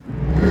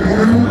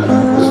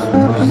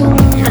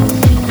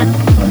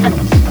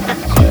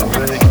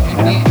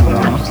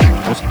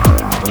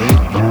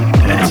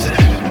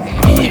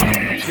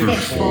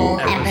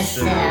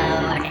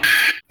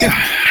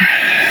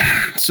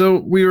So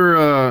we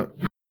were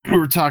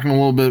talking a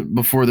little bit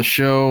before the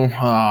show.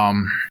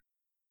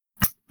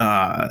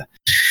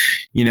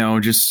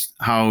 Just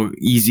how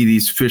easy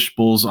these fish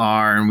bowls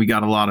are, and we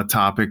got a lot of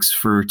topics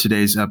for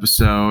today's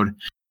episode.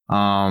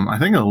 I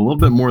think a little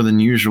bit more than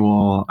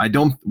usual.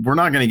 We're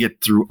not going to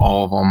get through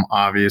all of them,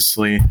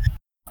 obviously,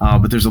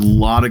 but there's a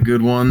lot of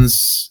good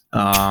ones.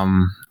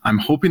 I'm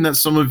hoping that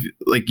some of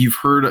you've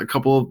heard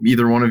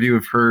either one of you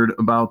have heard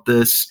about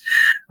this.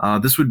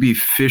 This would be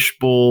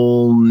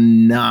Fishbowl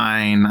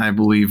 9, I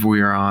believe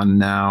we are on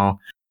now.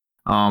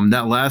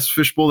 That last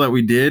fishbowl that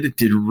we did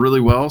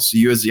really well. So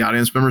you as the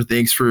audience member,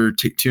 thanks for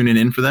tuning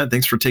in for that.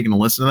 Thanks for taking a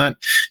listen to that.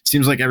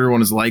 Seems like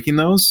everyone is liking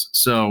those.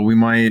 So we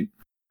might,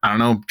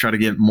 try to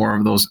get more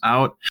of those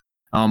out.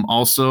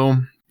 Also,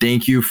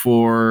 thank you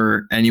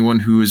for anyone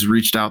who has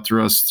reached out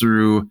through us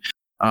through,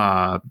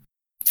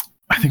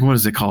 I think, what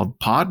is it called?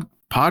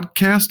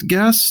 Podcast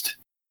guest?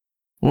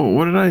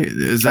 What did I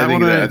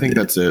think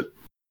that's it.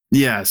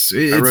 Yes.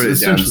 I wrote it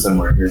down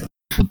somewhere here.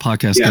 The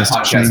podcast guest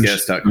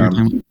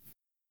podcastguest.com.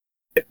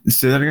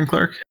 Say that again,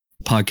 Clark.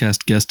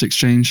 Podcast guest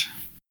exchange.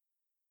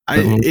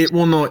 It's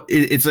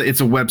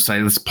a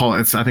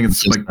website. I think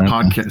it's like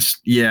podcast.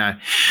 Yeah.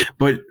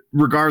 But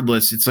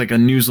regardless, it's like a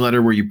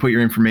newsletter where you put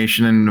your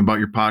information in about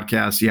your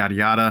podcast, yada,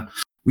 yada.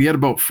 We had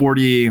about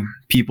 40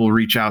 people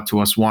reach out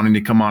to us wanting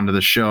to come onto the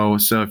show.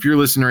 So if you're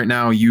listening right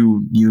now,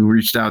 you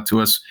reached out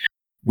to us,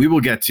 we will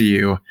get to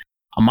you.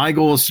 My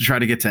goal is to try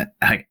to get to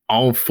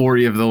all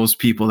 40 of those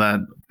people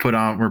that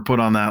were put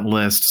on that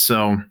list.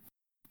 So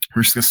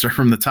we're just going to start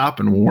from the top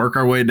and work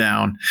our way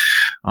down.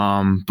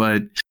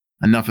 But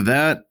enough of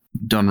that.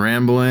 Done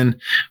rambling.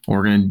 What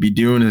we're going to be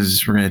doing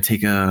is we're going to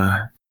take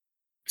a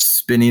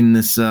spinning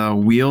this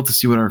wheel to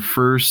see what our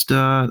first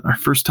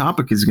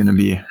topic is going to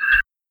be.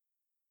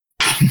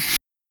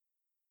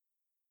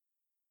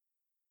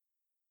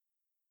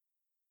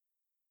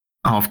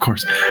 Oh, of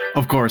course.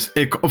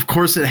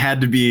 It had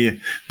to be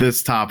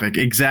this topic.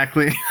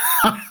 Exactly.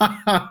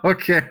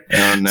 Okay.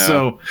 Oh, no.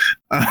 So,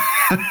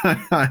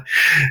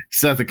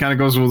 Seth, it kind of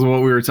goes with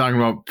what we were talking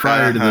about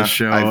prior to the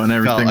show and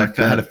everything like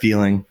that. I had a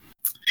feeling.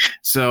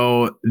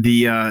 So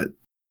the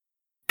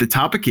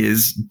topic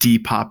is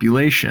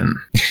depopulation.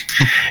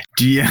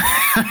 Do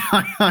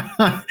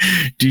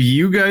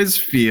you guys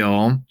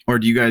feel, or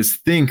do you guys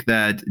think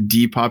that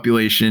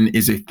depopulation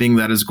is a thing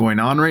that is going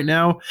on right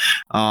now?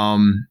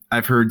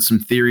 I've heard some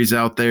theories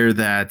out there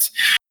that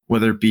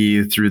whether it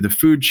be through the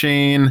food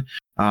chain,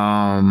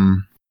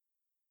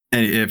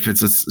 and if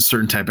it's a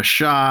certain type of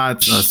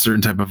shot, a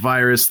certain type of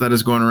virus that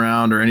is going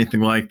around or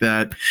anything like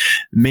that,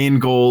 main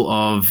goal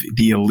of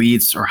the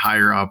elites or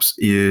higher ups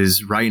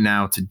is right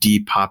now to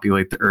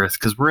depopulate the earth,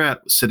 because we're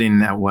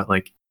sitting at what,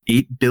 like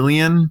 8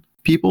 billion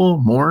people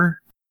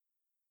more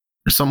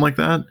or something like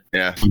that.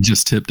 Yeah, we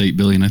just tipped 8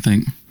 billion, I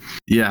think.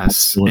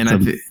 Yes, and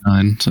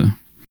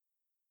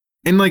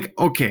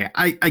okay,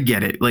 I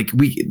get it. Like,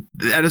 we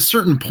at a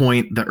certain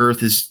point, the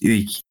earth is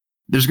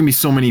there's gonna be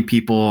so many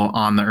people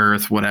on the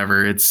earth,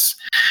 whatever.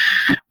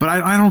 But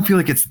I don't feel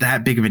like it's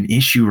that big of an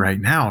issue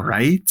right now,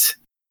 right?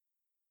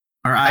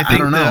 Or I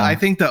don't know. I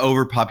think the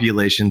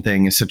overpopulation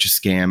thing is such a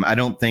scam. I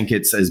don't think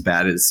it's as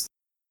bad as,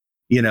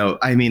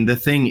 the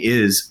thing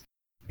is,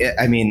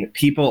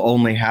 people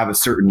only have a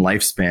certain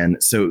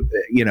lifespan. So,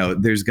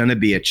 there's going to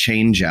be a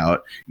change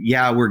out.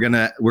 Yeah, we're going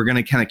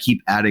to kind of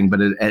keep adding, but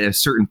at a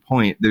certain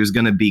point, there's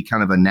going to be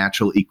kind of a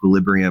natural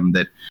equilibrium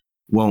that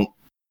won't,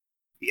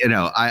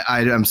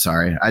 I'm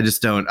sorry. I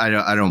just don't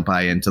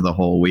buy into the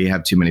whole, we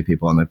have too many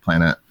people on the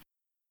planet.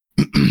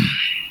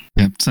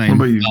 Yeah, same.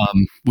 What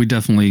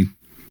about you?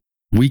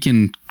 We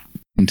can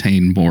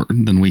contain more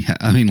than we have.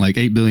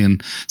 8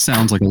 billion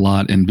sounds like a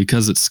lot, and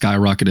because it's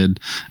skyrocketed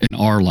in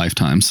our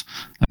lifetimes,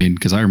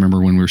 because I remember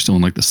when we were still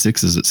in the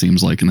sixes, it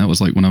seems like, and that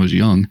was when I was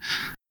young.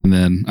 And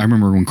then I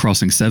remember when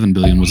crossing 7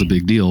 billion was a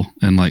big deal,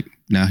 and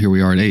now here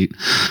we are at 8.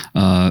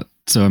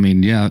 So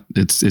yeah,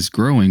 it's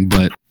growing,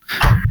 but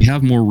we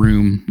have more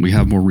room, we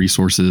have more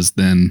resources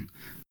than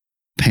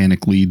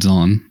panic leads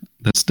on.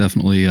 That's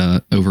definitely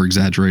over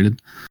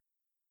exaggerated.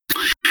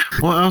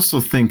 Well, I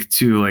also think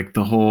too,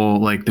 the whole,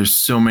 there's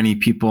so many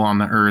people on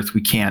the earth,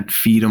 we can't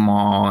feed them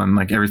all, and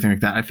everything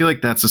like that. I feel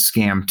like that's a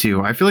scam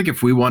too. I feel like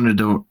if we wanted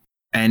to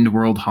end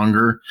world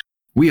hunger,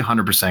 we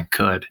 100%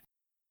 could.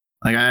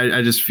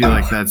 I just feel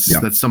like that's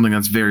something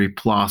that's very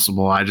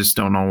plausible. I just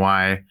don't know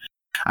why.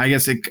 I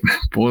guess it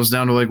boils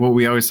down to what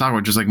we always talk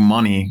about, just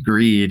money,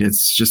 greed.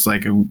 It's just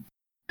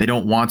they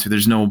don't want to.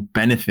 There's no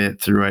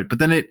benefit through it. But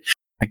then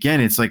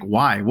it's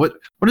why? What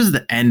is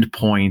the end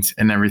point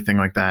and everything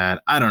like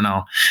that? I don't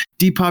know.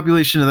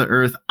 Depopulation of the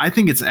earth. I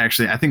think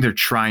they're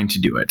trying to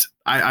do it.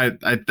 I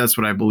that's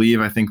what I believe.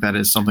 I think that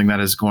is something that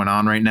is going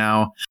on right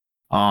now.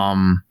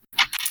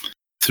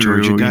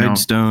 Through Georgia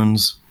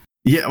Guidestones.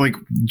 Yeah,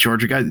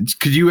 Georgia Guide.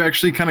 Could you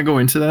actually kind of go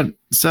into that,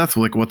 Seth?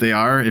 What they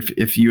are,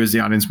 if you as the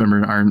audience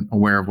member aren't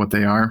aware of what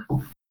they are?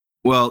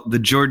 Well, the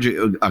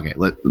Georgia. Okay,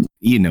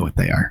 you know what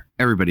they are.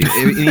 Everybody,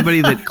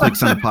 anybody that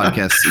clicks on the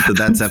podcast,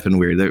 that's effing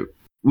weird.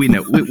 we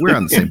know we're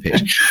on the same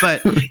page.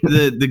 But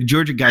the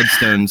Georgia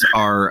Guidestones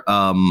are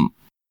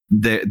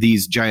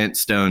these giant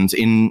stones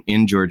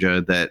in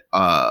Georgia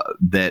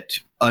that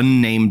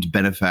unnamed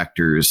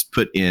benefactors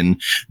put in.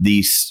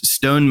 The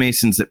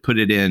stonemasons that put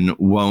it in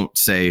won't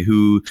say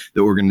who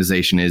the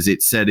organization is.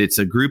 It said it's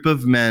a group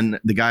of men.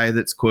 The guy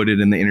that's quoted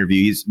in the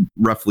interview, he's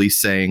roughly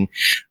saying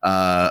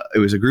it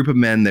was a group of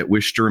men that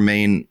wished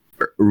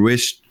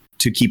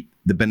to keep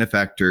the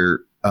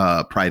benefactor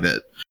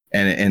private.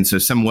 And so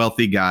some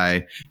wealthy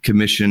guy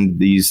commissioned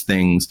these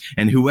things,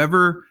 and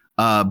whoever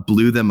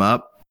blew them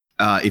up,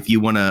 if you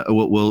want to,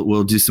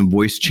 we'll do some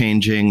voice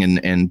changing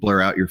and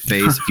blur out your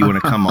face if you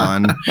want to come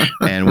on,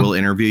 and we'll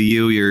interview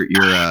you.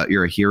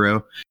 You're a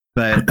hero.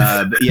 But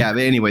yeah.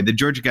 But anyway, the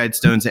Georgia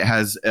Guidestones, it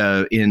has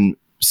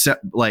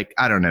like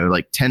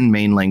 10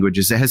 main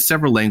languages. It has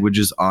several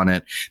languages on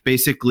it.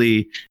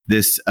 Basically,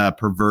 this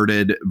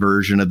perverted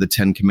version of the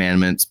 10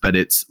 Commandments, but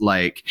it's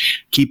like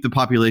keep the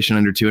population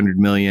under 200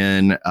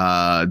 million,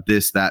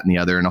 this, that, and the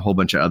other, and a whole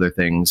bunch of other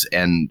things.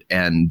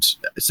 And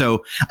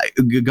so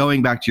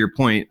going back to your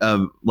point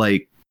of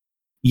like,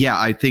 yeah,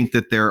 I think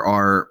that there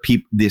are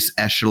this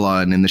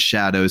echelon in the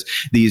shadows.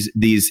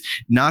 These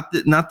not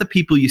the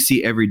people you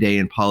see every day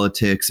in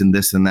politics and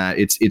this and that.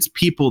 It's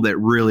people that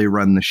really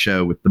run the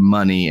show with the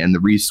money and the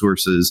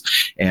resources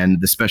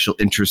and the special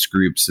interest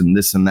groups and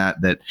this and that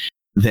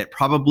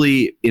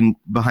probably in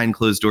behind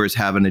closed doors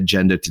have an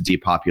agenda to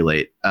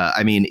depopulate.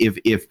 I mean,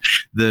 if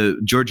the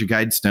Georgia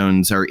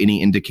Guidestones are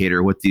any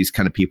indicator what these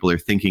kind of people are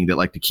thinking that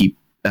like to keep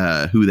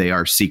who they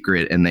are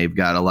secret, and they've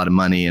got a lot of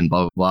money and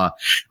blah, blah, blah,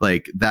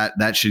 like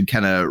that should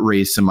kind of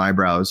raise some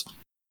eyebrows.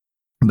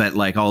 But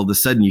like all of a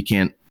sudden you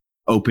can't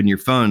open your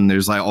phone.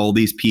 There's like all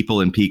these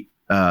people in peak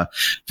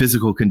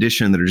physical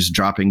condition that are just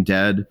dropping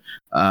dead.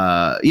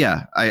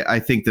 I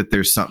think that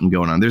there's something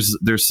going on.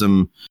 There's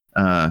some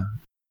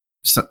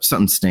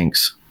something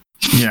stinks.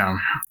 Yeah.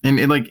 And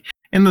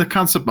the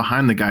concept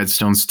behind the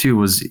Guidestones too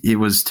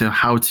was to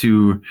how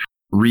to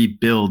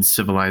rebuild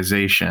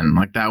civilization.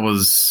 That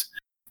was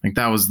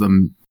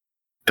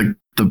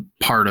the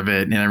part of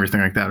it and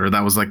everything like that, or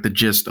that was like the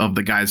gist of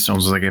the Guidestones,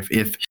 was like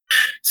if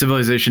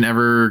civilization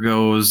ever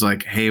goes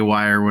like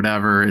haywire or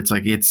whatever, it's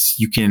like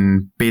you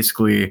can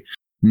basically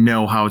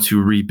know how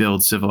to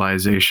rebuild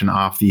civilization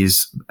off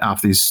these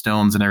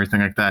stones and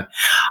everything like that.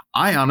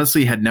 I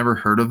honestly had never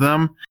heard of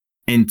them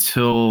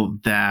until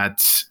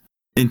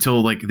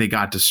like they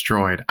got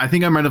destroyed. I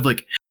think I might have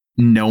like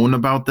known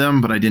about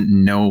them, but I didn't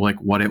know like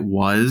what it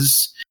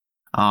was.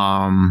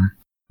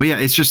 But yeah,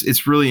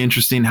 it's really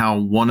interesting how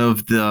one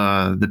of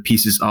the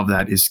pieces of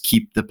that is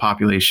keep the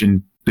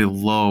population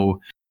below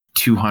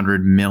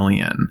 200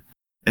 million.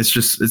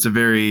 It's a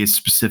very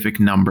specific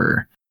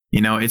number.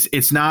 You know,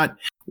 it's not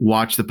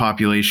watch the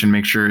population,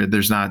 make sure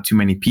there's not too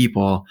many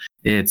people.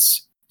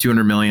 It's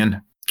 200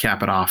 million,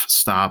 cap it off,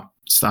 stop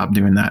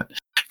doing that.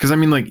 Because I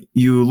mean, like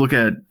you look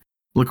at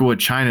what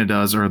China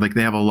does, or like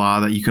they have a law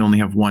that you can only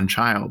have one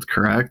child,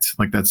 correct?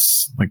 Like that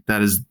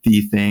is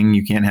the thing.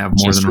 You can't have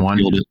more than one.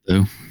 It,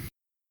 though.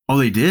 Oh,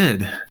 they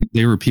did.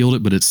 They repealed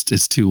it, but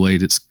it's too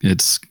late.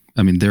 It's.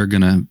 I mean, they're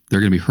gonna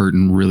be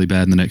hurting really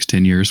bad in the next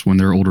 10 years when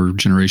their older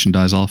generation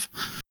dies off,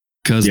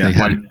 because they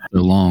had it so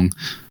long.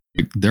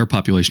 Like, their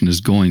population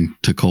is going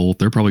to coal.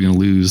 They're probably going to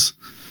lose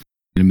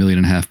 1.5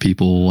 million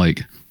people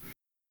like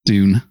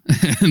soon,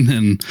 and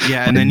then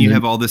then you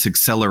have all this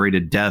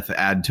accelerated death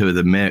add to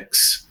the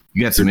mix.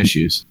 You got some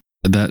issues.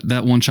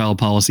 That one child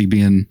policy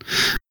being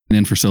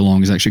in for so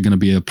long is actually going to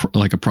be a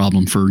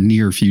problem for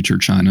near future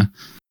China.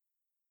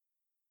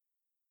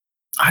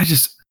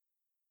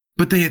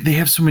 But they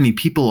have so many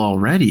people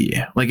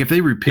already. Like if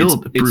they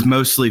repealed, it's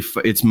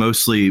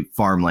mostly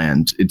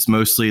farmland. It's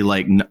mostly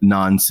like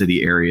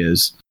non-city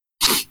areas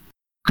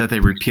that they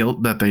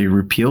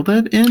repealed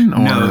it in.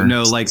 Or?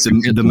 No, like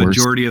the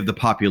majority of the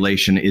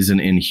population isn't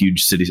in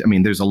huge cities. I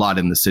mean, there's a lot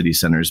in the city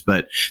centers,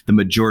 but the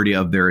majority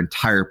of their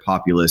entire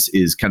populace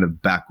is kind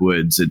of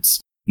backwoods.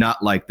 It's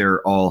not like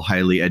they're all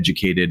highly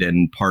educated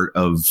and part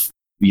of,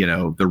 you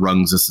know, the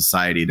rungs of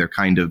society. They're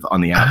kind of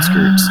on the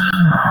outskirts.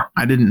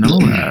 I didn't know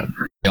that.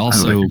 They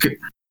also,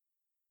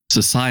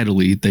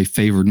 societally, they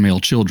favored male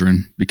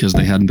children because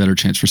they had a better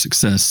chance for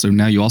success. So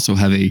now you also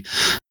have a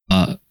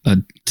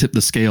tip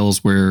the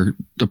scales where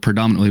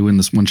predominantly when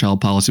this one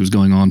child policy was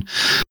going on,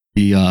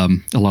 a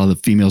lot of the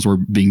females were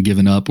being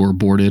given up or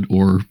aborted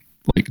or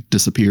like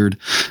disappeared,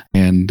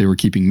 and they were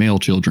keeping male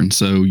children.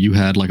 So you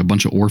had like a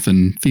bunch of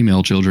orphan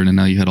female children, and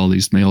now you had all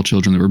these male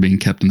children that were being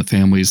kept in the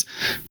families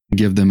to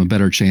give them a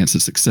better chance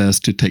at success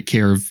to take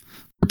care of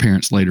their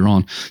parents later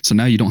on. So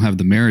now you don't have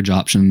the marriage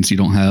options. You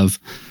don't have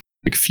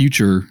like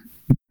future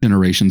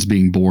generations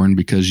being born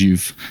because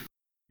you've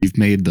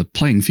made the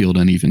playing field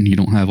uneven. You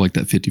don't have like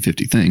that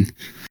 50-50 thing.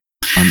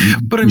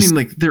 But I mean,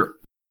 like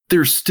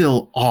there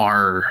still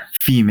are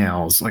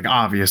females, like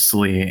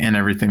obviously, and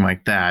everything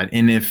like that.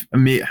 And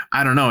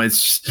I don't know.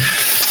 It's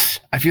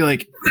just, I feel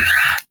like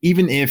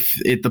even if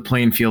the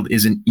playing field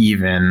isn't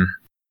even,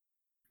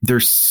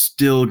 there's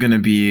still going to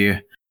be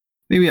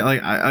maybe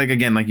like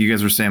again, like you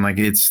guys were saying, like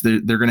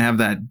they're gonna have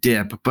that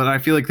dip, but I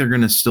feel like they're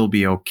gonna still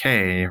be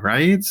okay,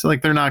 right? So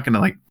like they're not gonna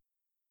like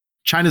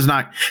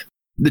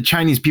the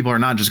Chinese people are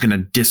not just gonna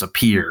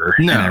disappear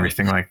and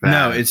everything like that.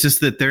 No, it's just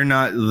that they're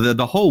not.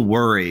 The whole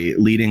worry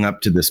leading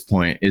up to this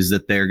point is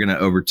that they're gonna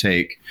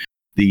overtake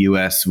the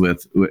US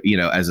with, you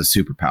know, as a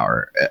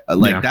superpower.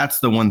 That's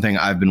the one thing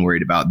I've been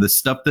worried about. The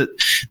stuff that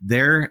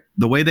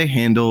the way they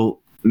handle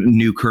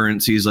new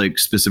currencies, like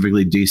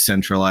specifically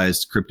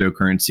decentralized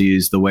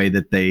cryptocurrencies, the way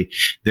that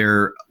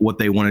they're what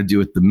they want to do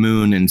with the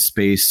moon and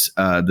space,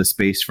 the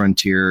space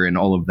frontier and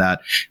all of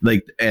that,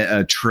 like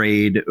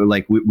trade,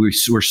 like we're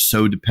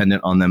so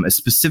dependent on them,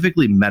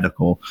 specifically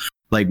medical.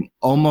 Like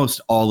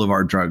almost all of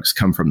our drugs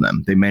come from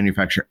them. They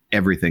manufacture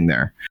everything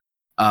there.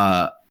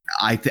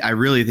 I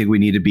really think we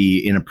need to be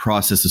in a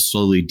process of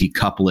slowly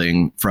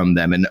decoupling from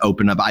them and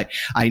open up.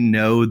 I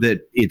know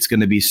that it's going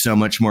to be so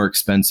much more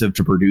expensive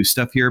to produce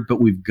stuff here,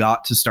 but we've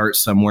got to start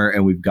somewhere,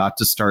 and we've got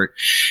to start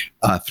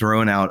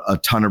throwing out a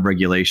ton of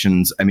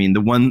regulations. I mean,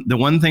 the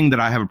one thing that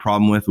I have a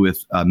problem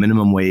with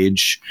minimum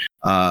wage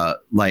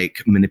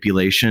like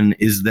manipulation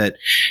is that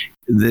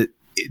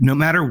no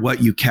matter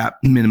what you cap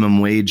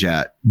minimum wage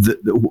at,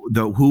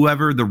 the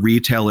whoever the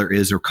retailer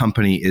is or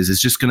company is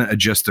just going to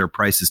adjust their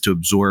prices to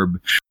absorb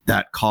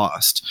that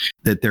cost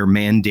that they're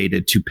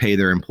mandated to pay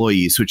their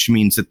employees, which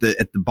means that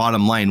at the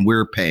bottom line,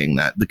 we're paying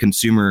that. The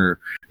consumer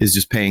is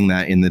just paying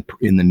that in the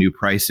new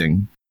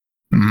pricing.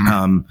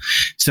 Mm-hmm.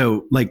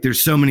 So like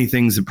there's so many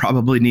things that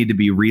probably need to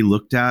be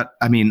relooked at.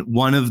 I mean,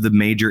 one of the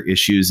major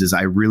issues is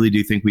I really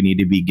do think we need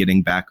to be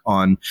getting back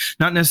on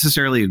not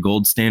necessarily a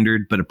gold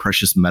standard, but a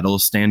precious metal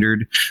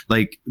standard.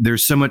 Like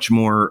there's so much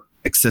more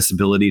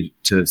accessibility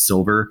to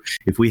silver.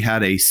 If we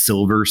had a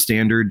silver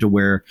standard to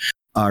where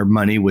our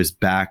money was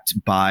backed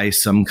by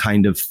some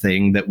kind of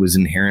thing that was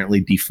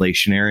inherently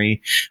deflationary,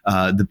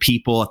 the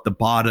people at the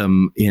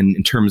bottom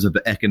in terms of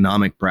the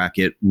economic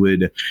bracket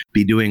would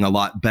be doing a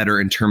lot better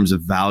in terms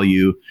of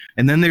value.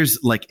 And then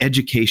there's like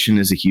education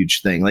is a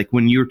huge thing. Like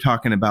when you're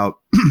talking about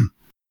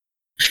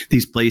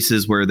these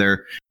places where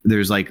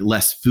there's like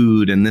less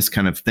food and this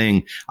kind of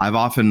thing, I've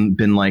often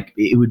been like,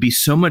 it would be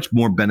so much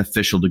more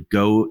beneficial to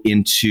go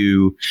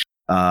into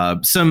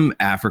some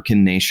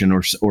African nation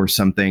or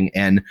something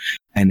and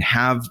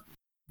have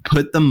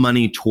put the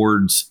money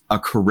towards a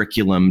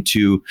curriculum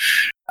to,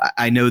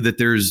 I know that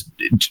there's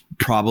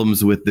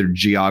problems with their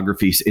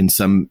geographies in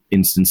some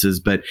instances,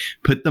 but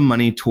put the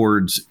money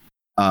towards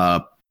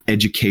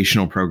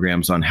educational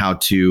programs on how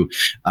to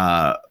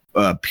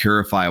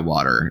purify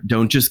water.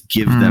 Don't just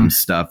give them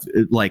stuff,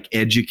 like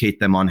educate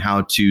them on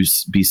how to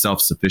be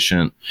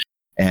self-sufficient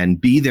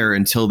and be there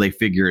until they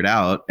figure it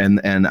out.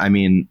 And I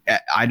mean,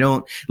 I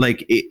don't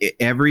like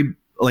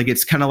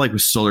it's kind of like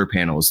with solar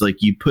panels.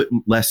 Like you put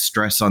less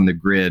stress on the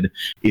grid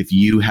if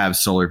you have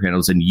solar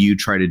panels and you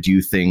try to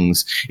do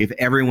things. If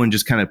everyone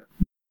just kind of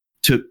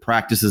took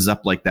practices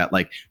up like that,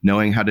 like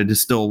knowing how to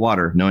distill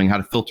water, knowing how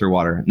to filter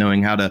water,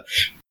 knowing how to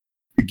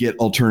get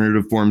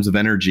alternative forms of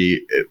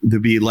energy,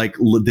 there'd be like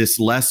this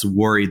less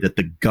worry that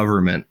the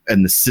government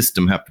and the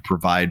system have to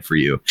provide for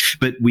you.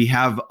 But we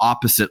have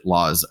opposite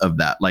laws of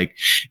that. Like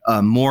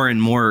more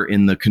and more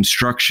in the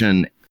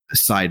construction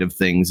side of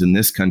things in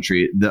this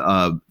country,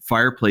 the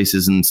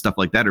fireplaces and stuff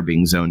like that are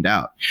being zoned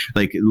out.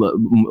 Like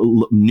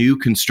new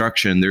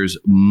construction, there's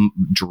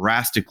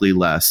drastically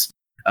less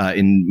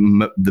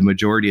in the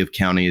majority of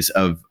counties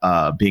of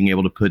being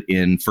able to put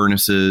in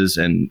furnaces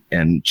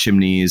and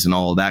chimneys and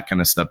all of that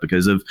kind of stuff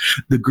because of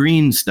the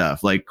green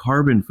stuff, like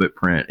carbon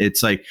footprint.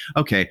 It's like,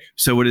 okay,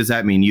 so what does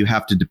that mean? You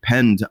have to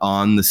depend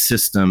on the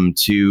system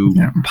to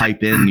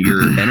pipe in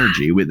your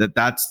energy. With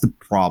that's the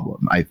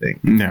problem, I think.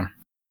 Yeah.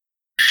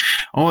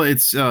 Oh,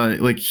 it's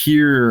like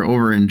here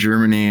over in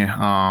Germany,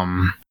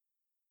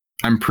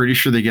 I'm pretty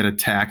sure they get a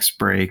tax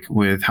break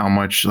with how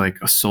much like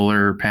a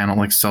solar panel,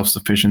 like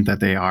self-sufficient that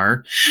they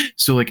are.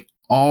 So like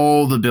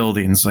all the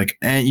buildings, like,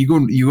 and you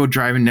go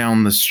driving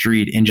down the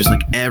street and just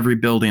like every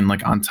building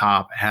like on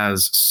top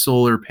has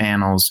solar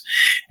panels,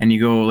 and you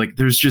go like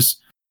there's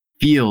just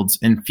fields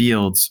and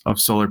fields of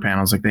solar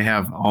panels. Like they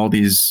have all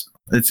these.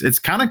 It's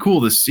kind of cool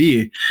to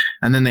see.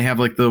 And then they have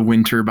like the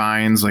wind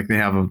turbines, like they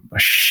have a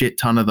shit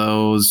ton of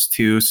those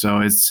too. So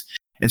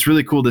it's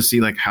really cool to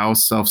see like how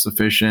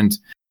self-sufficient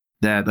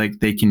that like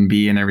they can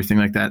be and everything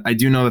like that. I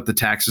do know that the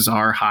taxes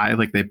are high,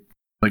 like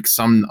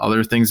some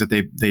other things that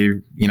they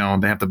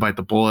have to bite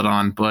the bullet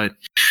on, but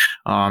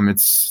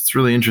it's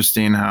really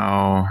interesting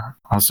how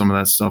some of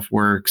that stuff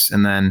works.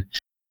 And then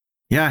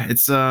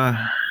it's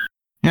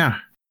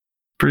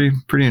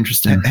pretty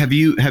interesting. Have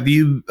you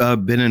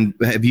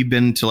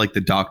been to like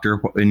the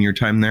doctor in your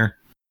time there?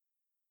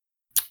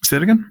 Say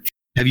it again.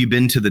 Have you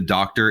been to the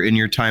doctor in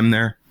your time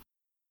there?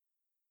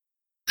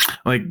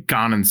 Like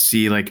gone and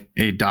see like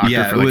a doctor?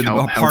 Yeah, for, like,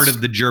 a part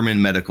of the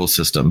German medical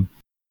system.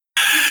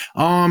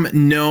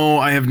 No,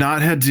 I have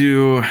not had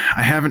to.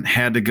 I haven't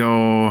had to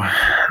go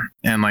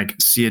and like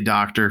see a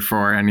doctor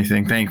for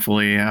anything.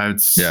 Thankfully,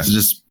 it's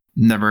just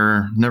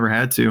never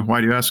had to.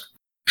 Why do you ask?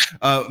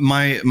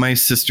 My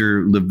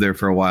sister lived there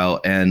for a while,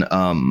 and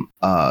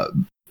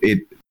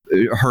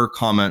her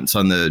comments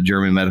on the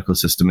German medical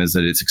system is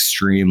that it's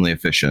extremely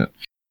efficient.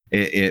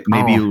 It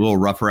may be a little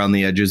rough around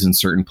the edges in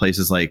certain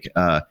places, like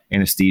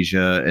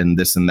anesthesia and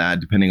this and that,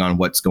 depending on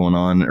what's going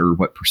on or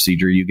what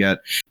procedure you get.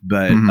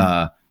 But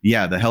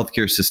yeah, the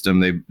healthcare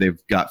system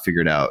they've got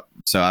figured out.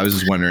 So I was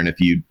just wondering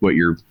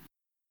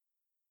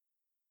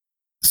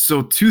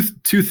So two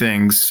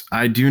things.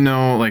 I do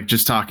know, like,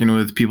 just talking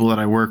with people that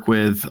I work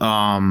with,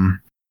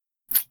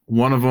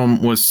 one of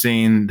them was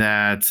saying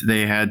that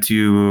they had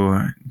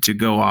to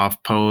go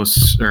off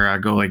post or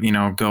go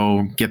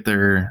get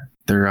their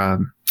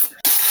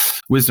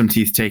wisdom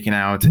teeth taken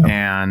out.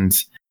 And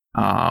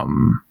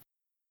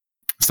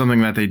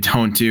something that they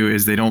don't do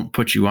is they don't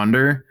put you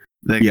under.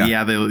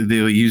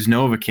 They'll use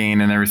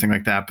Novocaine and everything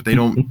like that, but they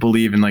don't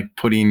believe in like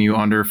putting you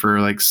under for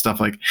like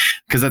stuff like,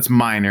 because that's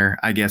minor,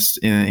 I guess,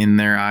 in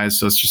their eyes.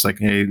 So it's just like,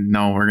 hey,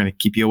 no, we're going to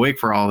keep you awake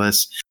for all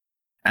this.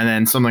 And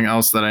then something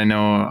else that I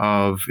know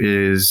of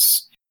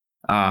is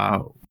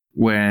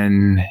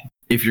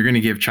if you're going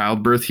to give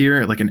childbirth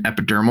here, like an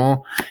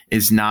epidermal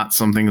is not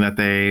something that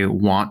they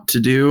want to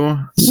do.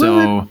 What?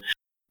 So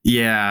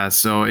yeah,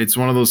 so it's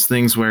one of those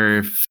things where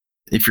if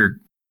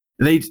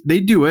they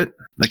do it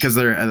because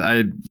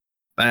I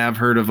have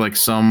heard of like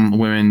some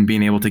women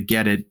being able to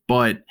get it,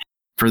 but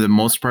for the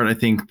most part, I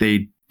think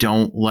they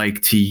don't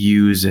like to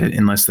use it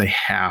unless they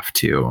have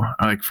to,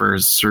 like for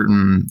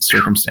certain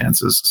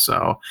circumstances.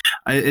 So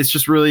it's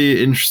just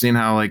really interesting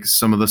how like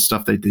some of the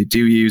stuff that they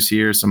do use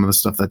here, some of the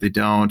stuff that they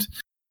don't.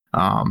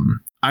 I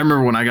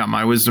remember when I got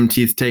my wisdom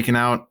teeth taken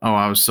out. Oh,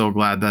 I was so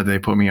glad that they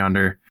put me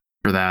under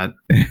for that.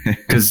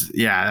 Because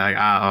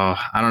I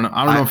don't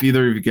know if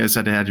either of you guys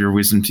had to have your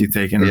wisdom teeth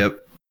taken. Yep.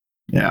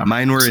 Yeah,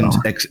 mine were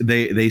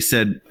they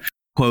said,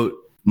 quote,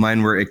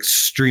 mine were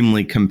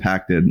extremely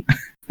compacted.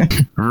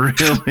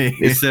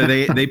 Really? So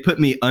they put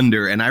me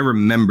under, and I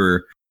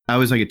remember I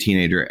was like a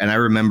teenager, and I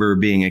remember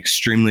being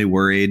extremely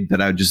worried that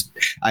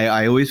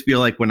I always feel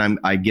like when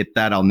I get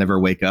that, I'll never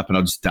wake up and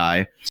I'll just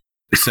die.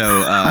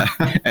 So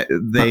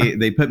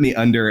they put me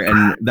under,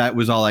 and that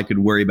was all I could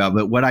worry about.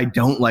 But what I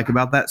don't like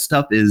about that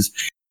stuff is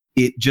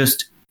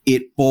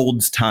it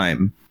folds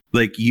time.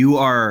 Like you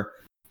are.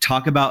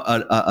 Talk about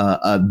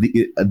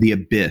the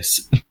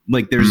abyss.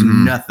 Like there's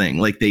nothing.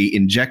 Like they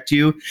inject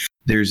you,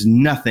 there's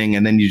nothing,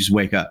 and then you just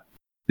wake up.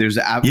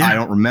 I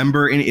don't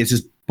remember any. It's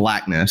just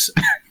blackness.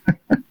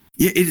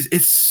 Yeah,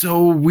 it's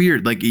so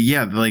weird. Like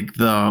like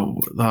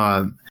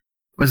the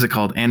what is it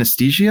called?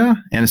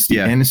 Anesthesia.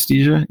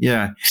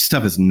 Yeah,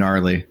 stuff is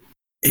gnarly.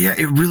 Yeah,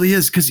 it really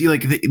is, because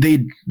like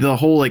they the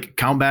whole like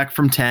count back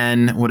from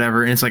 10,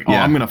 whatever, and it's like,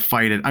 I'm gonna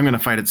fight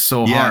it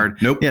so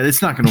hard. Nope. Yeah,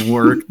 it's not gonna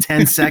work.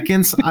 10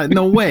 seconds?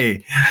 No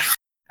way.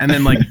 And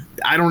then like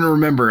I don't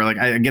remember. Like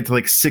I get to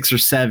like 6 or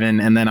 7,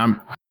 and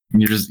then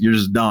you're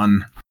just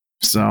done.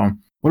 So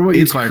what about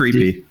you? It's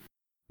creepy.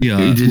 Yeah,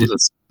 the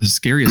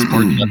scariest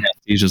part of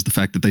anesthesia is the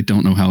fact that they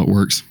don't know how it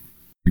works.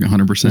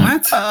 100%.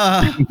 What?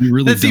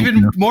 Really that's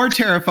even more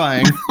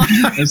terrifying.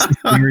 That's the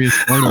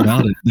scariest part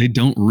about it. They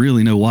don't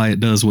really know why it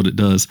does what it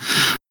does.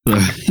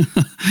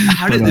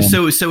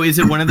 So, so is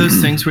it one of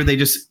those things where they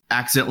just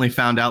accidentally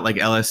found out, like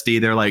LSD?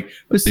 They're like,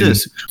 what's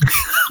this?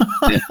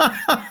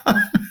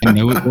 I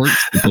know it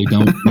works, but they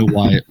don't know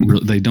why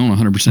they don't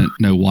 100%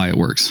 know why it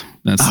works.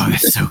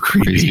 That's so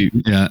creepy.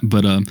 Yeah,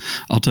 but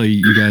I'll tell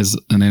you guys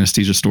an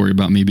anesthesia story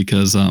about me,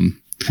 because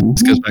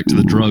this goes back to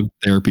the drug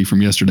therapy from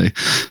yesterday.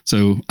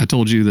 So I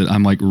told you that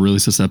I'm like really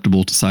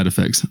susceptible to side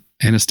effects.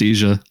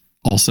 Anesthesia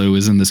also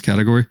is in this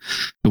category.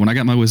 But when I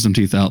got my wisdom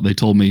teeth out, they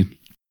told me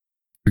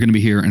you're going to be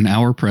here an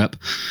hour prep,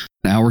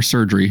 an hour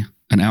surgery,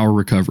 an hour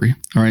recovery.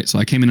 All right. So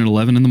I came in at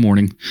 11 in the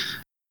morning.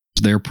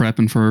 They're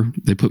prepping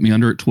they put me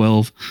under at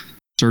 12.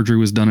 Surgery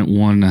was done at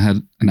 1. And I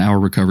had an hour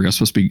recovery. I was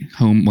supposed to be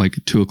home like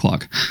 2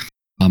 o'clock.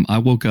 I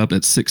woke up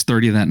at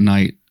 6:30 that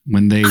night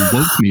when they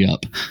woke me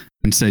up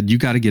and said, you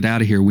got to get out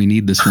of here. We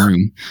need this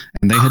room.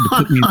 And they had to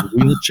put me in a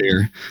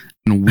wheelchair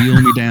and wheel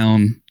me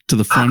down to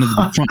the front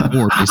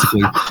door,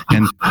 basically,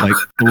 and like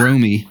throw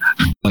me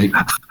like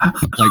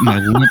my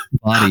limp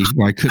body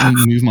where I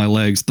couldn't move my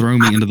legs, throw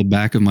me into the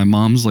back of my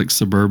mom's like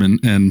Suburban.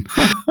 And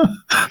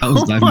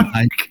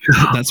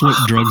that's what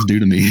drugs do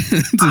to me.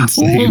 It's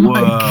insane. Oh my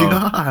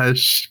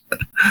gosh.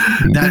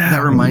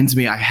 That reminds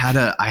me, I had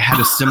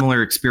a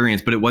similar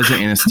experience, but it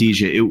wasn't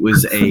anesthesia. It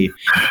was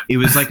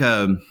like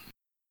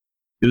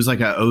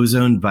a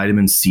ozone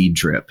vitamin C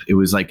drip. It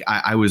was like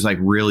I was like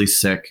really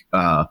sick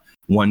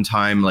one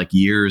time, like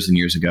years and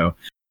years ago,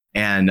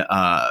 and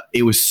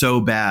it was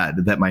so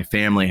bad that my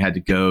family had to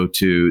go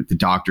to the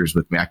doctors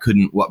with me. I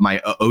couldn't.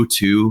 My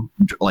O2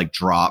 like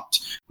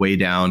dropped way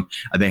down.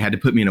 They had to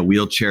put me in a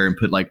wheelchair and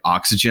put like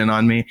oxygen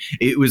on me.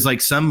 It was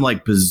like some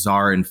like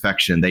bizarre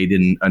infection. They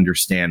didn't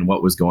understand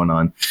what was going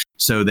on,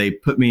 so they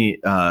put me.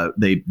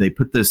 They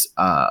put this.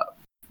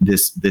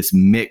 This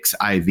mix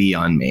IV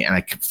on me, and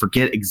I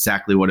forget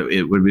exactly what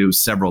it was.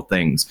 Several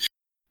things.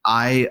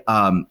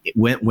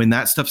 When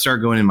that stuff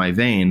started going in my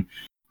vein,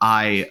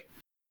 I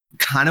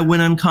kind of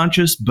went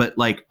unconscious, but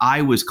like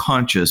I was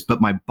conscious,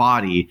 but my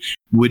body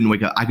wouldn't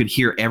wake up. I could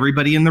hear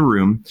everybody in the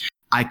room.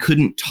 I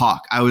couldn't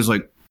talk. I was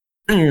like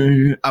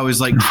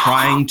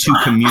trying to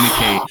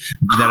communicate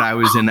that I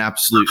was in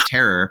absolute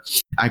terror.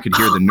 I could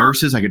hear the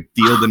nurses. I could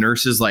feel the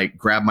nurses like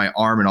grab my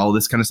arm and all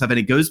this kind of stuff. And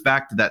it goes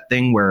back to that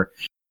thing where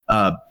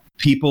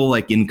people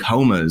like in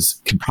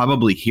comas can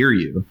probably hear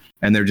you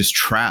and they're just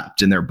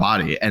trapped in their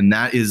body. And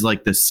that is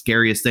like the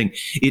scariest thing.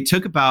 It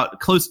took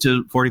about close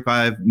to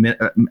 45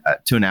 minutes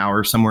to an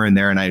hour, somewhere in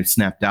there, and I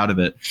snapped out of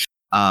it.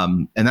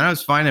 And then I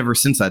was fine ever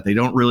since that. They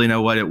don't really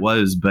know what it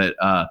was, but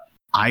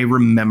I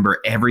remember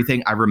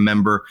everything. I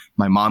remember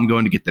my mom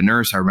going to get the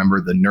nurse. I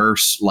remember the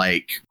nurse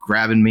like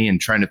grabbing me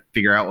and trying to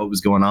figure out what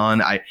was going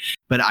on.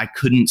 But I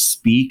couldn't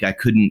speak. I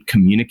couldn't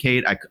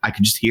communicate. I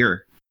could just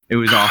hear. It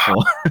was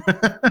awful.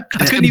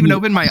 I couldn't even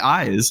open my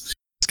eyes.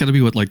 It's got to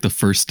be what like the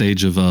first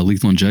stage of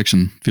lethal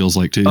injection feels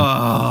like too.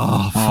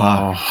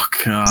 Oh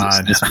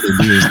God! That's what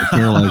they do is they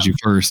paralyze you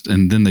first,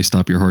 and then they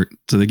stop your heart.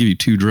 So they give you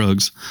 2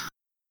 drugs.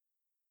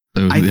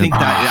 So, I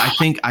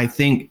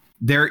think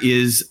there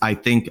is,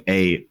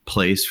 a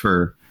place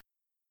for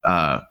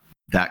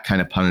that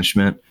kind of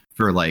punishment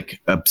for like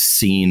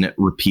obscene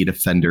repeat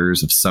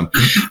offenders of some.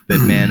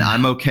 But man,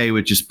 I'm okay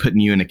with just putting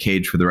you in a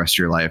cage for the rest of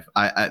your life.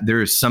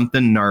 There is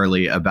something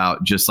gnarly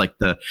about just like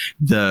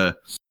the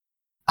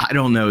I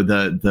don't know,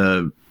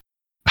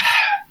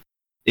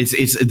 it's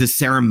the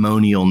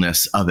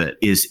ceremonialness of it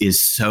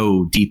is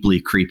so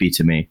deeply creepy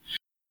to me.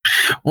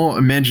 Well,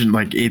 imagine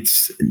like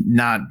it's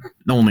not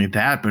only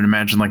that, but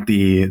imagine like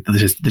the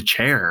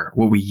chair,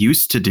 what we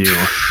used to do.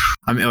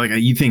 I mean, like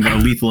you think a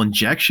lethal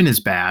injection is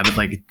bad.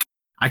 Like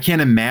I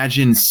can't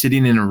imagine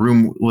sitting in a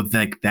room with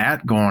like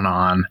that going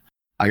on.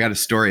 I got a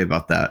story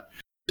about that.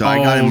 So I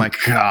got in my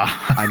car.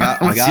 I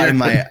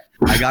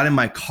got in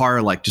my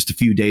car like just a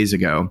few days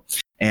ago,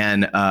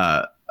 and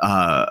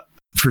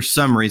for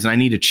some reason I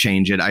need to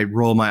change it. I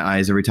roll my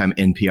eyes every time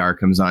NPR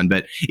comes on,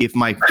 but if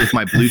my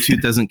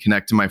Bluetooth doesn't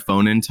connect to my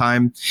phone in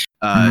time,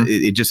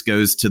 it just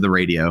goes to the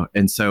radio.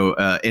 And so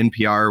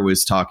NPR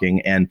was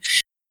talking, and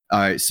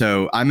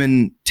so I'm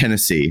in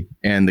Tennessee,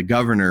 and the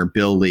governor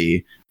Bill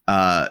Lee.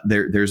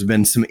 There's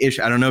been some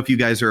issue. I don't know if you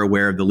guys are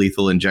aware of the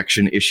lethal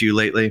injection issue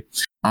lately.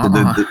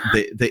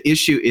 The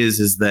issue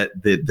is that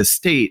the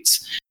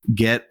states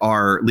get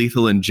our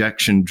lethal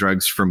injection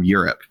drugs from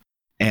Europe.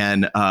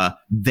 And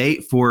they,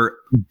 for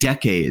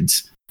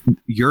decades,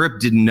 Europe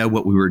didn't know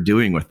what we were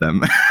doing with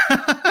them.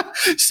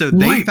 So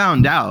they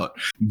found out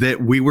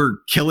that we were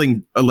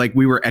killing, like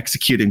we were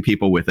executing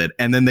people with it.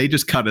 And then they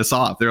just cut us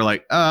off. They're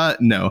like,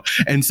 no.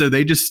 And so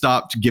they just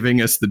stopped giving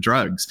us the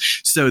drugs.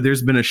 So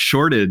there's been a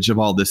shortage of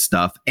all this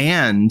stuff.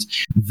 And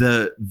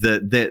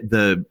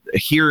the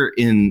here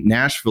in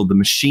Nashville, the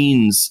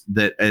machines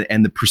that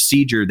and the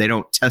procedure, they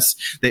don't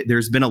test.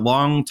 There's been a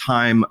long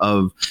time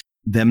of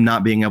them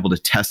not being able to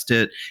test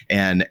it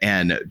and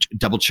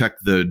double check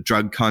the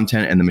drug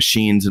content and the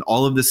machines and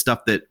all of this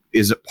stuff that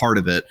is a part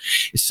of it.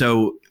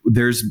 So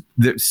there's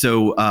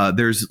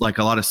like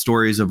a lot of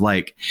stories of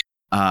like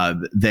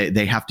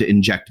they have to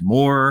inject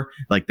more,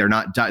 like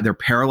they're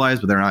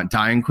paralyzed, but they're not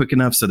dying quick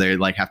enough. So they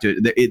like have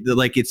to,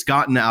 it's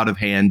gotten out of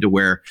hand to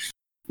where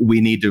we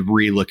need to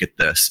relook at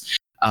this.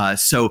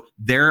 So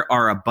there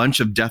are a bunch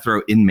of death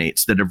row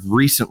inmates that have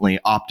recently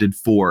opted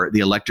for the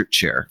electric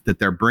chair that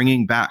they're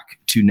bringing back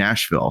to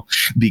Nashville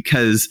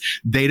because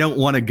they don't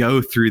want to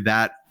go through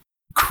that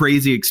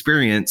crazy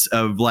experience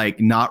of like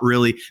not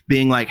really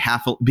being like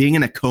being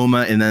in a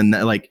coma and then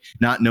like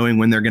not knowing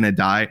when they're going to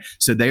die.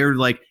 So they're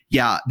like,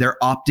 yeah, they're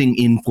opting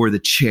in for the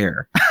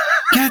chair.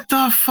 Get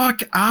the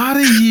fuck out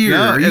of here.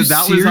 Yeah, Are you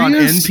that serious? was on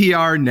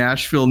NPR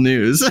Nashville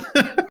News.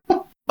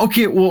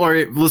 Okay, well, all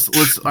right.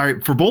 Let's all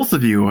right, for both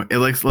of you.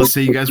 Let's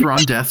say you guys were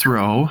on death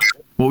row.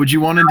 What would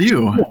you want to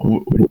do?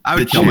 I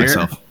would kill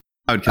myself.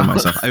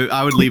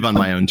 I would leave on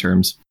my own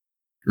terms.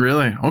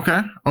 Really?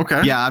 Okay.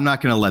 Yeah, I'm not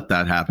going to let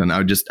that happen. I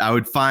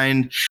would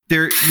find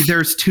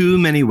there's too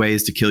many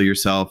ways to kill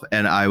yourself,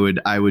 and I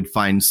would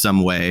find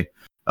some way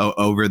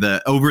over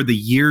the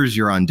years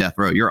you're on death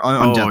row. You're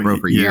on death row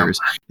for years.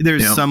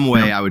 There's some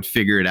way I would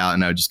figure it out,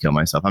 and I would just kill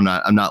myself. I'm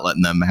not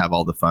letting them have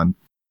all the fun.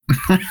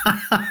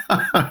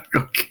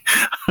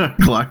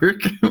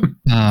 Clark,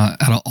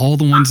 out of all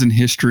the ones in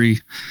history,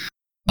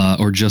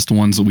 or just the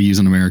ones that we use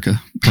in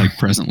America, like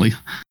presently.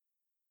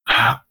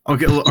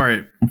 Okay, well, all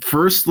right.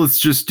 First, let's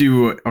just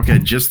do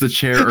just the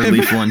chair or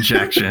lethal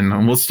injection,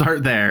 and we'll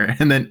start there,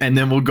 and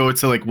then we'll go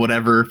to like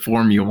whatever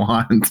form you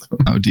want.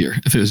 Oh dear,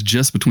 if it was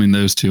just between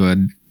those two,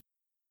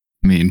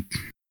 you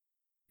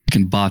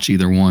can botch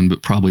either one,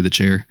 but probably the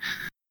chair.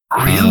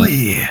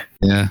 Really?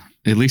 Yeah.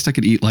 At least I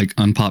could eat like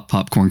unpopped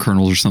popcorn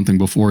kernels or something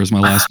before as my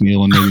last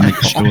meal and maybe make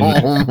a show of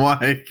it. Oh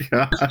my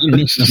god! I don't know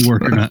if that'd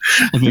work or not.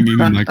 I think maybe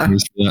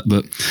microwaves for that,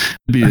 but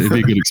it'd be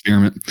a good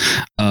experiment.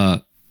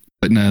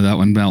 But no, that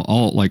one now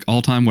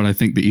all time. What I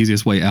think the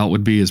easiest way out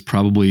would be is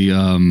probably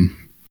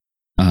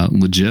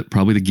legit,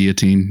 probably the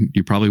guillotine.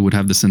 You probably would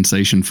have the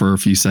sensation for a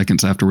few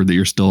seconds afterward that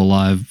you're still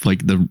alive,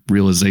 like the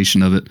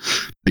realization of it,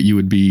 that you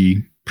would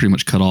be pretty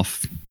much cut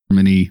off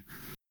any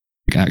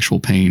like, actual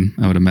pain,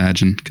 I would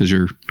imagine, because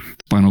your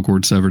spinal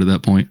cord severed at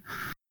that point.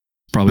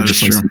 Probably That's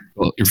just like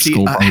true. your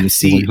skull probably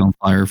just like on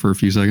fire for a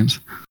few seconds.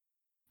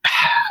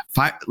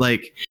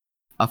 Like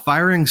a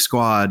firing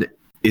squad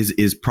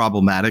is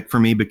problematic for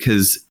me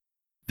because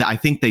I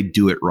think they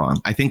do it wrong.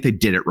 I think they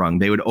did it wrong.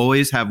 They would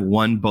always have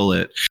one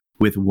bullet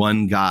with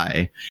one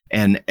guy,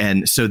 and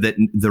so that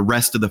the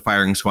rest of the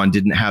firing squad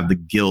didn't have the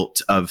guilt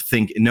of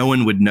no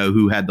one would know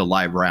who had the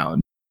live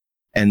round,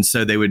 and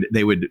so they would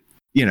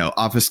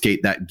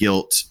obfuscate that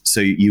guilt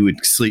so you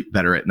would sleep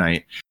better at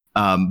night.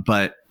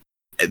 But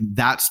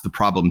that's the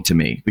problem to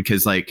me,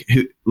 because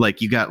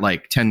you got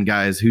like 10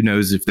 guys, who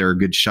knows if they're a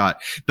good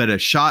shot, but a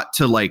shot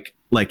to like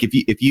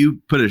if you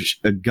put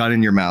a gun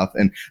in your mouth,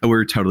 and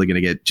we're totally going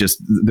to get this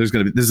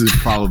is a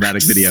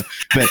problematic video,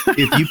 but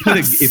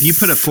if you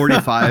put a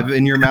 45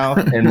 in your mouth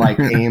and like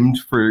aimed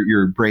for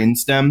your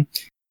brainstem,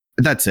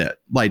 that's it,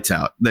 lights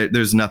out.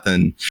 There's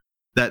nothing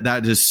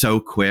that is so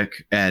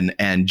quick and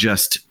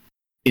just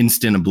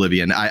instant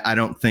oblivion.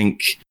 I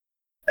think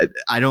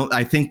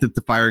that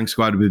the firing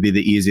squad would be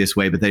the easiest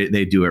way, but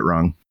they do it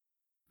wrong.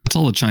 That's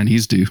all the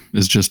Chinese do,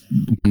 is just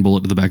one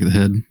bullet to the back of the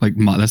head. Like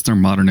that's their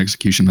modern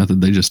execution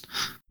method. They just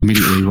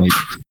immediately like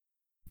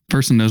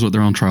person knows what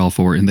they're on trial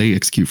for, and they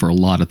execute for a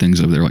lot of things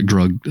over there, like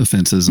drug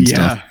offenses and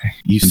stuff.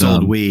 You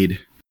sold weed.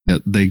 Yeah,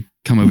 they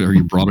come over or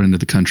you brought it into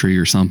the country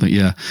or something.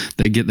 Yeah,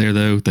 they get there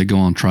though, they go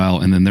on trial,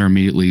 and then they're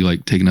immediately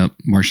like taken up,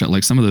 marched out.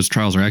 Like some of those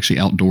trials are actually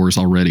outdoors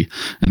already,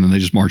 and then they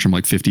just march them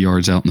like 50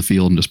 yards out in the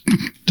field and just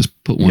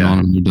put one on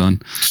and they're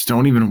done. Just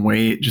don't even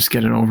wait. Just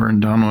get it over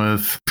and done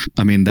with.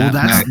 I mean,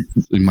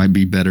 it might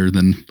be better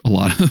than a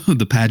lot of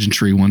the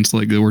pageantry ones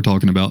like that we're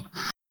talking about.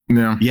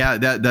 Yeah.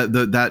 That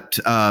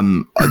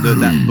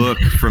book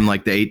from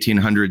like the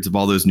 1800s of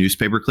all those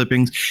newspaper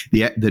clippings.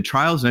 The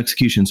trials and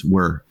executions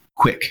were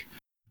quick.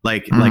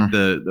 Like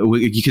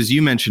because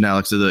you mentioned,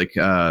 Alex,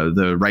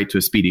 the right to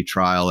a speedy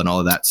trial and all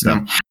of that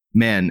stuff. Yeah.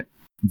 Man,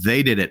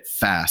 they did it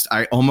fast.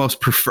 I almost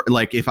prefer,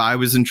 like, if I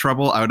was in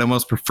trouble, I would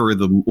almost prefer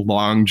the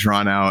long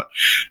drawn out,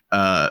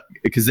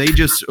 because they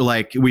just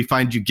like, we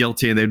find you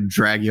guilty and they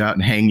drag you out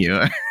and hang you.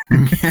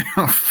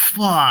 Oh,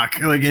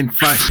 fuck! Like in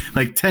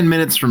 10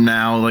 minutes from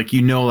now, like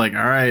like,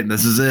 all right,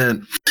 this is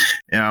it.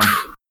 Yeah.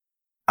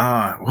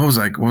 What was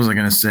I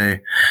gonna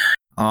say?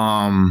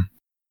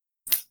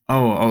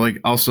 Like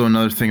also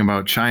another thing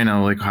about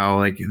China, like how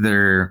like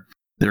their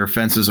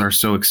offenses are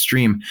so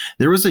extreme.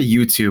 There was a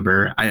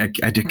YouTuber, I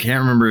can't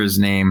remember his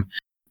name,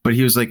 but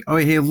he was like, oh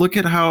hey, look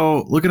at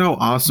how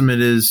awesome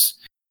it is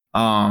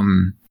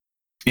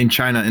in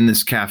China in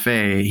this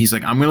cafe. He's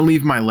like, I'm gonna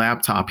leave my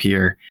laptop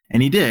here,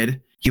 and he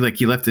did.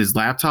 He left his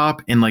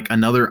laptop and like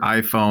another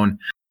iPhone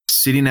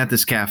sitting at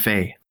this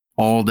cafe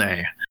all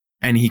day,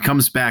 and he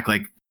comes back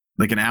like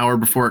an hour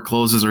before it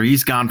closes, or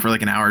he's gone for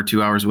like an hour,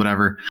 2 hours,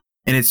 whatever.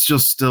 And it's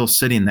just still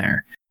sitting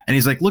there. And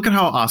he's like, look at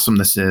how awesome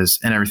this is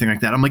and everything like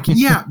that. I'm like,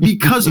 yeah,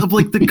 because of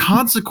like the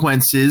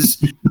consequences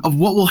of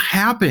what will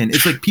happen.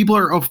 It's like people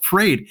are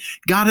afraid.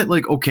 Got it?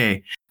 Like,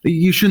 okay,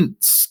 you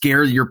shouldn't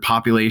scare your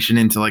population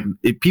into like,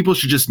 people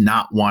should just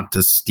not want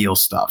to steal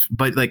stuff.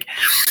 But like,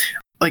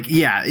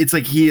 yeah, it's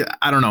like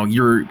I don't know,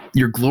 you're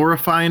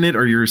glorifying it,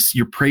 or you're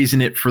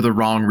praising it for the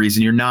wrong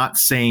reason. You're not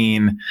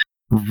saying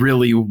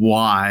really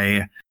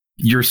why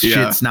your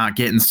shit's not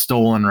getting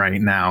stolen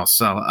right now.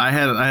 So I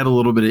had a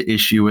little bit of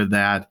issue with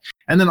that.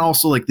 And then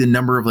also like the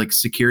number of like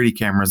security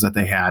cameras that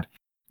they had,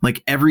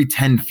 like every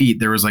 10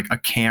 feet there was like a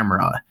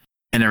camera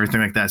and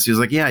everything like that. So he was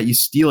like, yeah, you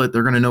steal it,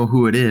 they're going to know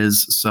who it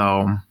is.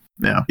 So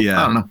yeah,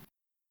 I don't know.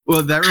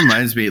 Well, that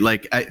reminds me,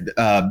 like,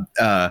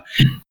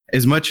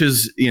 as much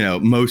as,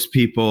 most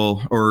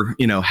people, or,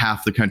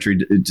 half the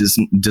country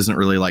doesn't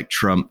really like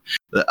Trump.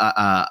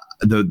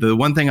 The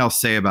one thing I'll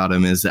say about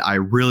him is that I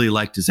really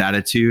liked his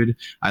attitude.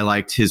 I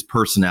liked his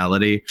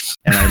personality,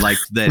 and I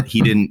liked that he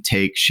didn't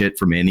take shit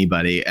from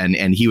anybody,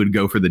 and he would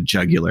go for the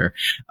jugular.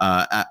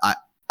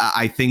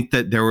 I think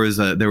that there was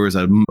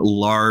a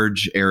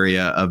large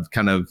area of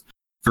kind of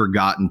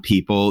forgotten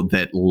people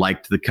that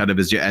liked the cut of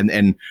his,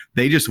 and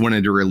they just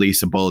wanted to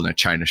release a bull in a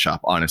china shop,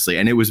 honestly.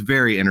 And it was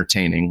very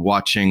entertaining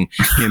watching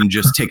him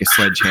just take a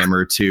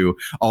sledgehammer to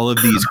all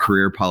of these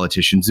career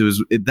politicians.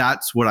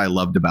 That's what I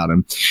loved about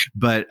him.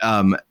 But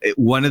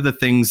one of the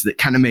things that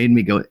kind of made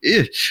me go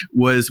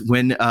was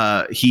when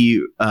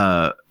he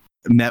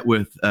met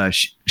with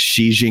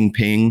Xi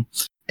Jinping,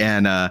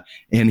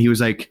 and he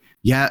was like,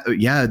 yeah,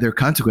 there are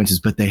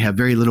consequences, but they have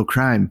very little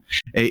crime.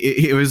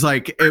 It was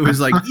like,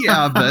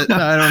 yeah, but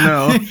I don't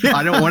know.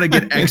 I don't want to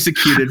get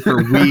executed for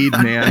weed,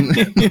 man.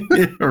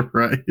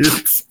 Right.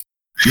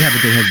 Yeah,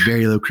 but they have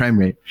very low crime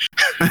rate.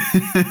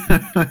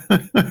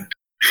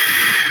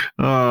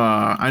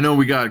 I know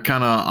we got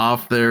kind of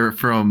off there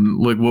from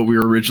like what we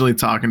were originally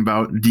talking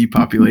about,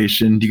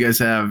 depopulation. Do you guys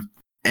have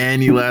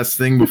any last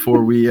thing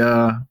before we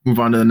move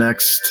on to the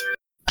next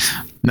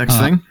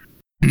thing?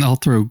 I'll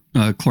throw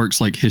Clark's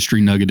like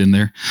history nugget in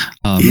there.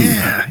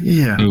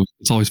 Yeah. So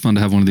it's always fun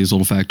to have one of these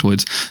little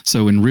factoids.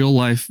 So in real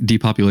life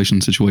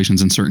depopulation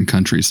situations in certain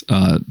countries,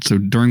 so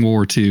during World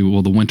War II,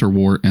 well, the Winter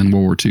War and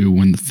World War II,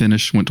 when the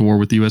Finnish went to war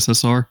with the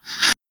USSR,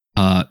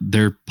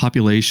 their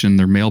population,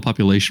 their male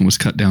population was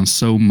cut down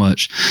so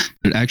much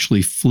that it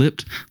actually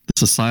flipped the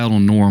societal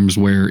norms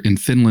where in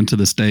Finland to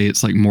this day,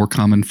 it's like more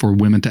common for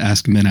women to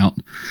ask men out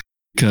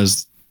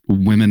because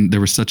women,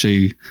 there was such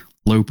a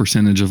low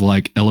percentage of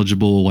like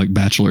eligible like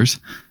bachelors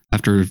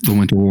after the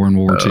Winter War and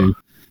World War II.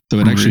 So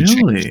it actually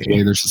changed the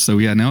way there's. So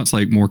yeah, now it's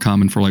like more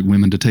common for like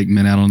women to take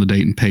men out on the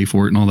date and pay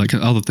for it and all that,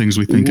 all the things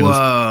we think of.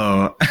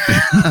 Whoa!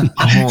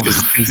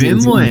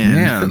 Finland,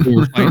 man, we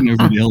were fighting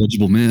over the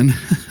eligible men.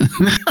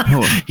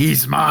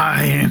 He's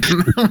mine.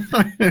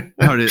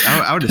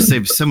 I would have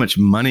saved so much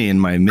money in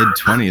my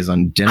mid-20s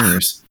on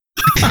dinners.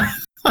 I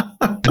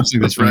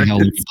think that's funny how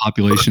like the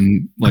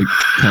population like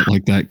cut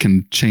like that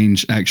can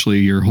change actually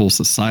your whole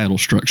societal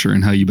structure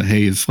and how you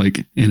behave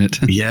like in it.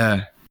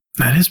 Yeah.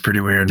 That is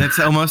pretty weird. That's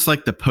almost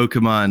like the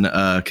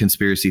Pokemon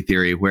conspiracy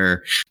theory,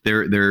 where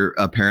there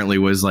apparently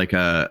was like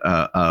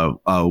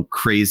a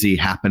crazy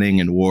happening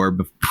in war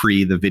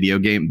pre the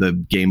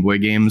Game Boy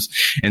games,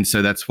 and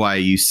so that's why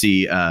you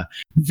see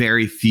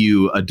very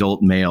few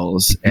adult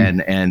males,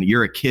 and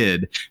you're a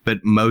kid,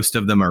 but most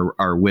of them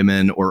are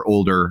women or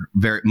older,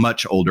 very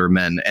much older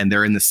men, and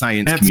they're in the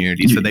science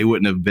community, so they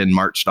wouldn't have been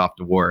marched off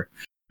to war.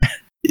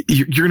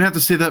 You're gonna have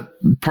to say that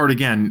part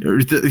again.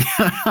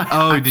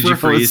 Oh, did you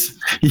freeze?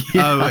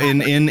 Yeah. Oh,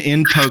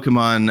 in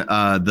Pokemon,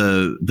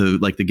 the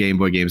like the Game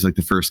Boy games, like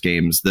the first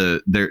games,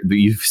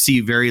 you see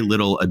very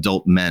little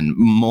adult men,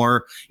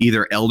 more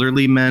either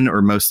elderly men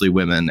or mostly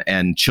women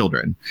and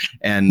children.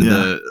 And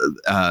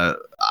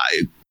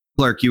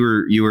Clark, you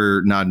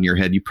were nodding your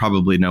head. You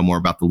probably know more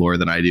about the lore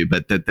than I do,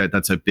 but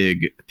that's a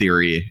big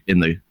theory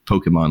in the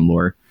Pokemon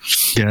lore.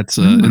 Yeah, it's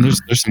and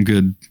there's some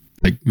good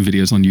like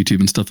videos on YouTube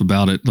and stuff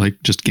about it, like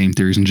just game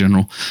theories in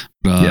general.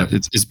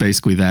 It's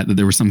basically that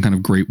there was some kind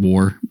of great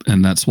war,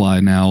 and that's why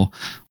now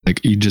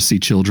like you just see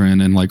children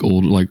and like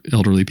old, like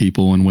elderly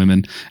people and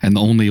women, and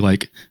the only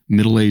like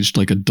middle-aged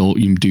like adult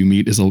you do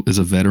meet is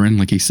a veteran.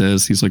 Like he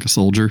says, he's like a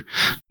soldier. And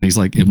he's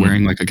like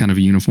wearing like a kind of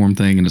a uniform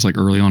thing, and it's like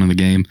early on in the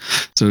game.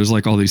 So there's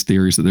like all these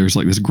theories that there's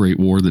like this great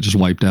war that just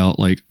wiped out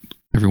like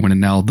everyone,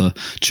 and now the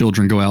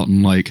children go out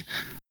and like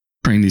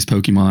train these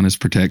Pokemon as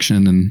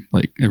protection and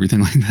like everything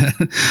like that.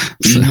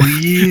 So,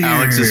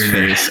 Alex's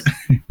face.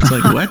 It's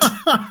like, what?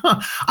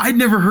 I'd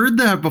never heard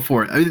that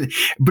before.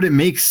 But it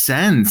makes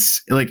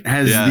sense. Like,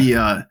 has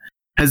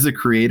the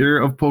creator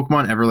of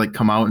Pokemon ever like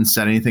come out and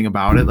said anything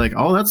about it? Like,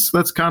 oh,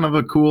 that's kind of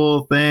a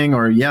cool thing,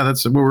 or yeah,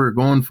 that's what we're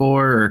going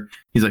for. Or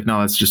he's like, no,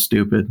 that's just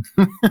stupid.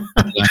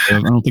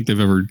 I don't think they've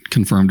ever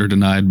confirmed or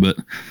denied, but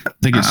I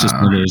think it's just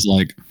one of those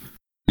like,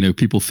 you know,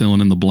 people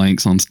filling in the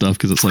blanks on stuff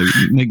because it's like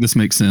make this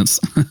make sense.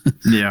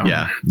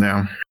 Yeah.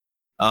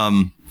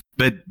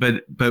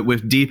 But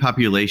with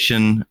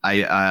depopulation,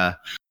 I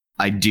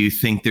do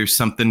think there's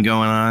something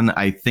going on.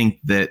 I think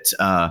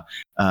that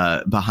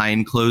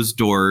behind closed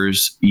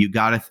doors, we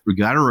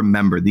gotta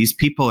remember these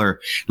people are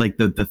like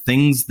the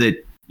things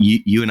that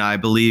you and I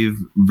believe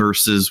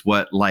versus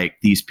what like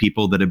these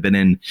people that have been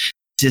in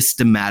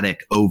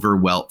systematic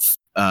overwealth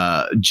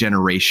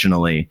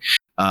generationally,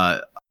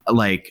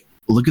 like.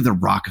 Look at the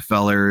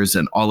Rockefellers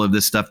and all of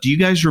this stuff. Do you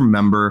guys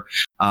remember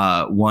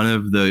one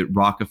of the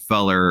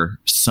Rockefeller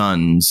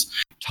sons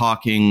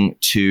talking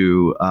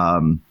to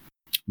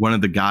one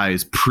of the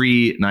guys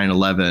pre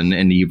 9/11,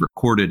 and he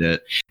recorded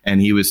it,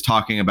 and he was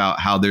talking about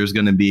how there's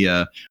going to be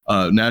a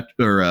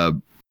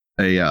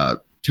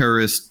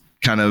terrorist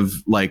kind of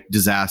like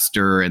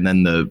disaster, and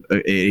then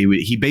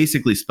he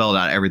basically spelled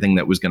out everything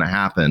that was going to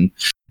happen,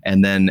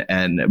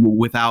 and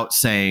without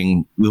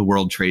saying the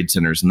World Trade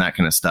Centers and that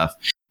kind of stuff.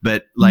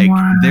 But like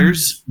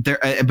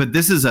but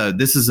this is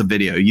a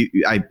video.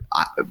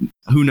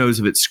 Who knows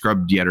if it's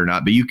scrubbed yet or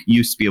not, but you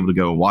used to be able to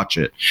go and watch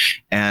it.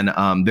 And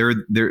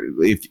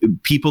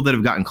if people that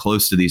have gotten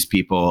close to these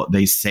people,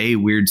 they say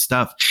weird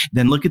stuff.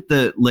 Then look at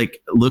the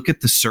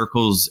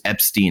circles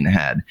Epstein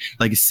had,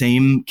 like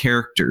same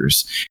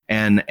characters,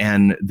 and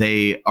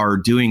they are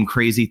doing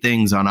crazy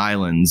things on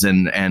islands,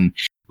 and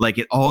like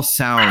it all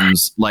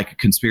sounds like a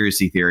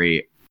conspiracy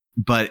theory,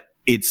 but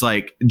it's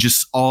like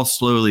just all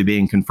slowly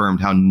being confirmed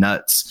how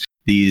nuts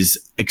these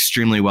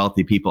extremely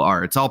wealthy people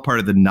are. It's all part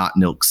of the not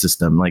milk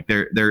system. Like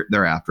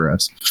they're after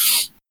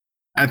us.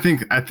 I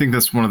think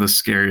that's one of the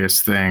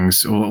scariest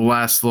things. Well,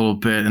 last little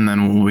bit and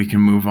then we can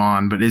move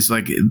on. But it's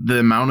like the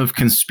amount of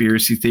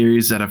conspiracy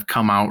theories that have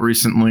come out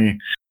recently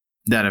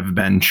that have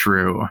been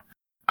true.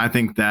 I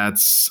think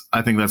that's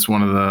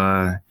one of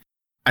the.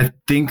 I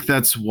think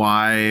that's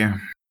why.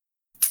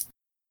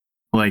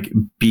 Like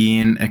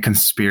being a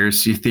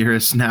conspiracy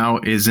theorist now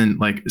isn't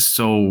like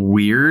so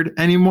weird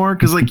anymore.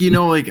 Cause like, you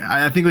know, like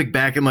I think like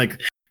back in like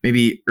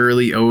maybe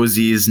early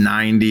Ozies,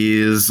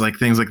 90s, like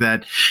things like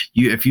that.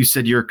 If you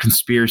said you're a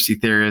conspiracy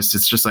theorist,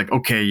 it's just like,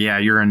 okay, yeah,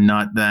 you're a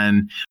nut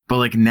then. But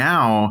like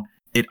now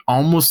it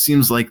almost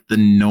seems like the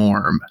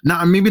norm.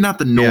 Not maybe not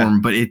the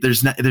norm, but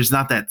there's not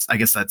that, I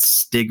guess, that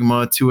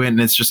stigma to it,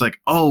 and it's just like,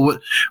 oh,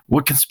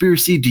 what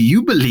conspiracy do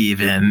you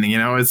believe in? You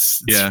know,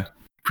 it's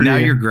pretty, now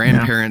your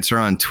grandparents are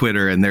on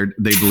Twitter and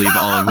they believe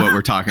all of what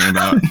we're talking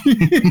about.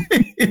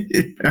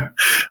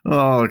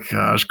 Oh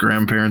gosh,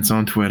 grandparents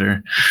on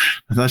Twitter.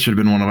 That should have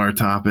been one of our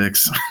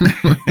topics.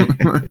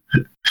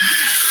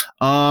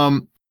 I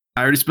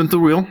already spent the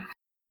wheel,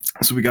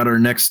 so we got our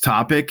next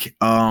topic.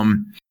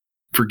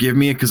 Forgive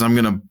me because I'm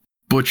gonna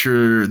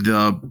butcher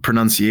the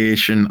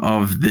pronunciation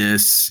of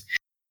this.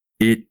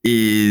 It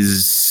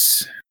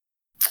is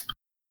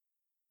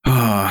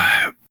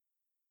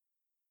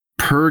Purgatorius.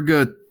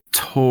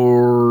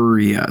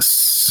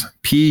 Purgatorius.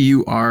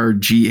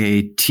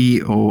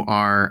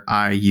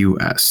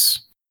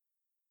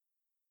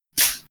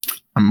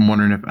 I'm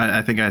wondering if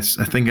I think I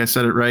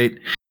said it right.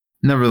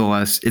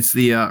 Nevertheless, it's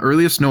the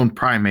earliest known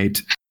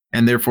primate,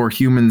 and therefore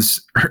human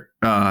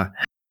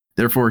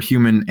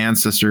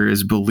ancestor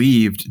is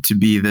believed to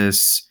be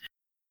this.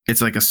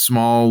 It's like a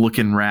small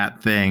looking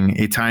rat thing,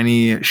 a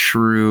tiny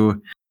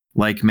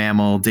shrew-like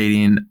mammal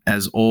dating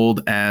as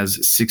old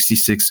as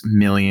 66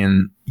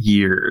 million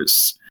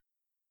years.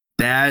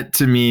 That,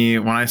 to me,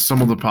 when I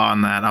stumbled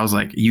upon that, I was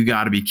like, you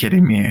got to be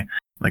kidding me.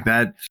 Like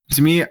that,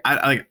 to me,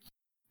 I like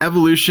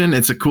evolution.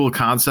 It's a cool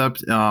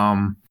concept.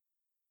 I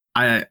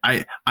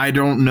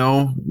don't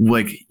know,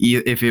 like,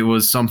 if it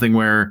was something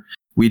where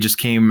we just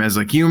came as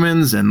like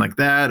humans and like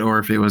that, or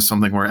if it was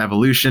something where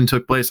evolution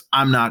took place.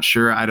 I'm not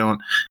sure. I don't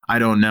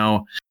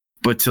know.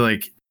 But to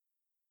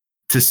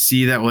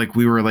see that, like,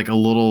 we were like a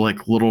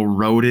little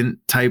rodent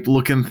type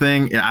looking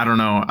thing, I don't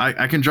know.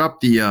 I can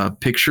drop the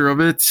picture of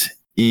it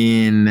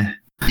in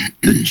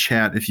the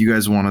chat if you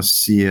guys want to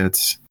see it.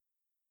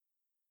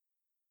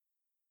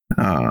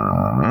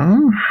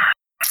 And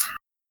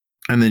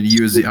then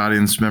you, as the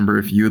audience member,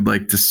 if you would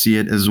like to see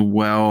it as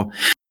well,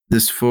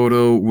 this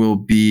photo will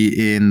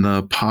be in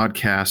the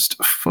podcast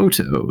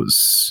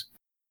photos,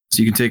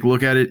 so you can take a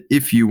look at it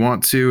if you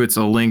want to. It's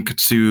a link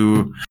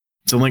through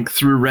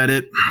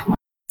Reddit.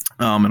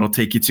 It'll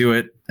take you to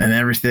it and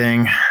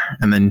everything,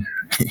 and then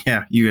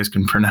you guys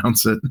can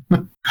pronounce it.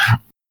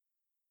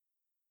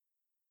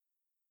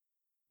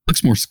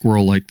 Looks more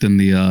squirrel-like than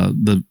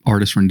the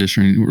artist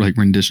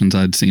renditions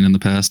I'd seen in the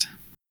past.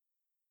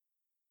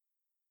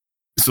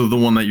 So the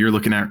one that you're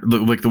looking at,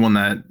 like the one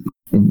that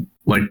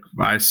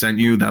I sent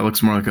you, that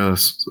looks more like a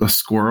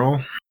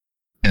squirrel.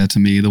 Yeah, to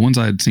me, the ones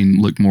I had seen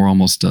looked more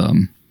almost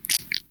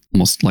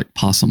like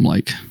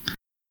possum-like.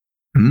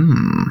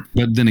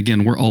 But then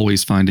again, we're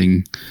always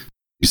finding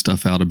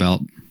stuff out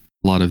about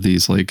a lot of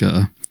these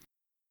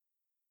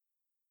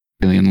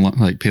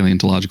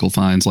paleontological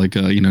finds.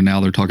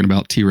 Now they're talking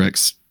about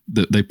T-Rex,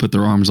 that they put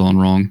their arms on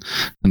wrong,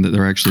 and that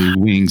they're actually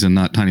wings and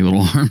not tiny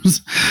little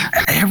arms.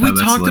 Have we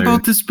talked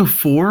about this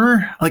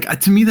before? Like,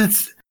 to me, that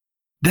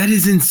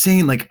is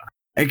insane. Like,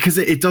 because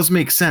it does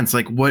make sense.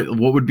 Like, what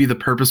would be the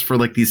purpose for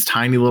like these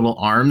tiny little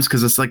arms?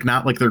 Because it's like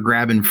not like they're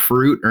grabbing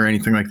fruit or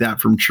anything like that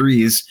from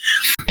trees.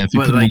 Yeah, if you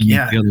put them the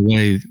other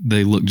way,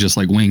 they look just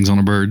like wings on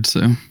a bird.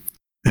 So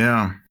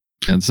yeah,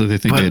 and so they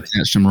think they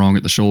attached them wrong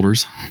at the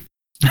shoulders.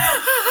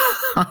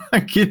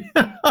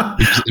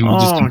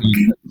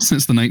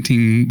 Since the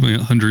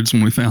 1900s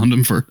when we found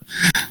them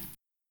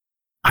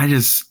how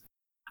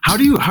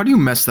do you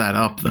mess that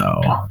up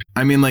though?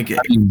 I mean, a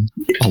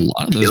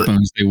lot of those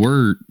bones, they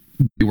were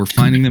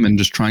finding them and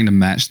just trying to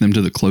match them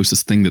to the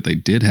closest thing that they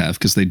did have,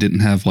 because they didn't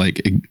have like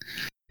a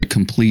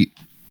complete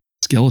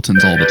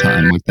skeletons all the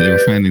time. Like, they were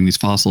finding these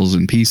fossils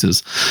in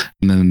pieces,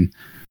 and then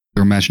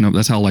they were matching up.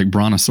 That's how, like,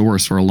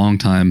 Brontosaurus for a long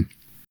time,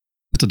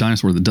 it's a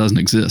dinosaur that doesn't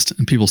exist,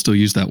 and people still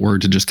use that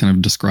word to just kind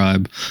of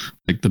describe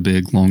like the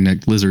big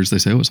long-necked lizards. They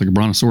say, oh, it's like a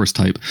brontosaurus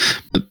type,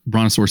 but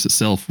brontosaurus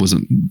itself was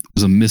a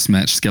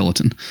mismatched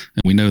skeleton,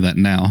 and we know that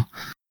now.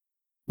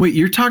 Wait,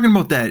 you're talking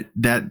about that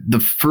the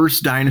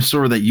first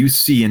dinosaur that you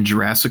see in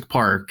Jurassic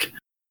Park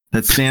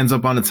that stands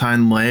up on its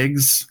hind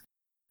legs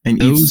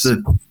and eats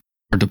the...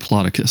 are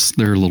Diplodocus.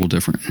 They're a little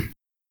different.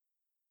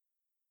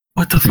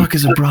 What the fuck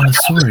is a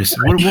brontosaurus?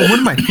 What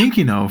am I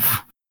thinking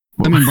of?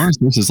 I mean,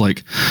 Brontosaurus is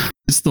like,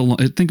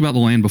 think about the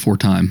land before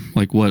time,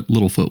 like what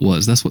Littlefoot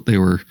was. That's what they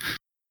were.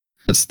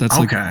 That's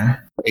like the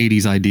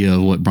 80s idea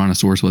of what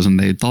Brontosaurus was, and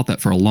they had thought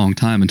that for a long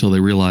time until they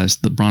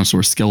realized the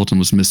Brontosaurus skeleton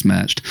was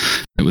mismatched.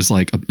 It was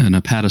like an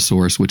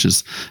Apatosaurus, which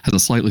has a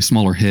slightly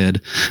smaller head,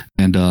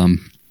 and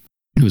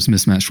it was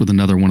mismatched with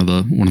another one of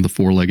the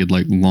four-legged,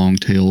 like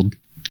long-tailed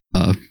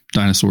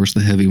dinosaurs,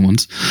 the heavy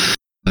ones.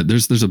 But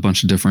there's a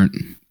bunch of different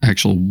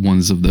actual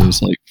ones of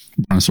those, like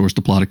Brontosaurus,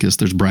 Diplodocus.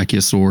 There's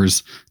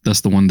Brachiosaurus.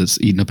 That's the one that's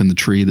eaten up in the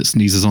tree that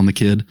sneezes on the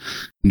kid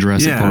in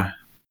Jurassic Park.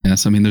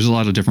 Yes, I mean, there's a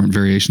lot of different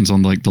variations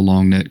on like the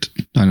long-necked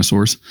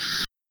dinosaurs.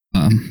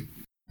 Wow,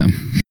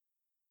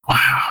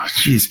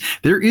 jeez.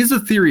 There is a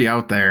theory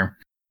out there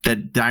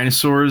that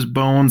dinosaurs'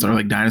 bones are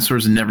like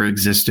dinosaurs never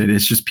existed.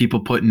 It's just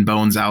people putting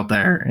bones out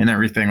there and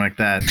everything like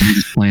that.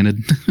 Planted.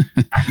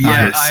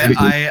 Yes,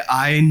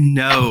 I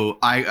know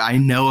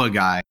a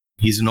guy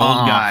He's an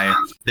old guy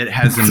that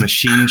has a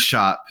machine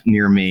shop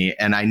near me,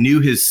 and I knew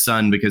his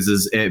son because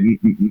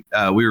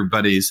we were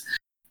buddies.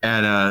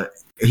 And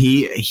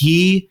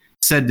he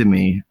said to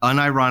me,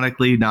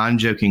 unironically,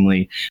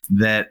 non-jokingly,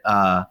 that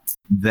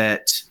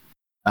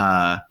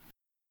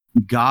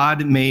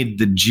God made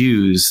the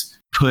Jews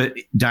put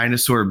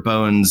dinosaur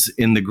bones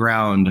in the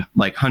ground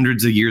like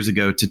hundreds of years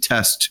ago to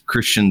test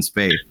Christians'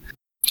 faith.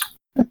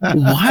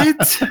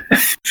 What?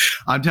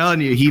 I'm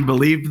telling you, he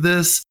believed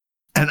this.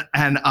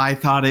 And I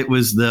thought it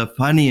was the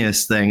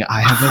funniest thing I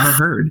have ever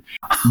heard.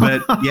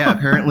 But yeah,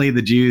 apparently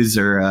the Jews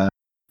are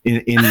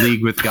in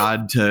league with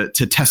God to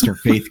test our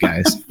faith,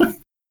 guys.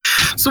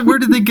 So where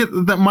did they get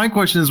that? My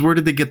question is, where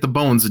did they get the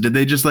bones? Did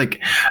they just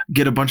like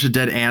get a bunch of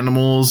dead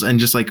animals and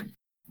just like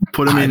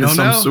put them in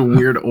some sort of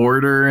weird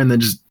order and then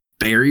just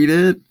buried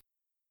it?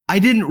 I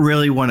didn't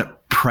really want to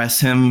press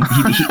him.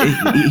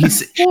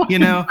 He's, you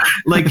know,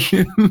 like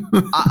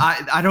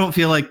I don't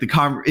feel like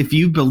if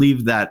you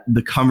believe that,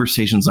 the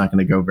conversation's not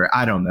going to go very.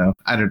 I don't know.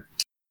 There's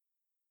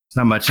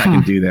not much I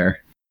can do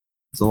there.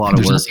 It's a lot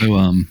of work.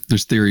 Also,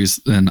 there's theories,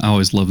 and I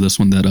always love this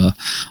one, that a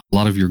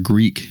lot of your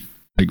Greek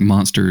like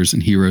monsters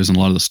and heroes and a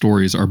lot of the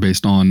stories are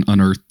based on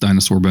unearthed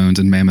dinosaur bones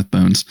and mammoth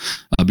bones,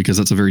 because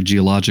that's a very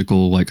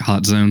geological, like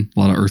hot zone, a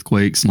lot of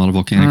earthquakes and a lot of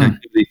volcanic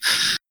activity.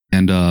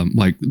 And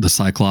like the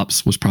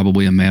Cyclops was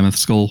probably a mammoth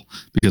skull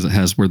because it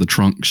has where the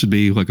trunk should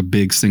be, like a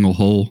big single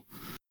hole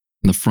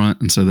in the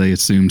front. And so they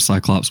assumed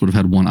Cyclops would have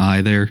had one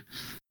eye there.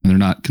 And they're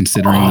not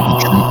considering that the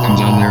trunk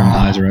comes out there and the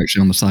eyes are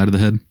actually on the side of the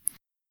head.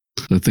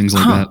 So things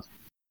like that.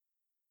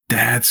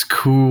 That's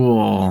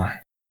cool.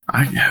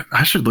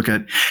 I should look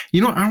at,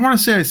 I want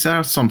to say I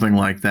saw something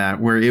like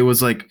that where it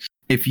was like,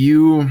 if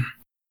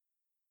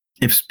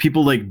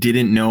people like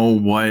didn't know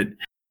what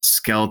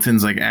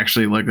skeletons like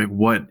actually like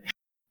what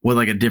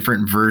like a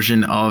different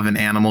version of an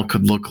animal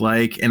could look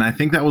like. And I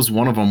think that was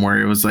one of them where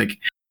it was like,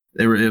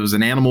 it was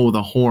an animal with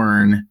a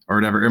horn or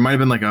whatever. It might've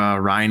been like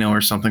a rhino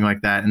or something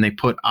like that. And they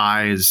put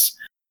eyes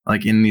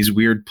like in these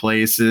weird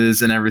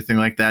places and everything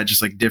like that.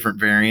 Just like different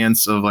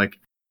variants of like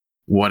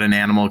what an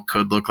animal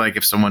could look like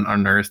if someone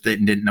unearthed it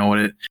and didn't know what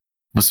it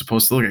was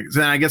supposed to look like.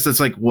 So I guess it's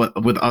like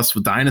what with us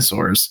with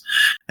dinosaurs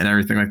and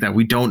everything like that.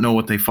 We don't know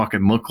what they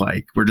fucking look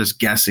like. We're just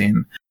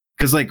guessing.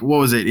 Cause like, what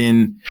was it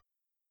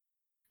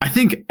I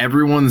think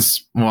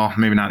everyone's, well,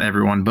 maybe not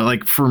everyone, but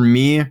like for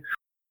me,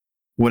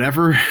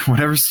 whatever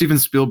Steven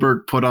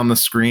Spielberg put on the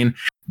screen,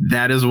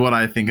 that is what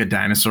I think a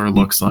dinosaur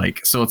looks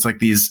like. So it's like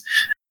these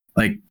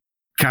like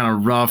kind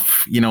of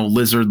rough,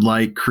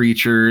 lizard-like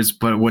creatures,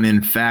 but when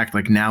in fact,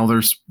 like now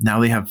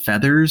they have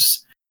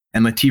feathers,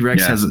 and the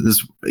T-Rex has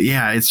this.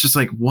 Yeah, it's just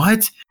like,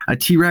 what? A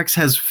T-Rex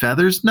has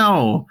feathers?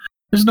 No.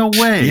 There's no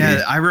way.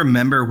 Yeah, I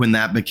remember when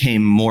that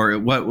became more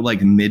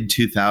like mid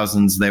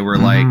 2000s. They were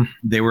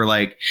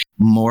like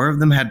more of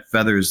them had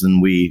feathers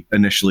than we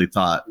initially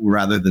thought,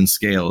 rather than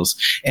scales.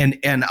 And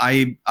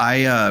I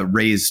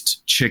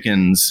raised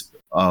chickens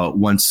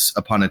once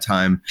upon a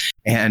time,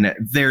 and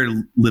they're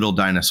little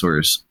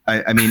dinosaurs.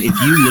 I mean,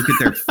 if you look at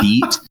their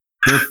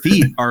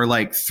feet are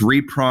like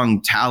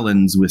 3-pronged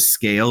talons with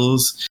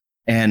scales,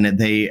 and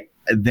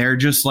they're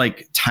just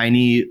like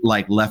tiny,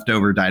 like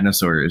leftover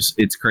dinosaurs.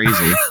 It's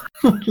crazy.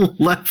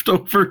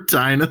 Leftover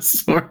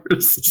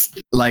dinosaurs.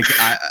 Like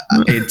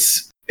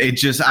it's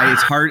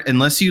hard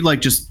unless you like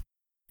just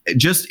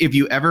if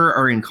you ever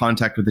are in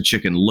contact with a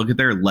chicken, look at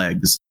their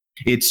legs.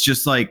 It's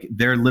just like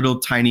they're little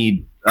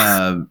tiny,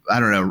 I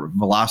don't know,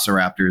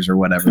 velociraptors or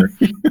whatever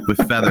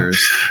with feathers.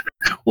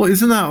 Well,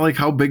 isn't that like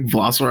how big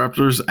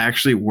velociraptors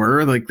actually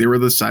were? Like they were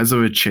the size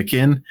of a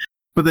chicken,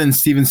 but then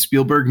Steven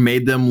Spielberg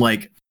made them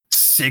like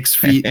 6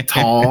 feet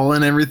tall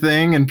and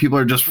everything, and people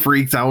are just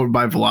freaked out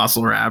by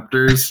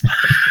velociraptors.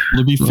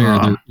 To be fair,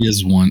 there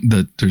is one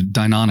that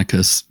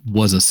Deinonychus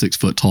was a 6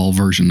 foot tall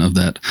version of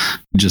that.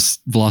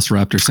 Just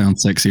Velociraptor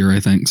sounds sexier, I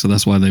think, so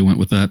that's why they went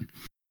with that.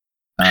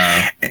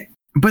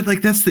 But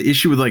like that's the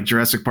issue with like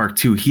Jurassic Park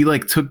 2. He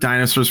like took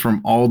dinosaurs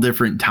from all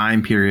different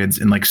time periods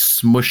and like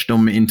smushed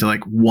them into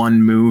like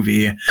one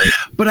movie.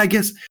 But I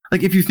guess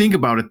like if you think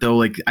about it though,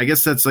 like I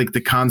guess that's like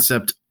the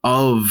concept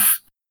of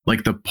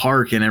like the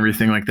park and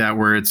everything like that,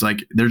 where it's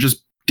like they're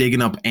just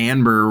digging up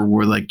amber,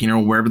 or like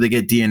wherever they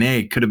get DNA.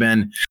 It could have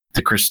been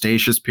the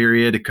Cretaceous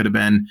period, it could have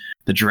been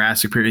the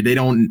Jurassic period. They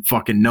don't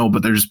fucking know,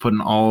 but they're just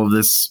putting all of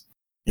this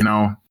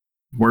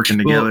working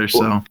together.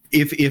 So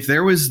if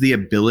there was the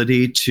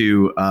ability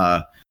to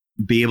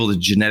be able to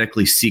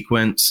genetically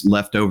sequence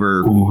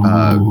leftover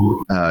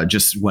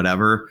just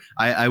whatever,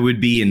 I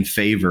would be in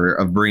favor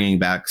of bringing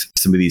back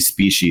some of these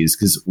species,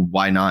 because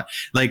why not?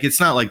 Like it's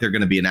not like they're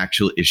going to be an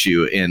actual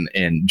issue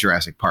in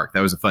Jurassic Park.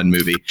 That was a fun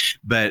movie,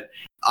 but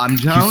I'm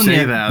telling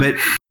you that.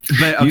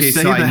 But okay,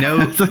 so I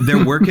know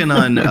they're working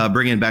on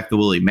bringing back the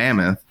woolly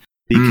mammoth,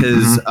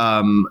 because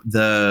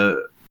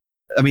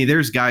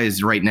there's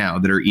guys right now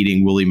that are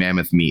eating woolly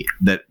mammoth meat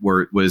that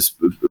was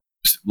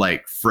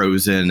like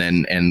frozen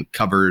and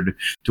covered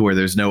to where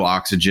there's no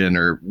oxygen,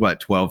 or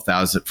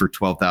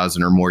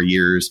 12,000 or more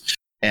years.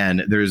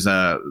 And there was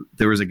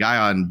a guy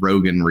on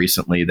Rogan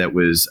recently that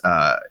was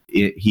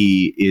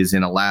he is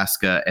in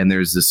Alaska, and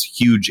there's this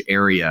huge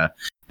area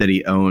that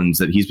he owns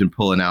that he's been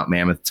pulling out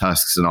mammoth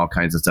tusks and all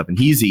kinds of stuff, and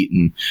he's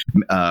eaten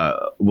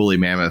woolly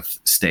mammoth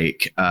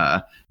steak.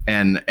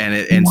 And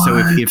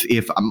so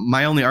if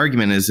my only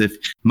argument is if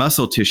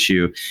muscle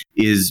tissue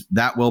is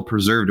that well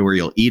preserved where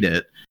you'll eat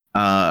it,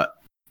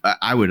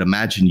 I would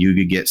imagine you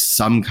could get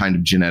some kind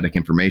of genetic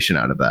information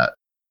out of that.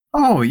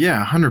 Oh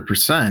yeah,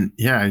 100%.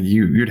 Yeah,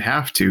 you'd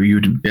have to.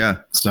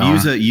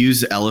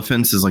 Use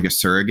elephants as like a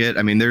surrogate.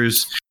 I mean,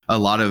 there's a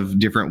lot of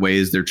different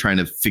ways they're trying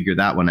to figure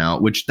that one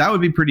out, which that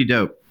would be pretty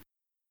dope.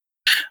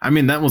 I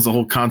mean, that was the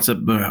whole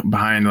concept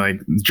behind like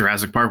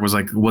Jurassic Park was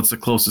like, what's the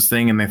closest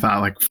thing? And they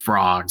thought like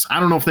frogs. I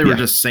don't know if they were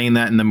just saying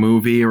that in the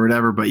movie or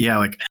whatever, but yeah,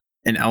 like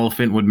an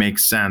elephant would make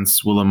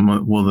sense with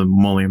a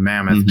woolly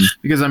mammoth.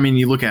 Because I mean,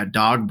 you look at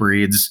dog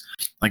breeds,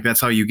 like that's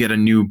how you get a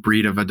new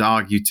breed of a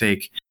dog. You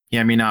take,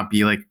 it may not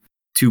be like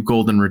 2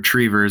 golden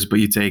retrievers, but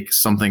you take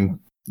something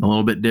a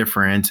little bit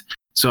different.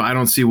 So I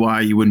don't see why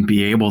you wouldn't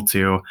be able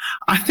to.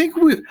 I think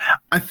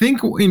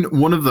in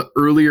one of the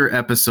earlier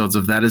episodes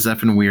of That Is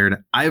Effin'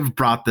 Weird, I've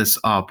brought this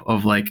up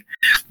of like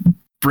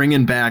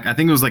bringing back, I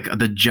think it was like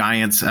the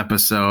Giants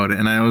episode.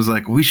 And I was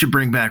like, we should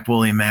bring back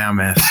woolly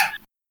mammoths.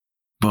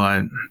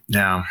 But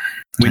yeah,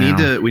 we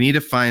need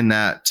to find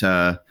that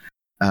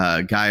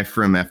guy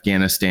from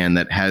Afghanistan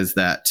that has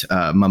that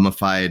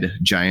mummified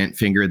giant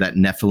finger, that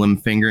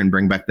Nephilim finger, and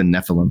bring back the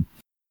Nephilim.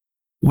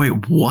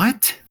 Wait,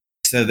 what?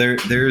 So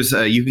there's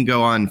you can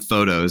go on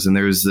photos, and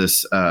there's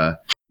this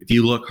if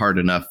you look hard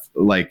enough,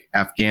 like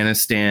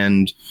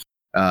Afghanistan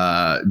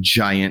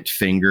giant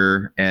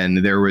finger,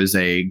 and there was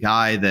a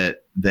guy that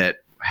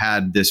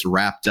had this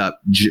wrapped up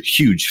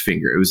huge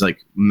finger. It was like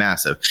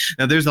massive.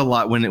 Now there's a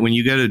lot when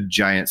you go to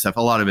giant stuff,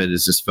 a lot of it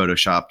is just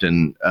photoshopped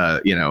and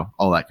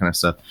all that kind of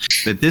stuff.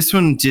 But this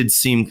one did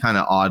seem kind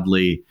of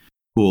oddly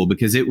cool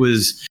because it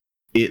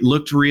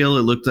looked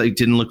real. It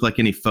didn't look like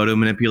any photo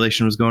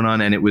manipulation was going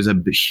on, and it was a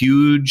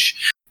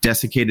huge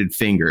desiccated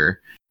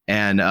finger,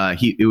 and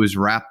it was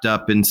wrapped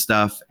up in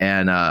stuff,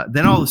 and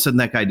then all of a sudden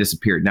that guy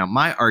disappeared. Now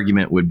my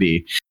argument would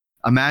be,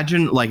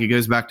 imagine, like, it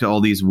goes back to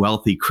all these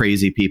wealthy,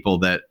 crazy people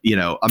that,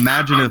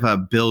 imagine if a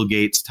Bill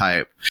Gates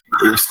type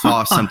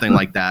saw something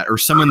like that, or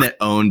someone that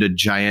owned a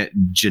giant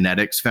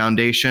genetics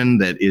foundation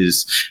that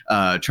is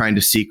trying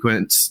to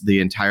sequence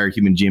the entire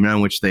human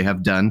genome, which they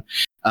have done.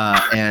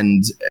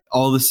 And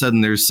all of a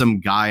sudden there's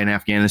some guy in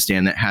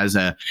Afghanistan that has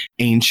a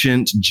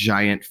ancient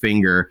giant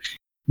finger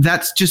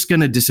that's just going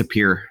to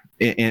disappear.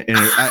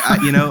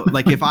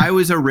 Like if I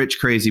was a rich,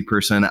 crazy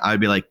person,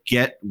 I'd be like,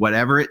 get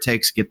whatever it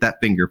takes, get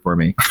that finger for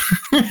me.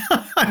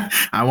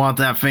 I want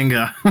that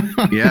finger.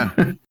 Yeah.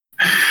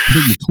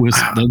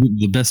 I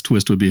think the best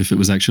twist would be if it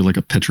was actually like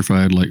a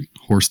petrified like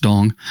horse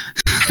dong.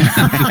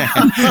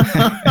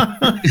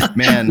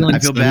 Man, I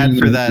feel bad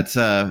for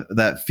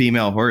that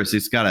female horse.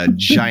 It's got a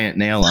giant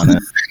nail on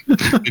it.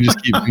 It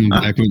just keeps coming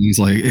back when he's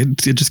like, it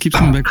just keeps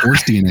coming back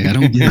horse DNA. I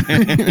don't get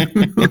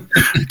it.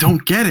 I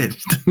don't get it.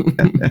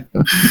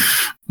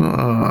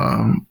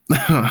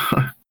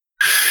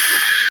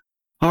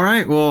 All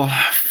right. Well,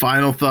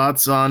 final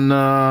thoughts on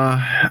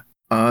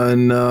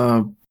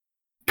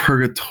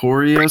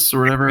Purgatorius or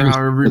whatever.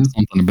 However,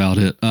 something about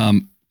it.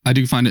 I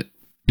do find it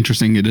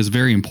interesting. It is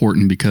very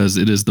important because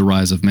it is the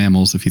rise of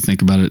mammals. If you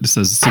think about it, it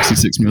says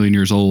 66 million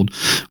years old.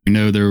 We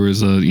know there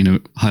was a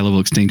high level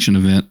extinction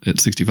event at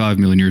 65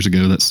 million years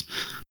ago. That's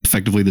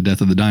effectively the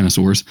death of the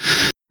dinosaurs,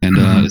 and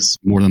it's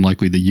more than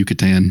likely the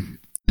Yucatan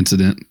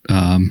incident.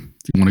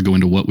 If you want to go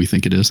into what we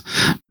think it is,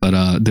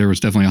 but there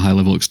was definitely a high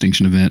level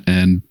extinction event,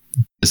 and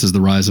this is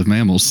the rise of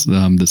mammals.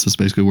 This is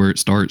basically where it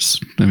starts.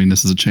 I mean,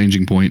 this is a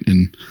changing point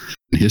in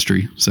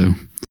history, so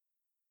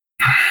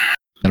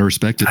gotta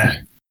respect it.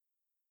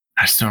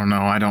 I just don't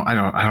know. I don't.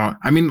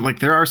 I mean, like,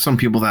 there are some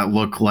people that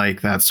look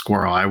like that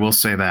squirrel. I will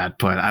say that,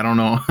 but I don't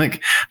know.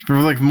 Like, for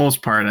like the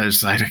most part,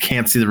 I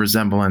can't see the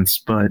resemblance.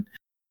 But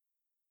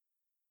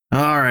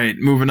all right,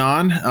 moving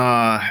on.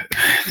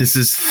 This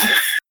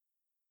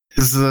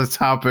is a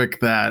topic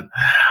that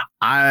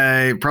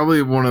I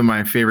probably one of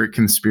my favorite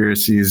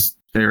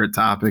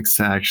topics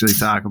to actually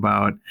talk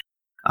about.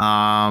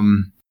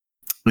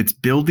 It's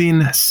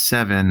Building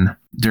 7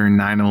 during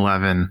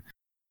 9/11.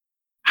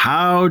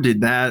 How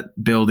did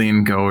that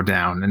building go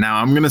down? And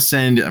now I'm gonna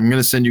send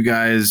you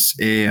guys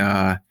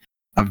a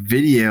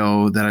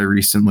video that I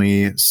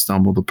recently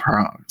stumbled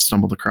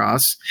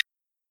across,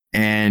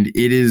 and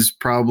it is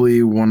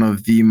probably one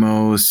of the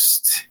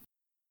most.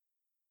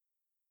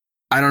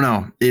 I don't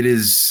know. It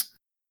is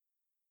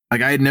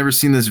like I had never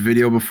seen this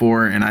video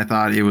before, and I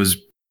thought it was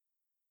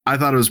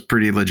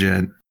pretty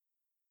legit.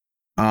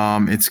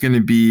 It's going to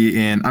be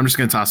in. I'm just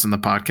going to toss in the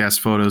podcast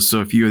photos. So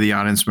if you're the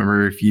audience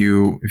member, if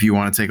you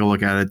want to take a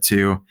look at it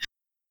too,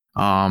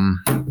 I've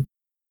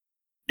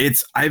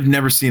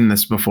never seen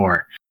this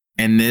before,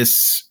 and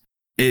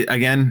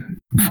again,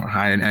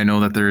 I know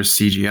that there's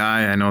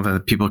CGI. I know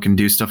that people can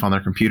do stuff on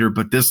their computer,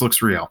 but this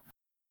looks real.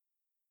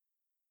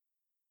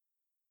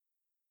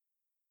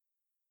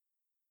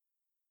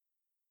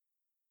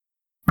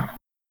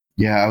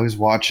 Yeah, I was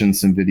watching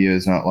some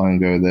videos not long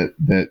ago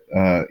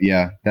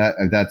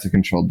that's a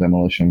controlled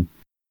demolition.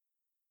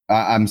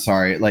 I'm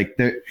sorry, like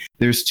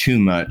there's too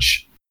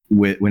much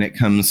when it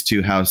comes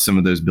to how some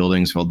of those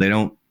buildings fall. They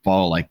don't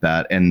fall like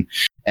that, and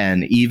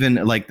even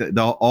like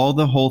the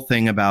whole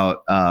thing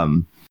about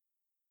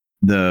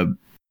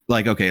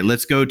okay,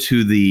 let's go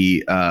to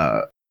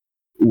the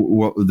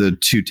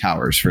two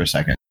towers for a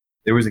second.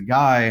 There was a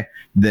guy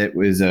that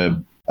was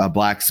a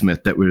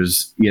blacksmith that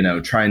was,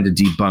 trying to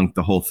debunk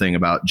the whole thing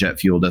about jet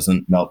fuel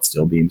doesn't melt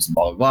steel beams and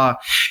blah, blah, blah.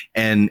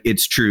 And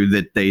it's true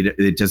that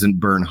it doesn't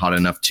burn hot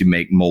enough to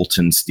make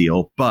molten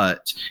steel,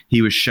 but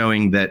he was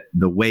showing that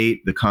the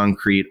weight, the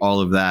concrete, all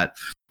of that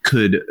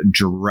could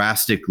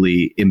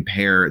drastically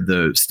impair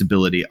the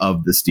stability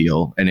of the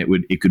steel, and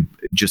it could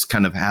just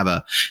kind of have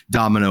a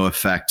domino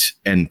effect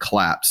and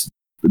collapse.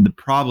 The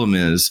problem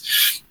is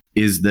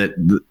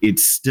that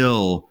it's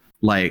still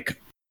like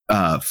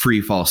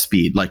free fall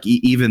speed. Like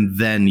even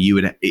then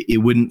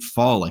it wouldn't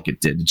fall like it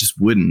did. It just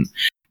wouldn't.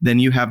 Then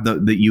you have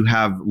you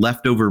have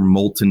leftover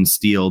molten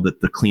steel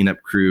that the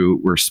cleanup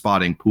crew were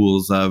spotting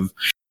pools of.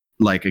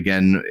 Like,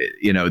 again,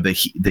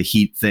 the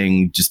heat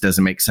thing just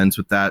doesn't make sense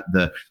with that.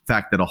 The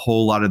fact that a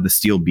whole lot of the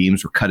steel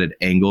beams were cut at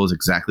angles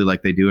exactly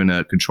like they do in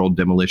a controlled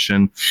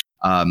demolition.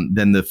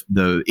 Then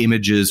the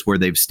images where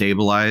they've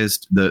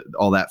stabilized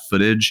all that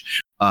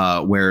footage,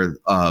 where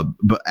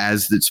but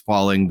as it's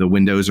falling, the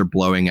windows are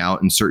blowing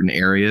out in certain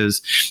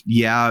areas.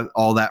 Yeah,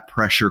 all that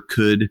pressure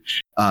could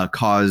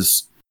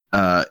cause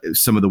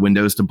some of the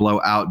windows to blow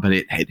out, but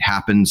it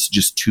happens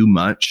just too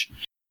much.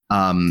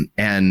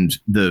 And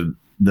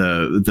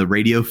the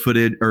radio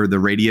footage or the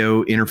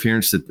radio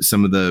interference that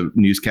some of the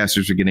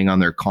newscasters are getting on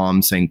their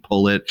comms saying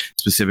pull it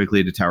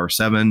specifically to Tower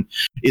 7.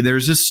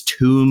 There's just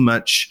too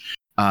much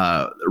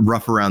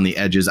rough around the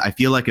edges. I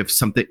feel like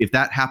if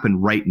that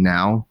happened right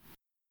now,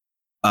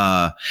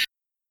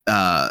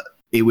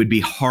 it would be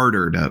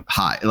harder to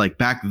hide. Like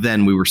back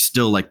then we were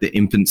still like the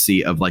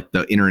infancy of like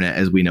the internet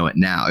as we know it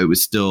now. It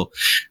was still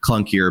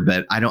clunkier,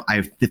 but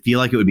I feel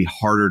like it would be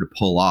harder to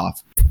pull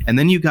off. And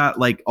then you got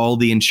like all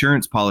the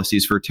insurance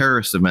policies for a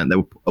terrorist event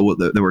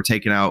that were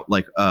taken out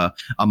like a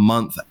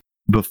month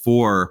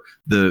before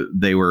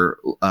they were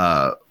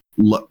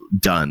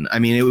done. I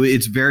mean,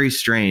 it's very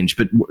strange,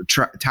 but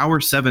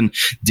Tower 7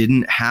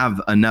 didn't have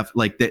enough.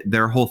 Like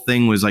their whole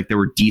thing was like there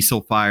were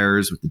diesel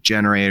fires with the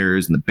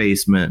generators in the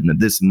basement and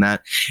this and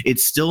that.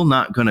 It's still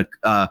not going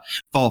to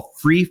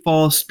free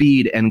fall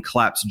speed and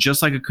collapse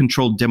just like a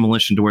controlled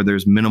demolition to where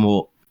there's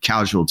minimal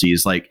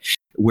casualties, like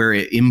where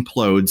it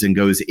implodes and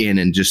goes in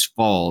and just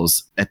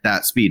falls at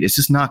that speed. It's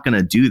just not going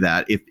to do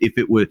that if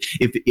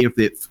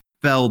it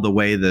fell the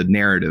way the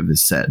narrative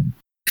is said.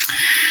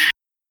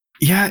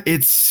 Yeah,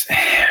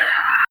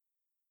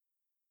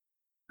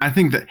 I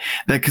think that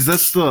because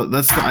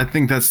I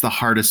think that's the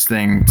hardest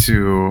thing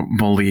to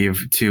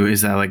believe too, is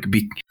that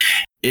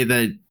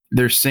that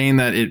they're saying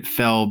that it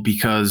fell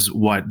because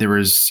there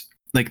was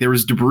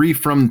debris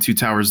from the two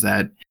towers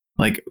that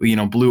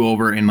blew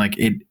over, and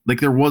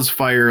there was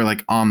fire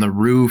on the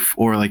roof,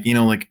 or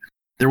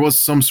there was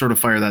some sort of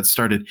fire that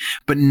started,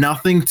 but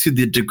nothing to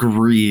the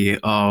degree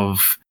of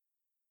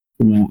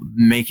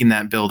making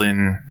that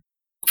building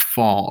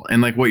fall.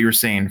 And like what you were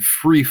saying,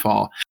 free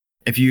fall.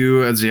 If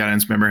you as the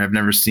audience member have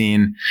never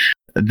seen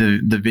the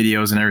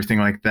videos and everything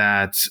like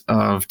that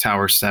of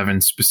Tower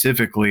 7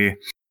 specifically,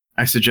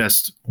 I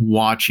suggest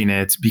watching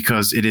it,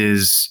 because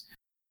it's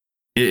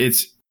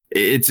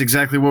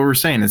exactly what we're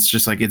saying. It's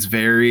just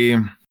it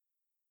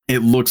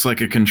looks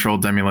like a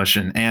controlled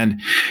demolition.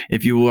 And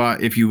if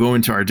you go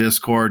into our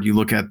Discord, you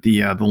look at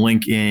the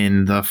link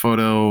in the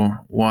photo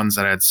ones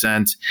that I had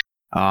sent,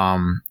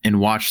 and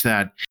watch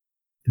that.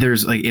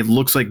 There's it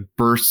looks like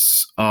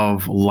bursts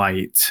of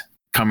light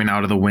coming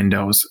out of the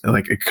windows,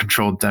 like a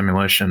controlled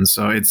demolition.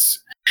 So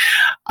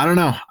I don't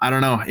know.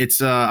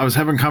 It's I was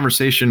having a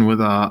conversation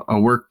with a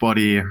work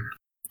buddy,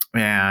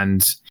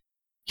 and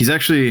he's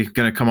actually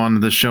going to come on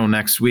the show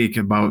next week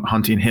about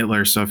hunting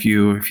Hitler. So if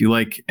you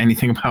like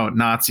anything about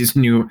Nazis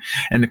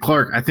and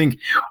Clark, I think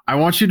I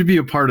want you to be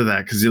a part of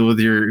that, because with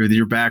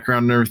your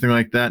background and everything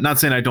like that. Not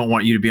saying I don't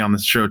want you to be on the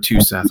show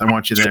too, Seth. I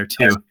want you there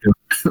too.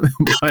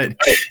 But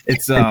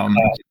it's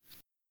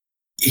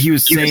he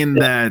was saying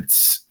that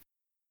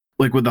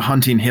with the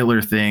hunting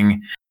Hitler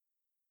thing,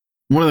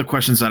 one of the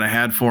questions that I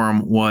had for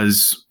him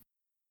was,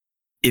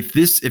 if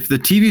the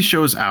TV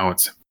show's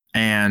out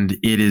and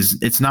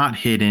it's not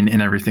hidden and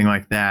everything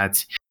like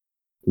that,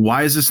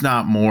 why is this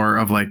not more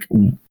of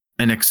an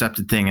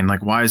accepted thing, and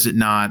why is it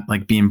not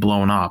being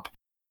blown up?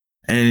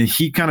 And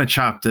he kind of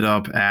chopped it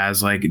up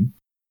as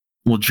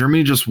well,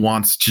 Germany just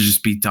wants to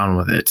just be done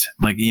with it.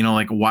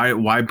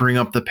 Why bring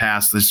up the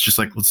past? Let's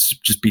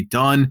just be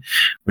done.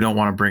 We don't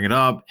want to bring it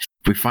up.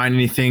 If we find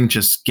anything,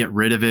 just get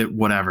rid of it,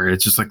 whatever.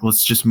 It's just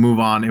let's just move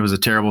on. It was a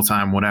terrible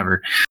time,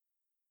 whatever.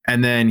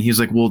 And then he's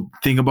like, well,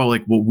 think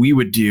about what we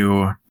would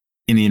do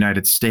in the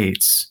United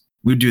States.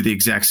 We'd do the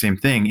exact same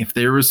thing. If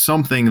there was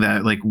something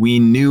that we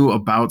knew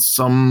about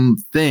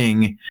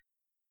something,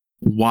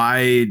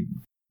 why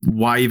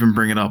why even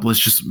bring it up? Let's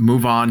just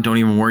move on. Don't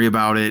even worry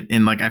about it.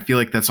 And like, I feel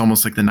like that's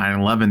almost like the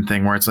 9/11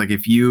 thing, where it's like,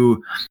 if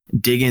you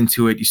dig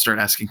into it, you start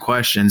asking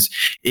questions,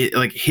 it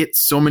like hit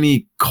so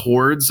many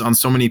chords on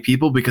so many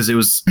people, because that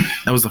was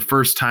the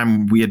first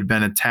time we had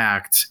been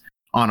attacked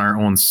on our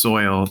own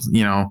soil,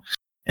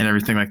 and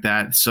everything like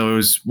that. So it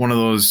was one of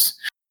those,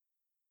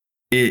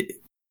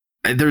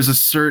 there's a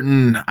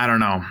certain, I don't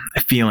know,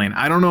 feeling.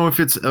 I don't know if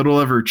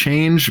it'll ever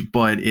change,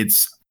 but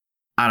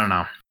I don't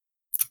know.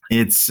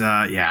 It's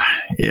yeah.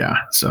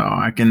 So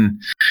I can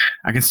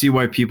see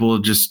why people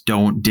just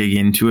don't dig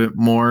into it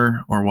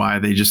more, or why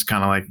they just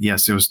kind of like,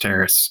 yes, it was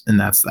terrorists, and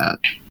that's that.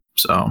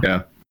 So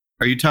yeah.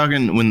 Are you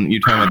talking, when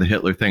you're talking about the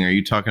Hitler thing, are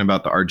you talking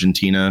about the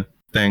Argentina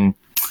thing?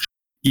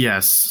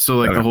 Yes. So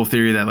like the whole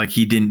theory that like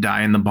he didn't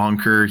die in the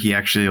bunker, he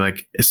actually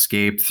like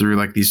escaped through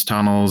like these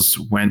tunnels,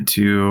 went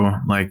to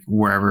like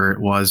wherever it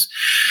was.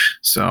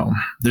 So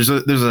there's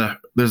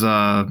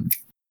a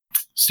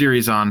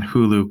series on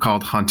Hulu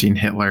called Hunting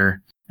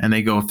Hitler, and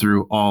they go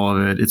through all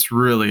of it. It's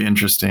really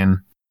interesting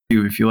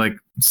if you like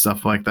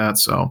stuff like that.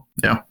 So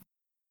yeah.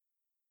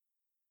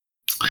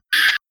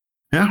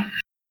 I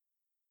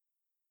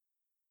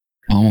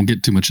won't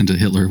get too much into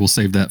Hitler. We'll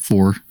save that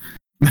for.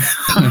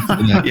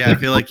 Yeah, I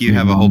feel like you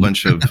have a whole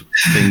bunch of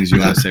things you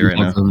want to say right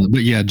now.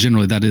 But yeah,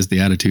 generally that is the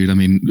attitude. I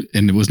mean,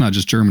 and it was not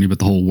just Germany, but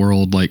the whole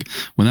world. Like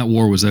when that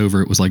war was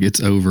over, it was like, it's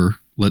over.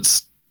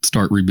 Let's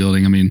start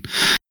rebuilding. I mean,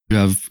 you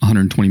have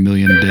 120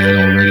 million dead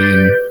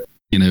already,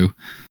 and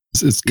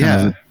it's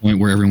kind of a point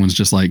where everyone's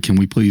just like, can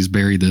we please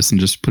bury this and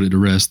just put it to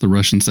rest? The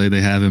Russians say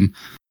they have him.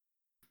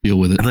 Deal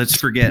with it. Let's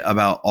forget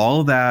about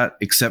all that,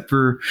 except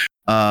for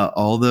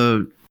all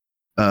the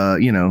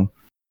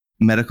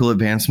medical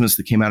advancements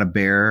that came out of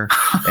Bayer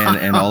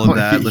and all of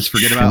that. Let's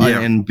forget about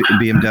and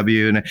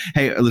BMW, and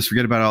hey, let's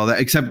forget about all that.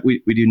 Except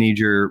we do need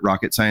your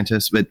rocket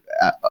scientists, but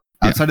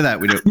outside of that,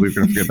 we're going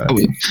to forget about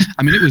it.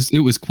 I mean, it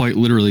was quite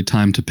literally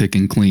time to pick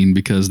and clean,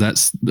 because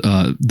that's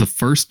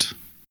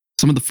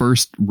some of the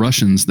first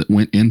Russians that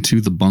went into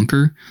the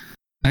bunker.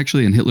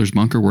 Actually, in Hitler's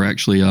bunker were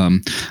actually,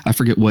 I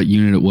forget what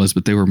unit it was,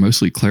 but they were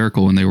mostly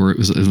clerical, and it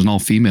was an all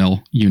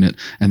female unit,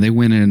 and they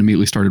went in and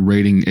immediately started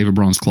raiding Eva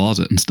Braun's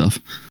closet and stuff,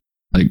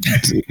 like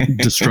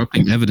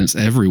disrupting evidence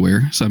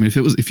everywhere. So I mean,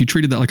 if you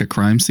treated that like a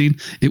crime scene,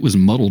 it was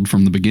muddled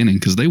from the beginning,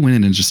 because they went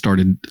in and just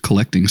started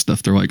collecting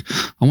stuff. They're like,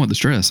 I want this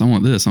dress, I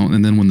want this,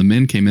 and then when the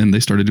men came in, they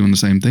started doing the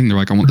same thing. They're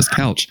like, I want this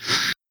couch.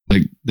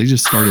 Like they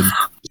just started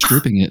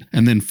stripping it.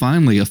 And then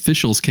finally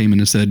officials came in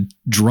and said,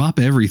 drop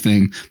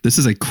everything. This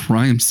is a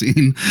crime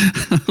scene.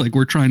 Like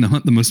we're trying to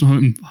hunt the most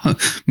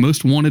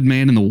wanted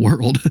man in the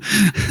world.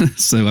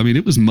 So, I mean,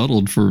 it was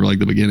muddled for like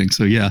the beginning.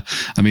 So yeah,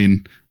 I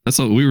mean, that's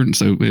what we were.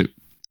 So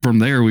from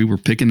there, we were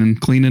picking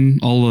and cleaning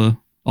all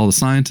the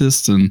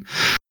scientists and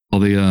all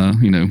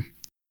the,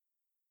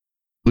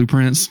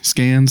 blueprints,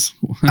 scans.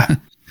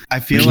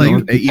 I feel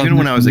like even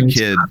when I was a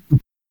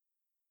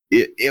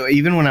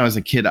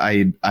kid,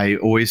 I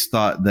always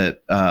thought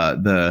that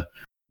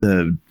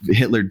the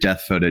Hitler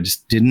death photo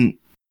just didn't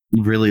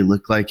really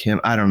look like him.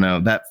 I don't know.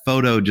 That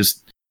photo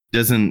just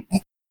doesn't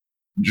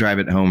drive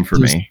it home for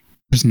me.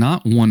 There's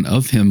not one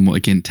of him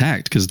like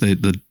intact, because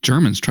the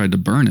Germans tried to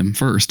burn him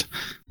first.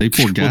 They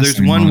poured gas. Well,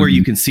 there's one where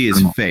you can see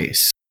his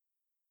face,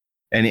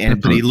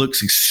 but he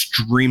looks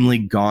extremely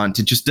gaunt.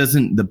 It just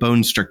doesn't. The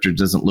bone structure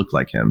doesn't look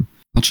like him.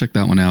 I'll check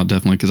that one out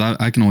definitely, because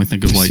I can only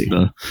think of like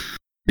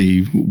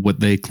what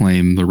they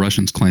claim, the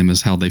Russians claim,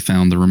 is how they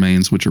found the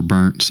remains, which are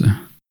burnt. So.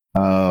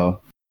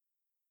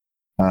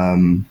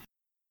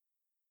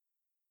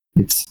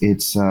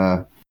 It's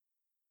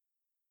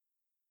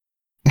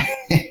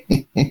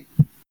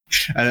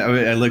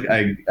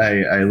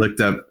I looked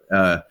up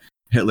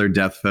Hitler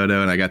death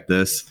photo, and I got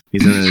this.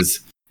 He's in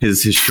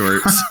his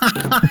shorts.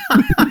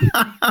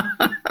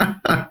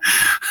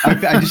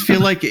 I just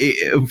feel like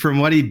from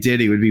what he did,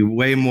 he would be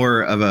way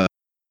more of a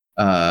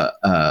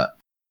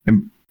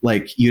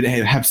like you'd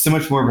have so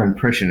much more of an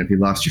impression if he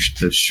lost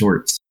the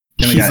shorts.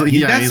 He's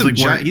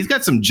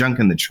got some junk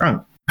in the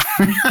trunk.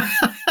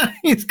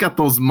 He's got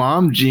those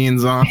mom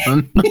jeans on. Here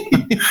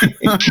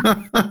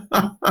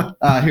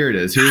it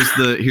is.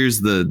 Here's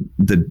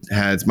the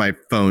has my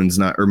phone's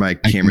not, or my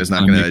camera's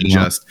not going to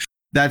adjust.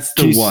 That's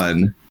the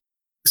one.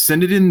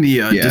 Send it in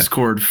the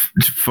Discord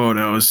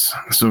photos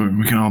so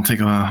we can all take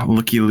a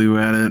looky-loo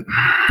at it.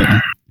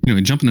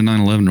 Anyway, jumping to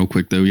 9/11 real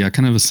quick though. Yeah,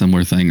 kind of a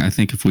similar thing. I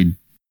think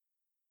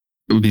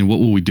what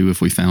would we do if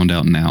we found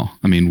out now?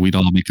 I mean, we'd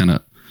all be kind of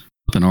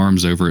up in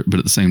arms over it, but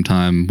at the same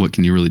time, what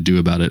can you really do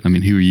about it? I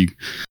mean, who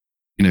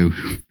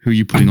are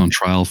you putting on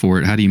trial for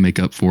it? How do you make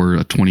up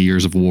for 20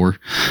 years of war?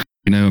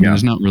 I mean,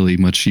 there's not really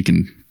much you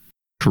can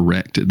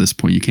correct at this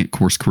point. You can't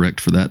course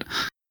correct for that.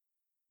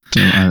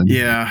 So,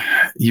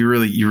 you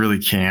really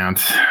can't.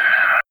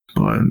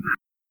 But I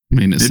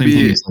mean, the same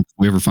thing is like if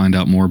we ever find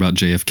out more about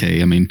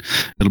JFK, I mean,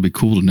 it'll be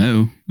cool to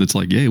know. It's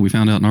like, yeah, we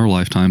found out in our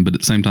lifetime, but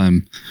at the same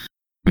time,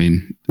 I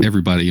mean,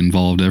 everybody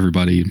involved,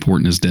 everybody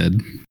important is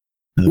dead.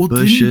 The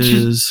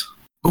Bushes.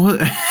 Well,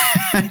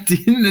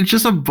 didn't it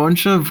just a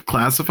bunch of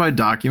classified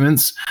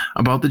documents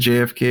about the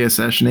JFK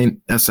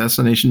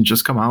assassination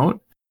just come out?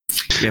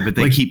 Yeah, but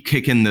they keep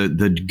kicking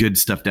the good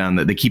stuff down.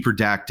 That they keep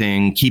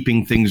redacting,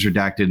 keeping things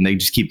redacted, and they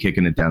just keep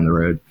kicking it down the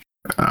road.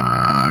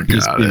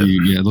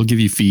 They'll give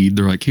you feed.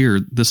 They're like, here,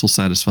 this will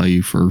satisfy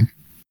you for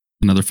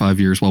another 5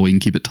 years while we can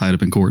keep it tied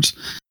up in courts.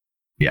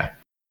 Yeah,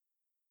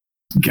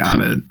 got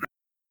it.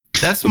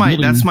 That's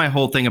my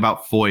whole thing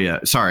about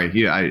FOIA.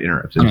 Sorry, I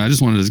interrupted. I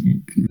just wanted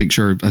to make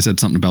sure I said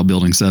something about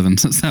Building 7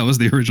 since that was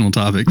the original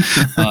topic.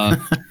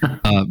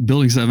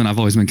 Building 7, I've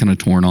always been kind of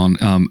torn on.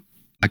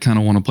 I kind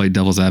of want to play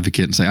devil's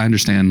advocate and say I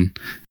understand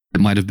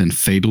it might have been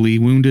fatally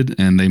wounded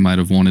and they might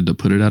have wanted to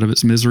put it out of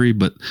its misery,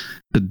 but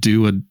to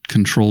do a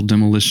controlled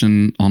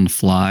demolition on the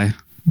fly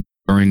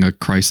during a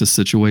crisis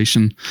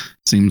situation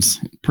seems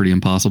pretty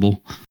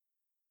impossible.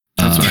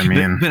 That's what I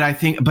mean. But I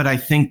think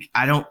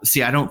I don't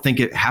think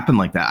it happened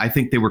like that. I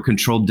think they were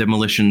controlled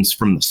demolitions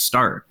from the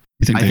start.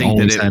 You think they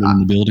always had it in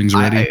the buildings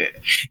ready?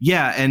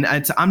 Yeah, and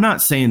I'm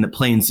not saying that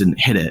planes didn't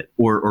hit it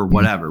or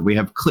whatever. We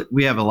have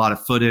a lot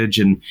of footage,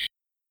 and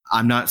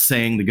I'm not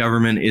saying the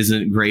government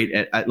isn't great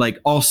at like.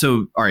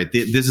 Also, all right,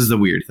 this is the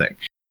weird thing.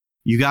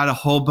 You got a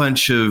whole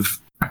bunch of,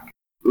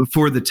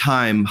 for the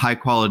time, high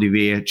quality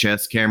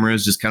VHS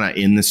cameras just kind of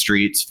in the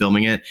streets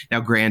filming it.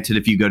 Now, granted,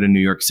 if you go to New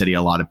York City,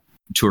 a lot of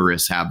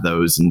tourists have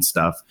those and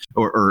stuff,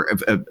 or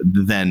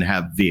then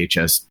have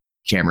VHS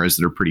cameras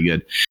that are pretty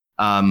good.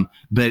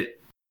 But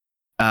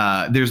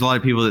there's a lot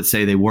of people that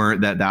say they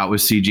weren't, that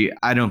was CG.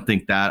 I don't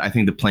think that. I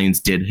think the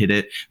planes did hit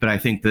it, but I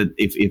think that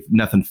if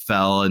nothing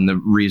fell in the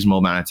reasonable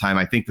amount of time,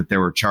 I think that there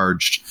were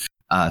charged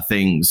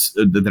things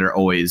that are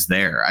always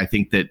there. I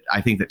think that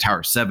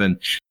Tower 7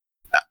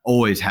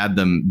 always had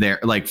them there,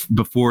 like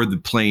before the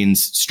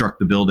planes struck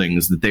the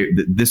buildings.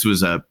 That this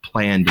was a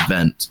planned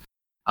event.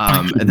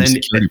 And then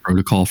security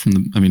protocol from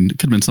the. I mean, it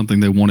could have been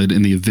something they wanted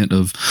in the event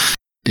of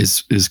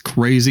is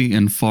crazy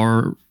and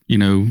far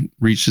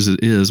reached as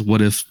it is.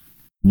 What if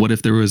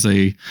there was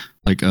a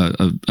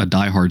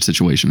Die Hard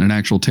situation, an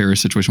actual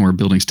terrorist situation where a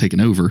building's taken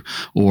over,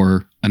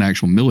 or an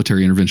actual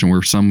military intervention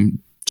where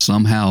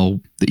somehow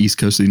the East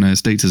Coast of the United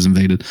States is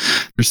invaded?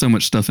 There's so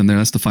much stuff in there.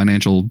 That's the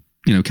financial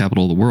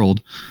capital of the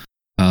world.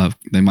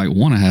 They might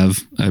want to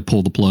have a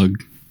pull the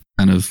plug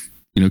kind of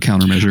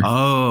countermeasure.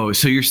 Oh,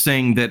 so you're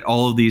saying that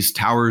all of these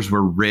towers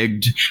were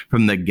rigged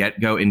from the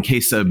get-go in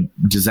case a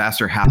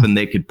disaster happened,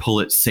 they could pull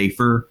it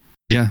safer?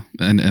 Yeah,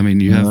 and I mean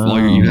you have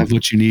you have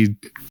what you need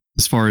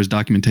as far as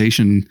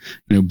documentation,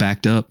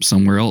 backed up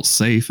somewhere else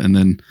safe, and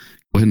then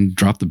go ahead and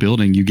drop the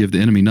building. You give the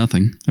enemy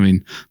nothing. I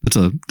mean,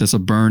 that's a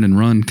burn and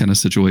run kind of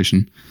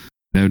situation.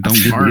 Don't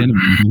give the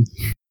enemy.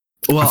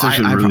 Well,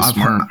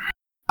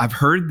 I've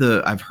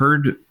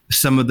heard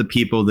some of the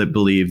people that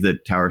believe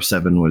that Tower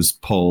 7 was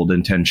pulled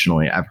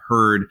intentionally. I've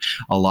heard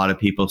a lot of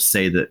people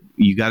say that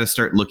you got to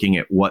start looking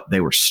at what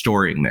they were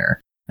storing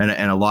there.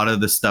 And a lot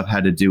of this stuff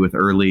had to do with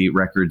early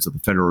records of the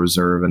Federal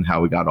Reserve and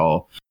how we got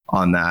all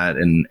on that,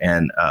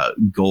 and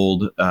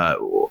gold,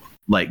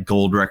 like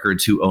gold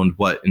records, who owned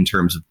what in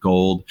terms of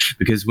gold.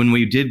 Because when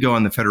we did go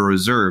on the Federal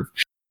Reserve,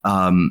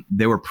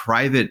 there were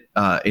private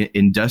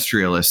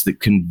industrialists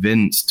that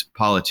convinced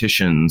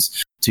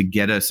politicians to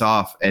get us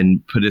off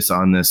and put us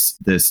on this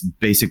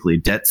basically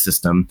debt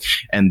system.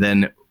 And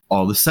then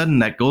all of a sudden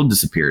that gold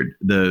disappeared.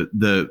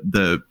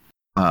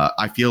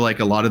 I feel like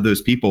a lot of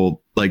those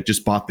people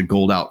just bought the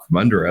gold out from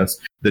under us,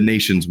 the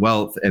nation's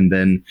wealth, and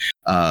then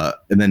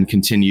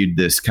continued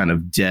this kind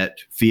of debt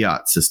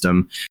fiat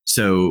system.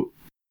 So,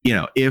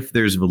 if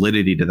there's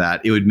validity to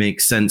that, it would make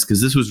sense, because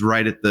this was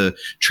right at the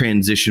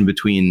transition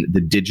between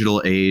the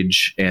digital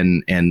age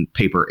and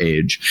paper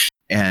age.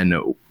 And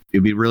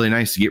it'd be really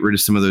nice to get rid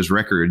of some of those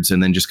records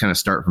and then just kind of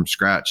start from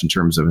scratch in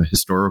terms of a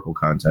historical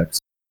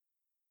context.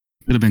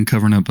 Could have been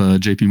covering up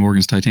JP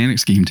Morgan's Titanic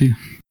scheme too.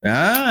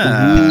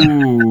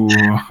 Ooh.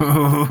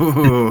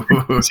 He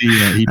proposed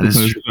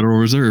the Federal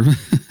Reserve.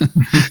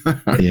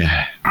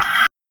 Yeah.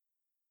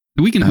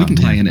 We can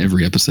tie in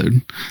every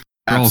episode.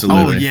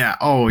 Absolutely.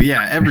 Oh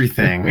yeah.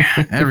 Everything.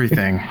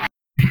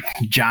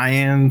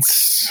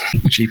 Giants,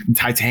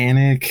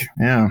 Titanic.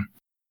 Yeah.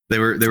 They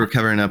were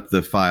covering up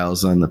the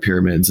files on the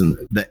pyramids, and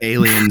the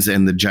aliens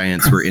and the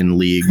giants were in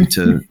league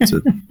to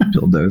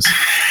build those.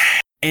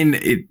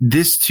 And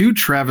this too,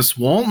 Travis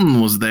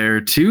Walton was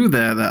there too.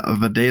 That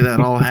the day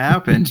that all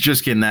happened.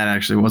 Just kidding. That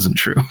actually wasn't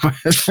true.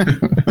 But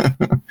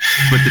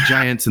the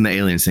giants and the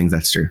aliens things,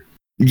 that's true.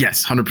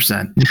 Yes,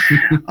 100%.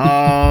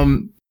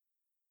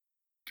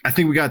 I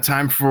think we got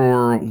time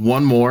for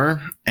one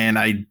more, and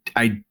I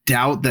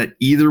doubt that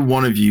either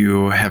one of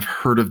you have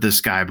heard of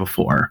this guy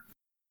before.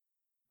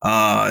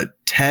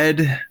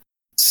 Ted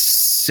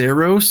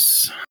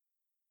Saros.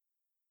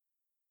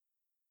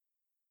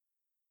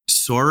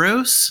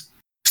 Soros?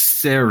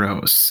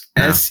 Saros.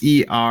 No.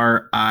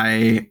 Serios.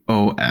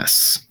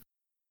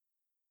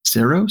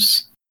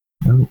 Saros?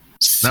 No.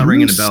 Not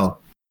ringing a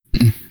bell.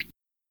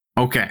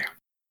 Okay.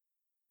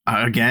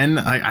 Again,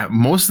 I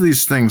most of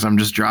these things I'm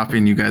just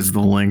dropping you guys the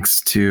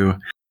links to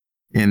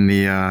in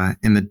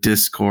the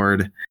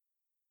Discord.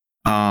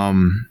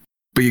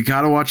 But you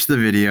got to watch the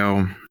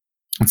video.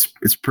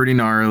 It's pretty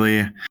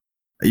gnarly.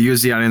 You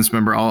as the audience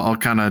member, I'll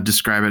kind of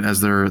describe it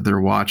as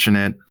they're watching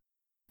it.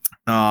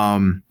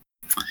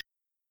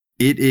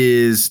 It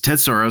is Ted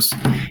Soros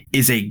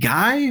is a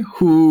guy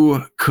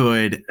who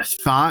could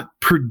thought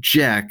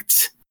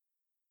project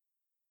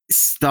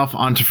stuff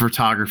onto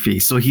photography.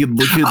 So he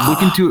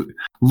could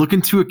look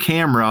into a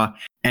camera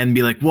and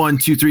be like 1,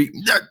 2,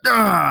 3,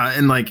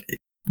 and like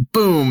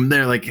boom,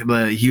 they're like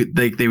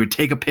they would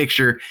take a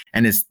picture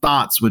and his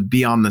thoughts would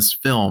be on this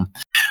film.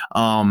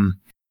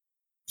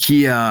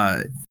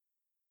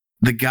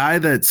 The guy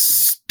that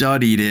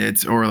studied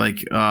it or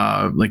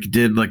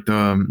did like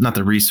the not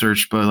the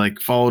research but like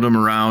followed him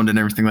around and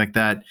everything like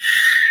that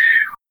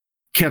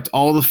kept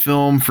all the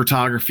film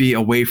photography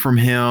away from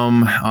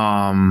him.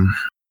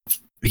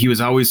 He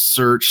was always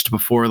searched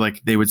before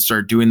like they would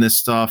start doing this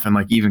stuff, and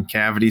like even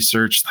cavity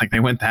searched, like they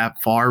went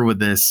that far with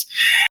this.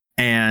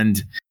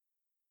 And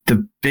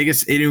the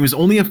biggest, it was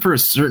only for a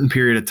certain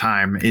period of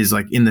time, is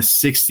like in the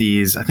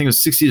 60s, I think it was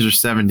 60s or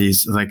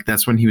 70s, like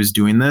that's when he was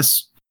doing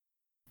this.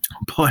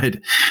 But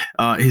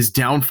his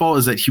downfall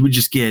is that he would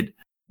just get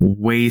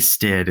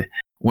wasted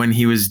when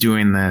he was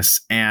doing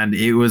this, and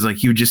it was like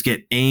he would just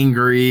get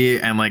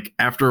angry, and like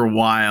after a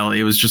while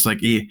it was just like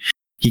he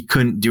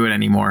couldn't do it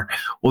anymore.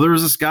 Well, there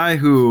was this guy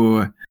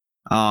who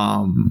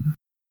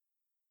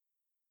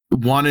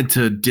wanted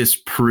to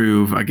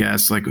disprove, I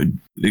guess, like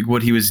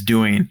what he was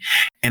doing.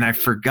 And I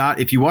forgot,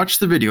 if you watch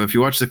the video, if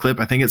you watch the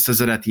clip, I think it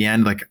says it at the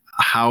end, like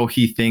how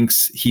he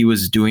thinks he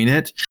was doing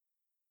it.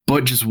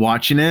 But just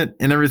watching it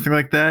and everything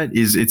like that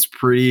it's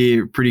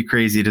pretty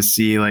crazy to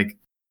see like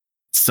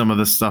some of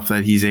the stuff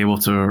that he's able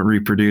to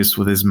reproduce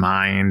with his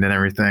mind and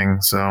everything.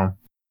 So,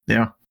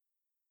 yeah.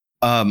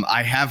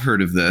 I have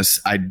heard of this.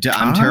 I'm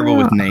terrible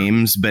with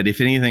names, but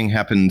if anything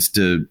happens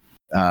to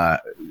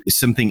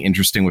something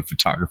interesting with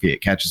photography,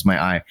 it catches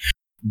my eye.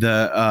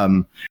 I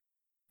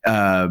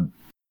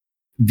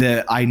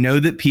know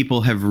that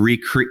people have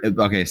recreated.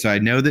 Okay, so I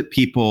know that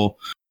people,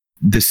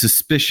 the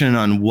suspicion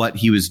on what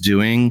he was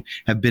doing,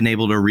 have been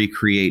able to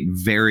recreate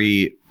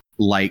very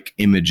like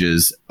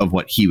images of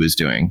what he was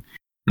doing.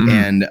 Mm-hmm.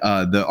 And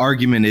the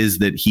argument is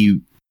that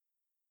he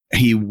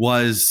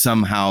was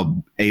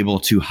somehow able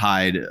to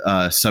hide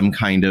some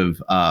kind of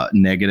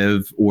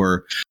negative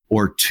or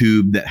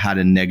tube that had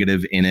a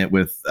negative in it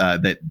with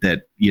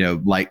that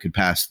light could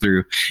pass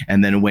through.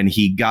 And then when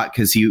he got,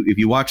 because if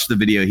you watch the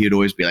video, he would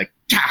always be like,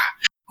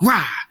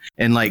 rah,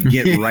 and like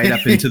get right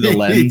up into the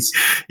lens.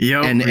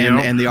 And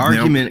the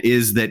argument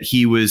is that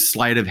he was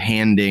sleight of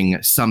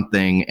handing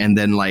something and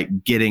then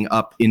like getting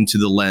up into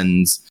the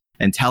lens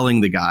and telling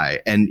the guy,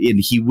 and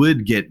he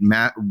would get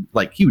mad,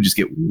 like he would just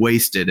get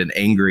wasted and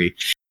angry.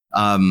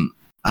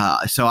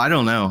 So I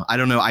don't know.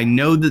 I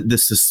know that the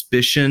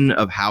suspicion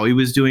of how he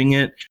was doing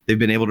it, they've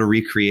been able to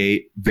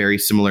recreate very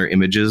similar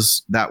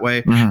images that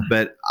way. Mm-hmm.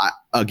 But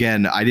I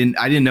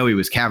didn't know he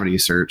was cavity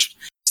searched.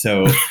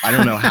 So I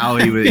don't know how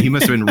he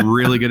must have been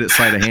really good at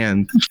sleight of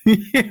hand.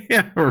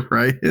 Yeah,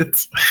 right.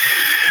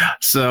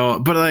 So,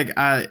 but like,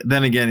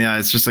 then again, yeah,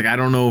 it's just like, I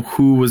don't know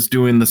who was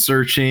doing the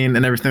searching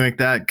and everything like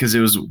that. Cause it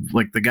was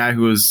like the guy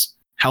who was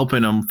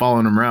helping him,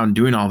 following him around,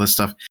 doing all this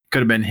stuff. Could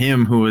have been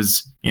him who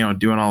was,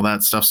 doing all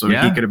that stuff. So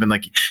yeah, he could have been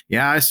like,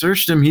 yeah, I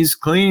searched him. He's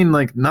clean,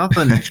 like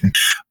nothing.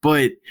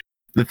 But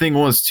the thing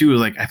was too,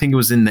 like, I think it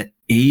was in the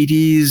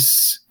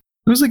 80s.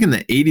 It was like in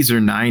the 80s or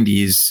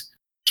 90s.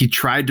 He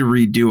tried to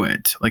redo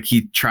it. Like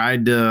he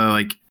tried to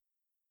like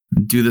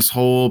do this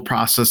whole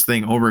process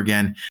thing over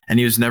again, and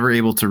he was never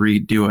able to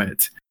redo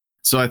it.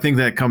 So I think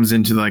that comes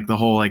into like the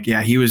whole, like,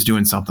 yeah, he was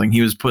doing something. He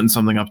was putting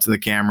something up to the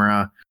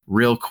camera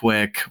real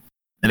quick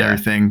and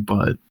everything.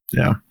 But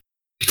yeah.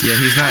 Yeah,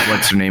 he's not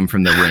what's her name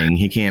from The Ring.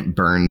 He can't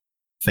burn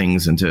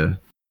things into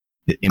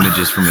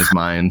images from his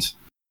mind.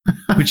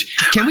 Which,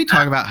 can we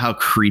talk about how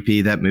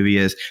creepy that movie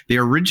is? The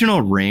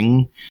original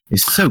Ring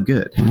is so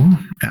good.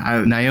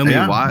 Naomi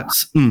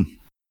Watts. Come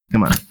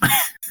on.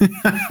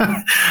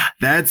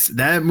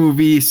 That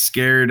movie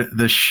scared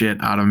the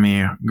shit out of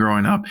me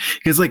growing up.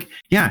 Because like,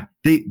 yeah,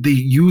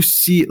 you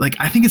see, like,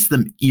 I think it's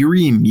the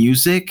eerie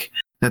music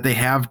that they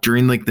have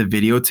during like the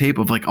videotape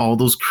of like all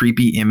those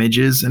creepy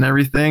images and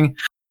everything.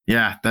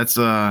 Yeah, that's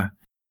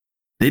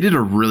they did a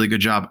really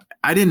good job.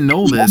 I didn't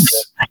know this,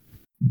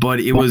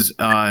 but it was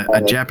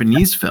a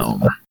Japanese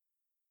film.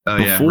 Oh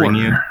before.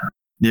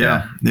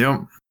 Yeah.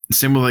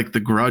 Same with like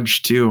The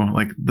Grudge too.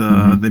 Like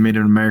they made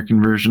an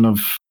American version of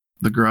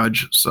The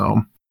Grudge.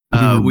 So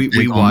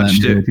we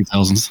watched it.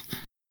 2000s.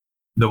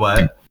 The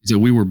what? So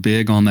we were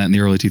big on that in the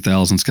early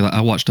 2000s because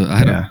I watched I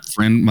had a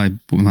friend, my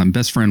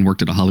best friend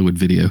worked at a Hollywood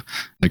video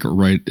like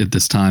right at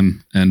this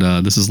time, and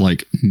this is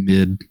like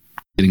mid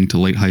getting to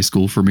late high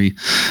school for me,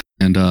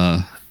 and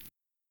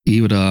he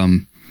would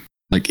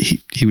like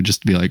he would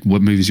just be like,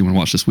 what movies you want to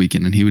watch this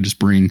weekend? And he would just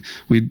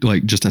we'd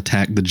like just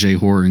attack the J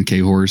horror and K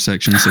horror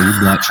section. So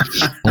we'd watch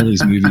all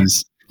these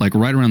movies like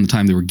right around the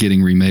time they were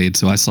getting remade.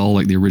 So I saw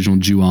like the original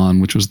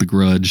Ju-On, which was The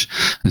Grudge.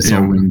 I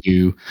saw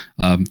Ringu.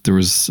 There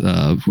was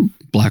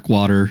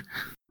Blackwater.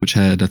 which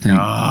had, I think,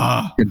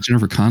 had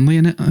Jennifer Connelly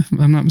in it, if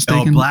I'm not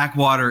mistaken. Oh,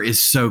 Blackwater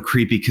is so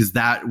creepy because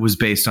that was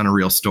based on a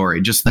real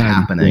story, just the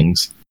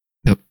happenings.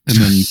 Yep. And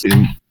then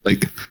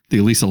the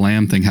Elisa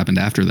Lam thing happened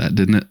after that,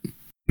 didn't it?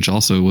 Which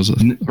also was a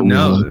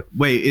no.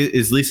 Wait,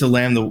 is Lisa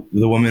Lam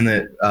the woman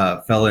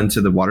that fell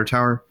into the water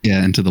tower?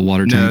 Yeah, into the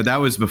water tank. No, that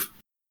was before.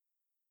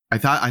 I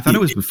thought it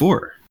was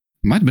before.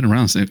 It might have been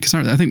around because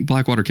I think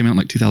Blackwater came out in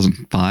like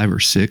 2005 or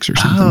 6 or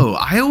something. Oh,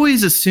 I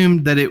always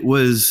assumed that it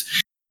was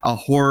a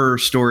horror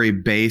story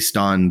based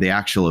on the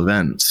actual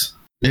events.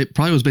 It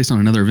probably was based on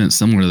another event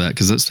similar to that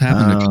because that's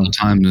happened a couple of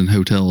times in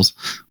hotels,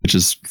 which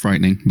is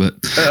frightening. But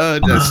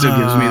that still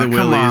gives me the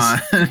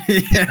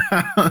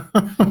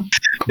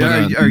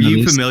willies. Are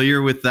you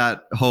familiar with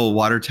that whole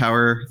water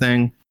tower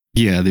thing?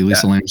 Yeah, the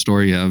Elisa Lam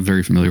story. Yeah, I'm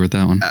very familiar with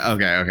that one.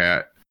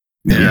 Okay.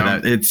 Yeah,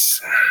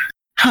 it's.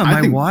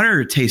 My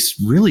water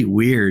tastes really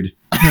weird.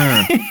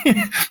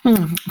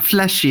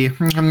 Fleshy.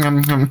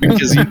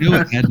 Because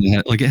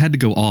it had to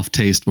go off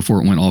taste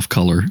before it went off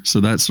color. So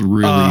that's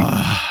really.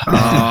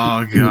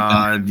 Oh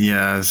God,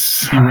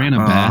 yes. You ran a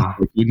bath.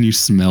 Wouldn't you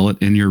smell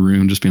it in your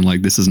room? Just being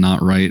like, this is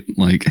not right.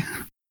 Like,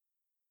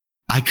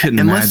 I couldn't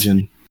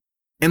imagine.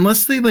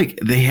 Unless they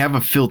have a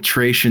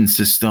filtration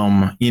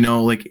system,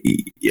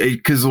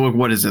 because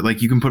what is it?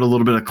 Like you can put a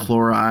little bit of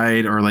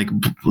chloride or like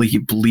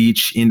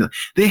bleach in.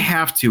 They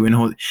have to.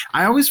 And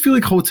I always feel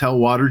like hotel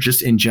water,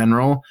 just in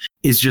general,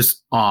 is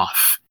just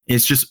off.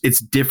 It's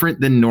different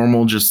than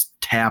normal, just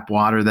tap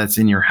water that's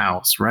in your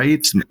house,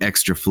 right? Some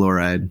extra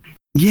fluoride.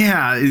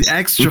 Yeah,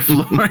 extra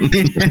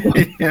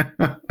fluoride. Yeah.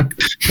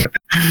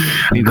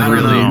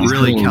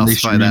 Really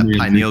calcify that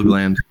pineal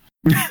gland.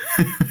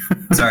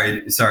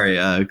 sorry,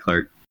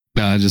 Clark.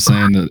 No, just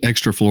saying that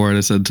extra fluoride. I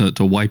said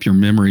to wipe your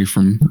memory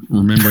from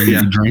remembering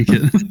you drank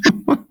it.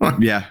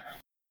 Yeah.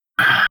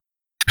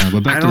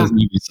 But back to those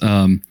movies.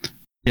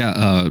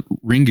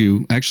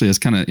 Ringu actually is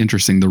kind of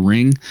interesting. The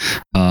Ring,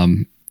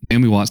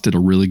 Naomi Watts did a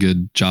really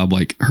good job.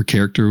 Like her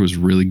character was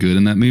really good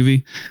in that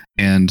movie,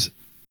 and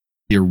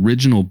the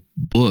original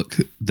book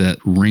that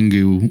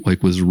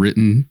Ringu was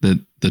written, that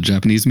the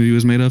Japanese movie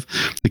was made of,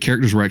 the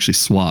characters were actually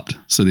swapped.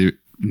 So the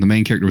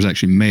main character was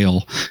actually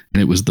male,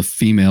 and it was the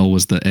female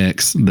was the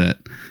ex that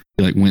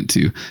he went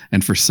to.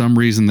 And for some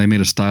reason, they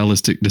made a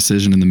stylistic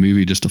decision in the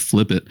movie just to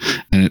flip it,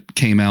 and it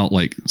came out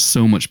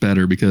so much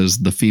better because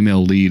the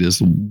female lead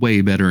is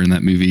way better in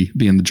that movie,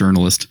 being the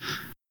journalist,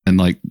 and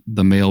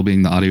the male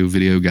being the audio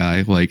video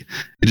guy. It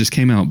just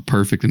came out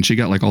perfect, and she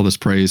got all this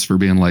praise for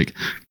being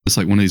it's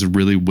one of these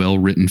really well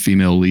written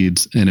female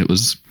leads, and it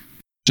was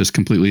just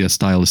completely a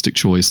stylistic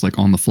choice,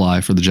 on the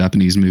fly for the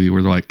Japanese movie,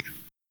 where they're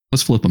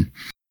let's flip them.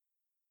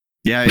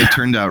 Yeah, it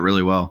turned out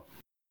really well.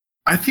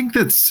 I feel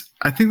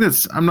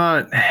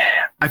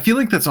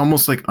like that's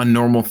almost a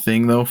normal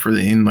thing though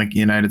in the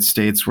United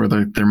States, where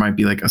there might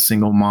be a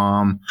single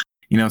mom,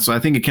 so I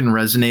think it can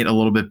resonate a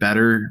little bit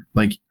better.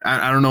 I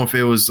don't know if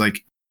it was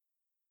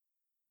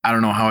I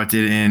don't know how it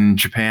did in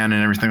Japan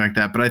and everything like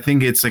that, but I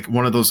think it's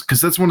one of those,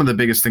 because that's one of the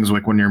biggest things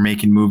when you're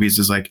making movies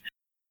is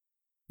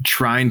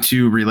trying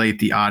to relate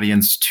the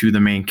audience to the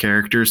main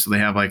character, so they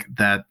have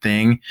that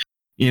thing,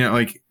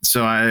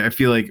 so I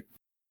feel like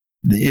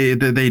they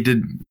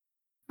did.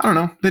 I don't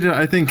know. They did.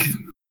 I think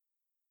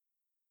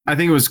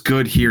it was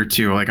good here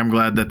too. I'm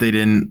glad that they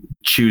didn't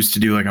choose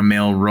to do a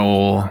male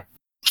role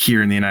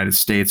here in the United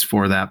States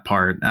for that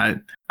part.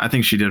 I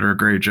think she did a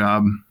great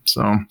job.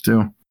 So too.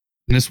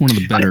 And it's one of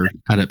the better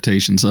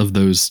adaptations of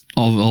those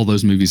all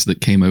those movies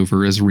that came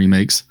over as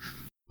remakes.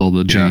 All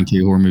the J&K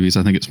horror movies.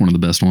 I think it's one of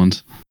the best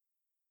ones.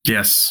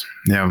 Yes.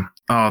 Yeah.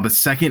 Oh, the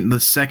second,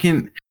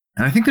 and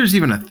I think there's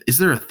even is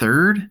there a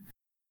third?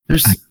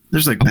 There's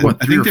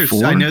three or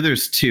four? I know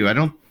there's two. I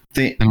don't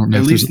think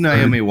at least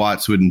Naomi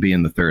Watts wouldn't be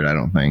in the third. I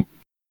don't think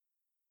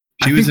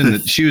she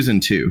was in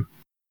two.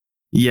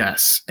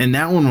 Yes, and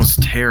that one was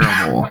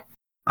terrible.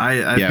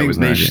 I think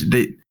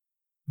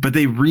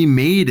they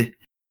remade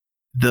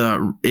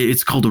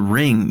it's called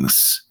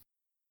Rings,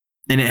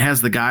 and it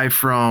has the guy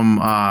from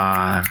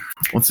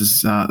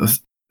the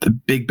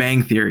Big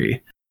Bang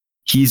Theory.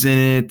 He's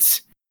in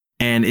it,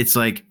 and it's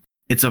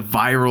it's a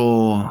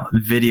viral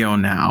video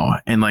now,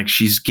 and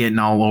she's getting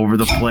all over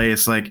the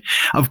place.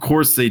 Of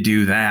course they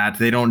do that.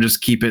 They don't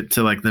just keep it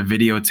to the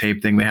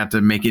videotape thing. They have to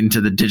make it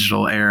into the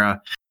digital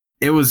era.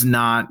 It was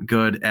not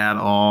good at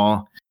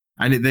all.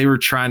 They were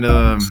trying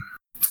to,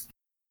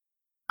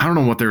 I don't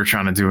know what they were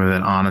trying to do with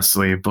it,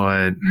 honestly,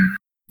 but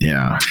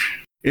yeah.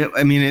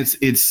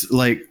 It's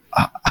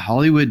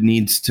Hollywood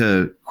needs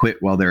to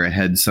quit while they're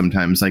ahead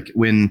sometimes.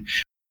 When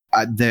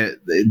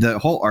the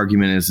whole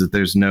argument is that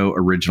there's no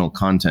original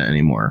content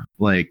anymore.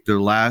 The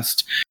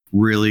last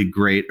really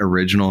great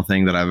original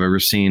thing that I've ever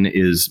seen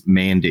is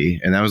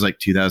Mandy, and that was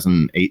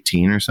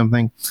 2018 or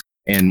something.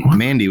 And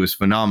Mandy was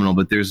phenomenal,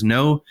 but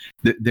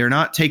they're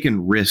not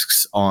taking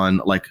risks on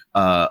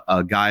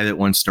a guy that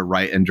wants to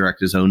write and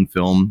direct his own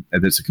film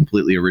that's a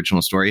completely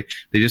original story.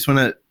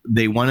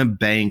 They want to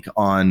bank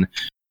on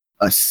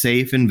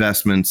safe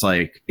investments,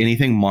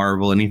 anything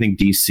Marvel, anything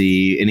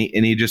DC,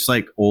 any just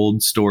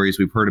old stories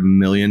we've heard a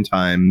million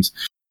times,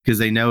 because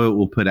they know it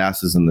will put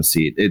asses in the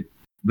seat.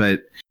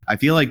 But I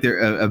feel like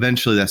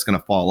eventually that's going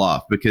to fall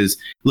off, because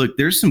look,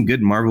 there's some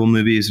good Marvel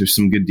movies, there's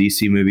some good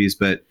DC movies,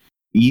 but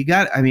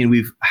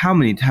how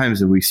many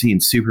times have we seen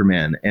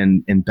Superman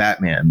and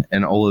Batman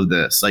and all of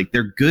this? Like,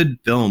 they're good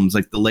films.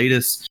 Like, the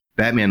latest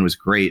Batman was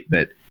great,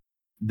 but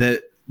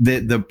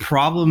the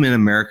problem in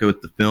America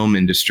with the film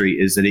industry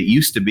is that it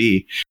used to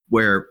be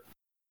where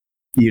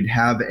you'd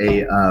have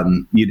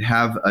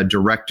a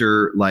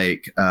director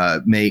like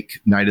make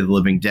Night of the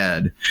Living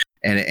Dead,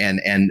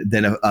 and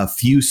then a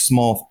few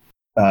small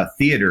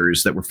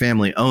theaters that were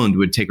family owned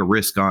would take a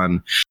risk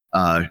on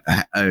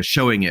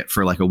showing it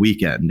for like a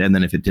weekend, and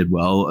then if it did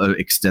well,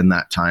 extend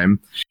that time.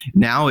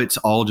 Now it's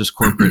all just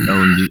corporate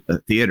owned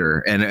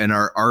theater, and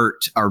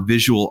our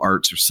visual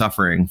arts are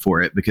suffering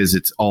for it because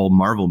it's all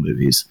Marvel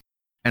movies.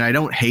 And I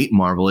don't hate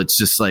Marvel, it's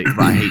just like,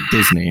 I hate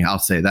Disney, I'll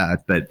say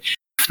that, but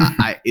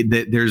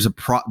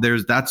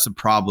that's a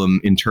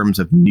problem in terms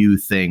of new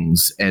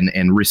things and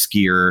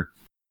riskier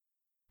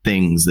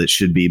things that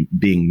should be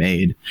being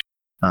made.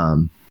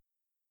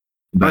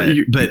 But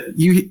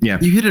you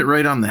hit it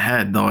right on the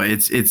head, though.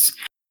 It's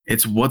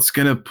what's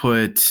gonna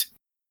put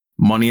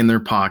money in their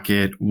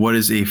pocket, what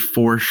is a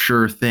for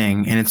sure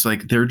thing, and it's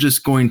like they're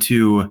just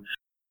gonna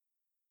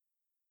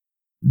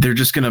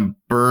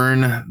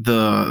burn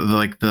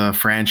the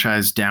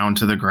franchise down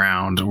to the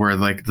ground, where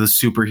like the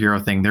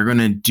superhero thing, they're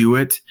gonna do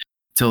it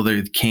till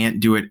they can't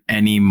do it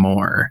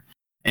anymore.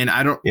 And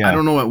I don't know I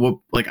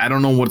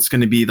don't know what's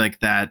gonna be like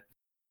that.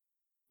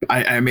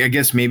 I mean, I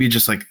guess maybe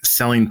just like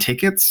selling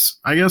tickets,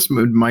 I guess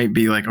might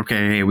be like,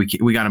 okay, hey,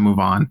 we got to move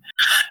on.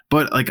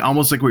 But like,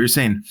 almost like what you're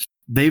saying,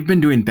 they've been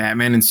doing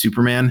Batman and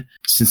Superman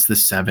since the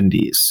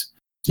 70s.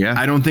 Yeah.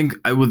 I don't think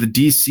with the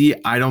DC,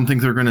 I don't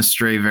think they're going to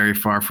stray very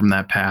far from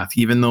that path,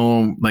 even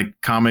though like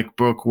comic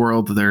book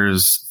world,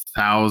 there's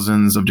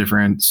thousands of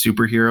different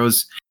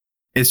superheroes.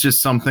 It's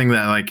just something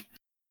that like,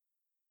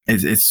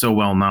 it's so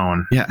well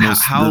known. Yeah.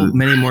 How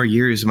many more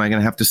years am I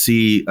going to have to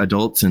see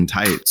adults in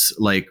tights,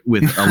 like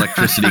with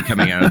electricity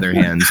coming out of their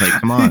hands? Like,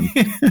 come on.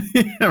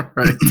 Yeah,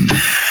 right.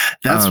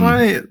 That's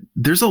why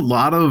there's a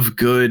lot of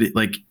good,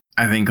 like,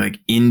 I think like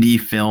indie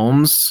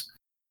films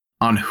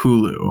on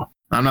Hulu.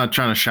 I'm not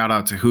trying to shout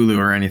out to Hulu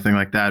or anything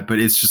like that, but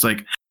it's just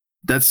like,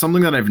 that's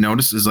something that I've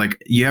noticed is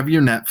like, you have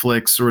your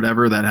Netflix or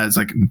whatever that has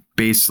like,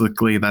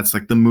 basically that's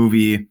like the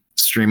movie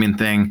streaming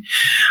thing,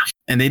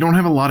 and they don't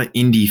have a lot of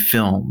indie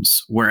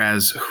films,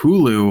 whereas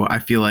Hulu, I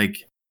feel like,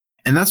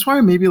 and that's why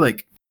maybe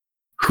like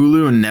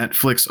Hulu and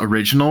Netflix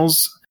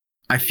originals,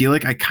 I feel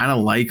like I kind of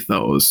like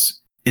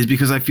those, is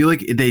because I feel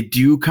like they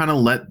do kind of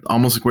let,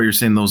 almost like what you're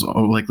saying, those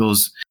like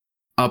those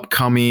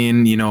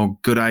upcoming,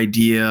 good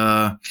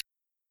idea,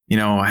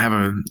 have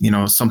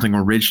a, something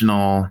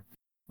original,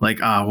 like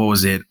what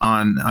was it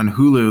on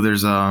Hulu?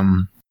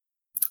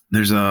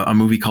 There's a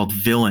movie called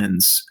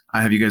Villains.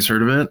 Have you guys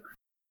heard of it?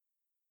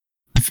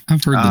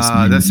 I've heard this.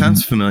 That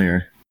sounds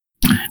familiar.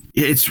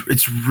 It's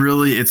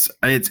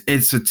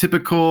a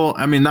typical,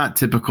 I mean, not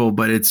typical,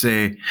 but it's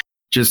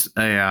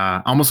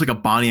almost like a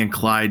Bonnie and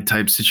Clyde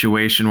type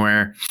situation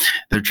where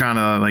they're trying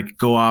to like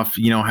go off,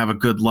 have a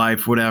good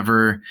life,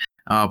 whatever,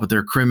 but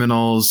they're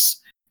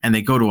criminals, and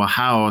they go to a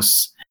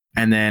house,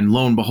 and then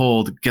lo and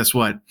behold, guess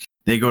what?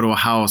 They go to a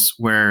house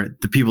where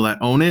the people that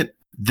own it,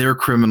 they're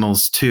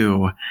criminals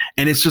too.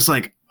 And it's just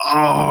like,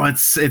 oh,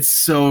 it's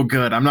so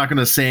good. I'm not going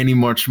to say any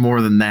much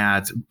more than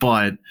that,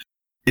 but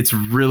it's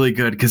really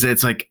good because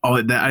it's like,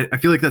 I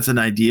feel like that's an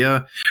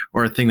idea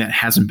or a thing that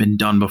hasn't been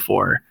done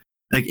before.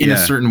 Like in a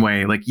certain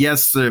way. Like,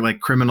 yes, they're like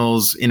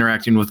criminals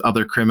interacting with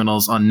other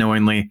criminals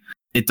unknowingly.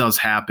 It does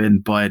happen,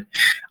 but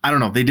I don't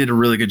know. They did a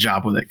really good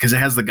job with it because it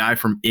has the guy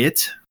from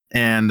It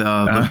and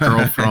the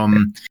girl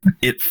from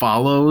It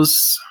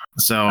Follows.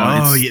 So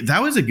that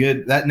was a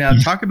good now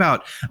talk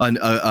about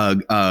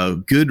a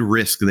good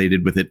risk they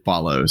did with It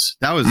Follows.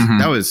 That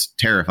was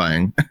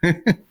terrifying.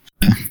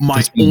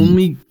 My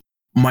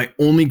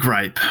only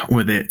gripe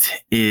with it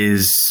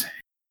is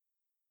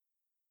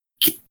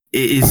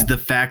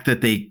the fact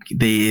that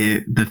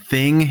the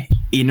thing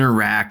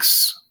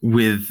interacts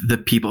with the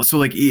people. So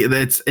like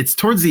it's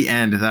towards the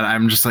end that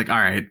I'm just like, all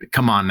right,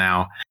 come on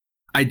now.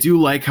 I do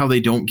like how they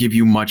don't give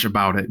you much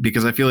about it,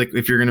 because I feel like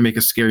if you're going to make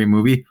a scary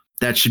movie,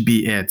 that should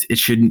be it.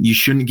 You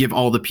shouldn't give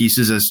all the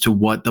pieces as to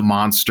what the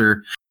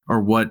monster or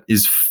what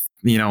is,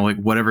 like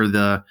whatever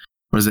the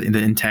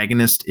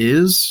antagonist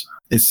is.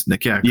 It's the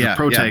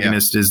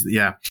protagonist is.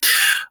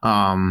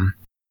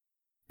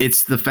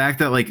 It's the fact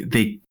that like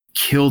they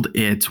killed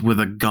it with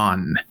a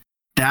gun.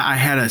 That I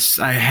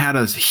had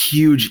a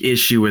huge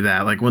issue with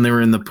that. Like when they were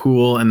in the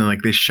pool and then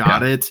like they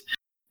shot it.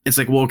 It's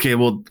like, well, okay,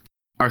 well,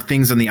 are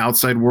things in the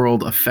outside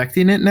world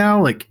affecting it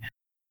now? Like,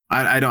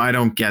 I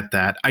don't get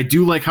that. I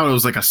do like how it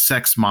was like a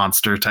sex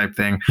monster type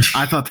thing.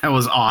 I thought that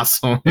was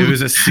awesome. It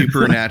was a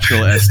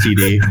supernatural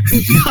STD.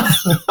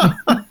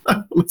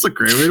 That's a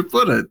great way to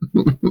put it.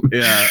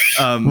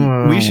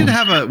 Yeah. We should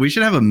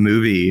have a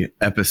movie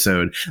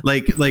episode.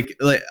 Like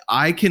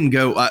I can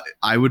go.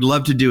 I would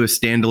love to do a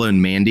standalone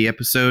Mandy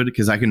episode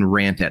because I can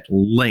rant at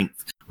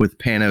length with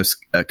Panos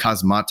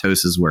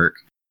Cosmatos' work.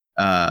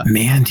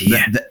 Mandy.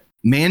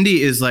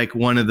 Mandy is like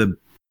one of the.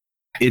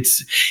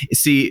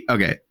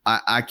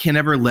 I can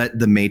never let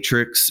the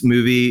Matrix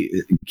movie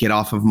get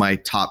off of my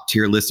top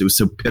tier list. It was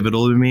so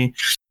pivotal to me.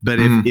 But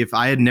if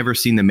I had never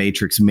seen the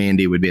Matrix,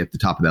 Mandy would be at the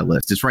top of that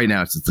list. It's right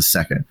now. It's the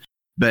second.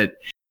 But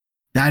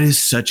that is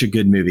such a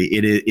good movie.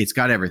 It's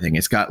got everything.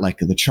 It's got like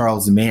the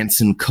Charles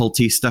Manson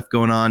culty stuff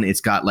going on.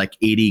 It's got like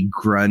 80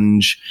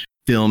 grunge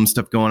film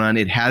stuff going on.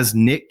 It has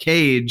Nick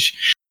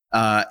Cage,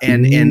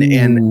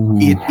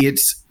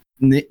 it's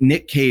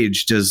Nick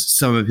Cage does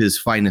some of his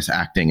finest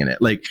acting in it.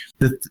 Like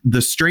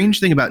the strange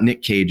thing about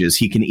Nick Cage is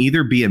he can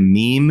either be a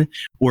meme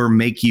or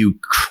make you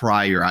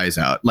cry your eyes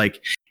out.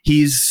 Like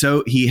he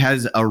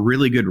has a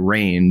really good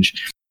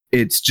range.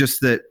 It's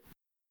just that,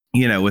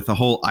 you know, with the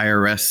whole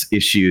IRS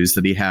issues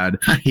that he had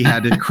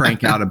to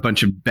crank out a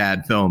bunch of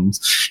bad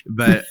films.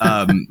 But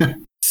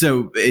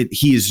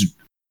he's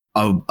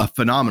a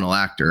phenomenal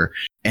actor.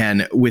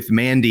 And with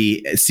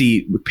Mandy,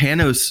 see,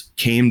 Panos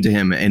came to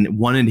him and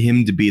wanted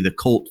him to be the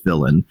cult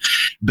villain,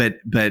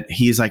 but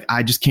he's like,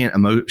 I just can't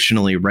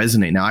emotionally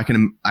resonate. Now I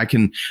can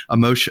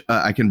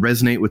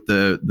resonate with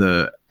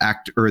the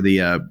actor or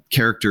the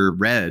character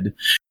Red,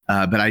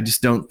 but I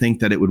just don't think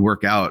that it would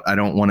work out. I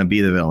don't want to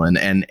be the villain.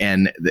 And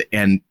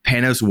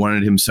Panos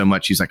wanted him so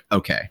much. He's like,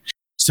 okay.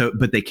 So,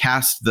 but they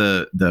cast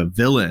the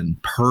villain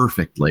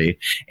perfectly,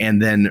 and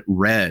then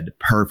Red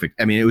perfect.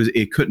 I mean,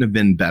 it couldn't have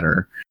been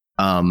better.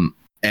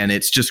 And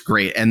it's just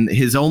great. And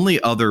his only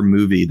other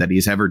movie that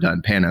he's ever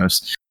done,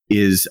 Panos,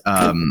 is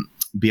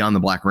Beyond the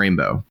Black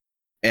Rainbow.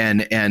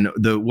 And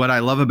what I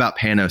love about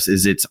Panos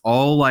is it's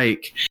all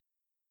like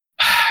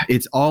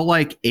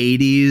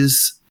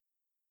 80s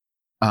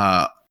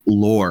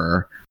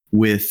lore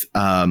with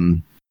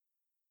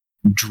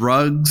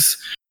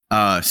drugs,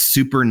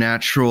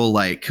 supernatural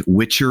like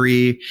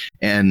witchery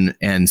and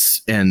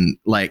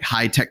like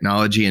high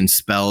technology and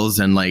spells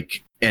and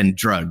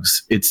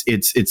drugs.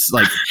 It's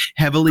like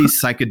heavily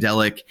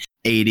psychedelic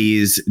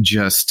 80s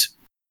just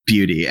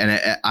beauty. And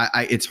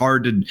it's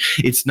hard to,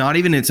 it's not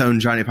even its own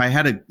genre. If I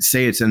had to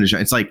say its own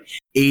genre, it's like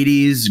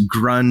 80s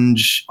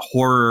grunge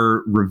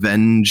horror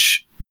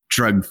revenge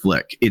drug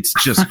flick. It's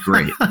just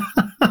great.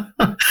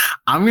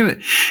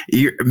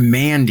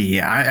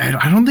 Mandy.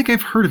 I don't think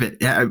I've heard of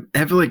it.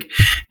 I feel like,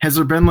 has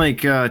there been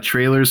like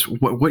trailers?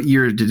 What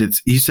year did it?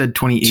 You said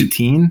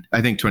 2018.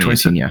 I think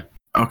 2018. Yeah.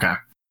 Okay,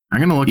 I'm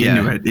gonna look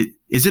into it.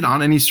 Is it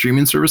on any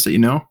streaming service that you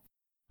know?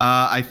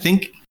 I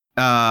think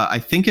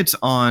it's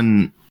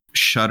on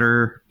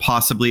Shudder.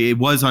 Possibly it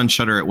was on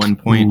Shudder at one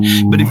point.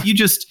 Ooh. But if you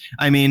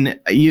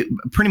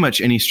pretty much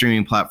any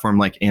streaming platform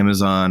like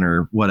Amazon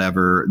or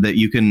whatever, that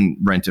you can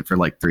rent it for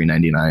like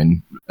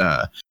 $3.99.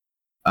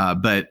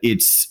 But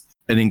it's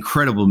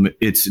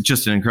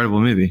just an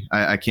incredible movie.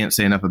 I can't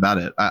say enough about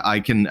it.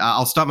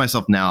 I'll stop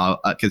myself now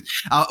because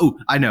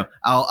I know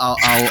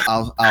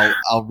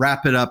I'll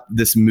wrap it up,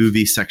 this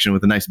movie section,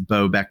 with a nice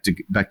bow back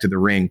to The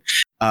Ring.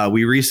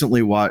 We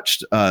recently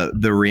watched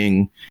The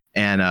Ring,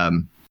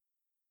 and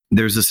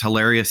there's this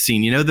hilarious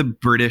scene. You know the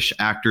British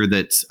actor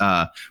that's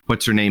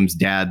what's her name's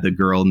dad, the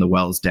girl in The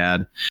Well's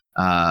dad,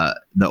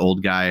 the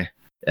old guy.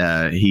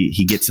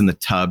 He gets in the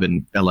tub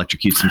and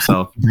electrocutes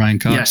himself. Brian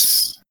Cox.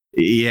 Yes.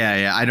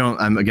 Yeah.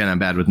 I'm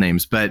bad with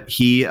names, but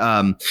he,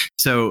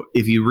 so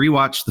if you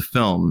rewatch the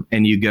film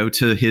and you go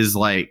to his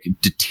like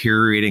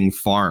deteriorating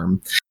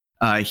farm,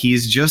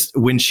 he's just,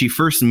 when she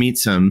first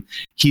meets him,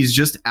 he's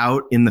just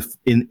out in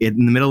the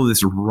middle of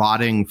this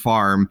rotting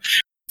farm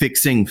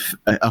fixing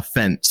a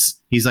fence.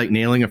 He's like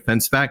nailing a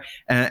fence back.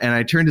 And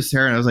I turned to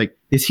Sarah and I was like,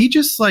 is he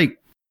just like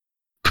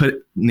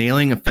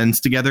nailing a fence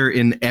together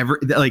in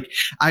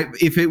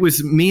if it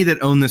was me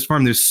that owned this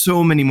farm, there's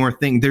so many more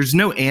things. There's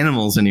no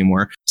animals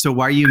anymore. So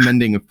why are you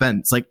mending a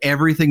fence? Like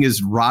everything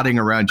is rotting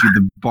around you.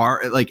 The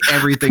bar, like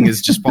everything is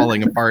just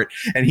falling apart.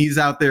 And he's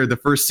out there. The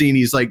first scene,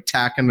 he's like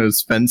tacking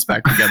those fence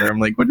back together. I'm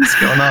like, what is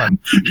going on?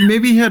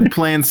 Maybe he had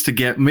plans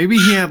maybe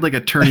he had like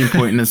a turning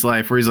point in his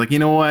life where he's like, you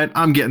know what?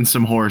 I'm getting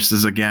some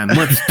horses again.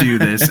 Let's do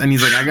this. And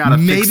he's like, I gotta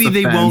fix the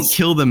they fence. Won't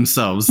kill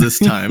themselves this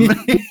time.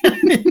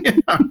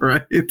 Yeah,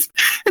 right. It's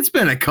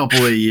been a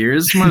couple of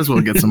years. Might as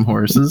well get some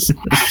horses.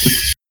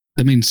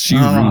 That means she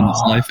ruined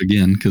his life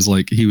again, because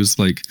like he was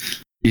like,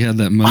 he had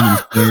that moment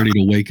of clarity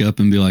to wake up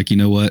and be like, you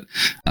know what,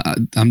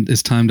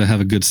 it's time to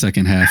have a good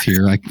second half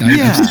here. I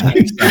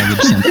salvage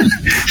something.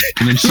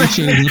 And then she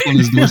shows up on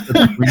his doorstep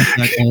and brings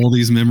back all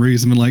these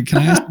memories and been like, can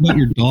I ask about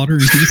your daughter?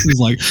 And this is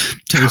like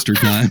toaster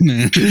time,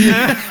 man.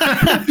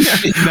 Yeah.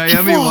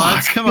 Naomi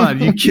Watts, come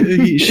on,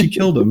 she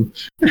killed him.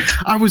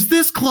 I was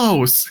this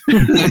close.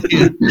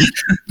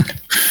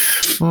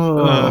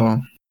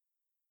 What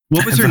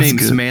was her name?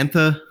 Good.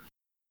 Samantha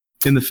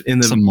in the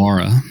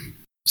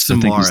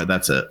Samara,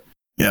 that's it.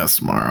 Yeah,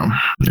 Samara.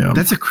 Yeah.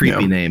 That's a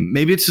creepy name.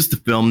 Maybe it's just the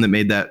film that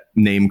made that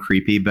name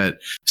creepy, but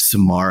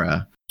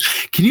Samara.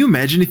 Can you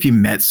imagine if you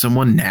met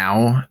someone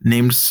now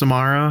named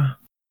Samara?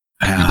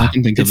 I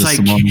can think of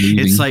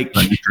it's like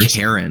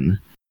Karen.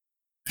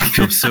 I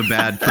feel so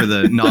bad for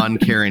the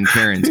non-Karen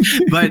Karens.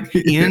 But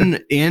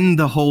in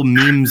the whole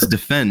meme's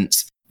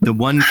defense, the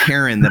one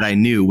Karen that I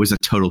knew was a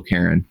total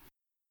Karen.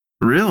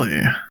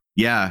 Really?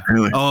 Yeah.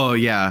 Really? Oh,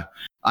 yeah.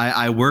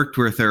 I worked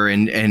with her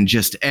and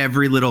just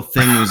every little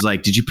thing was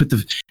like,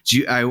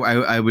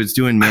 I was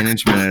doing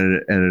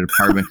management at an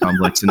apartment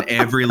complex, and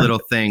every little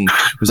thing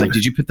was like,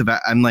 did you put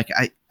I'm like,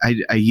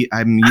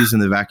 I'm using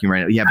the vacuum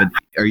right now. Yeah, but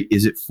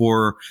is it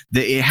for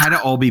it had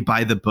to all be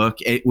by the book.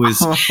 It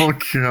was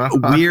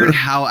weird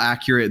how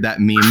accurate that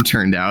meme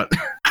turned out.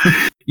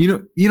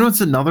 You know what's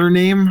another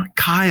name?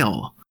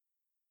 Kyle.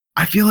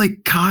 I feel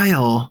like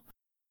Kyle,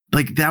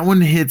 like that one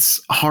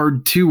hits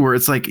hard too, where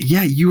it's like,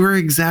 yeah, you were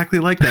exactly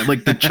like that.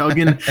 Like the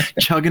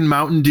chugging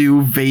Mountain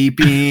Dew,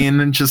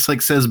 vaping, and just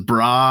like says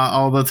bra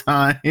all the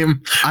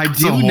time. I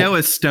do know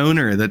a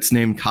stoner that's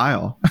named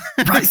Kyle.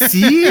 Right,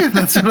 see?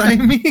 That's what I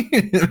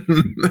mean.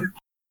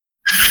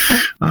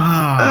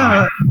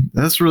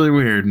 That's really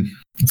weird.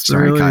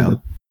 Sorry, really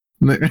Kyle.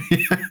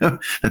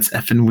 That's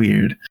effing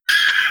weird.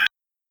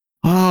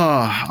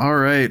 Oh, all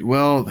right.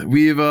 Well,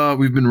 we've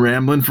been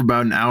rambling for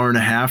about an hour and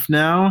a half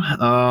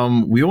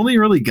now. We only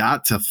really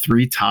got to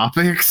 3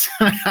 topics.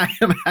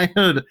 I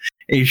had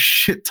a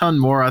shit ton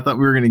more. I thought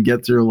we were going to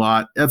get through a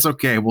lot. That's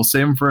okay. We'll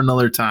save them for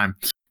another time.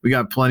 We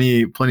got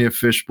plenty of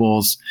fish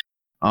bowls.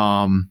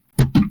 Really,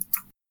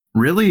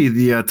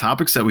 the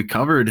topics that we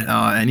covered.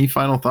 Any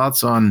final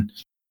thoughts on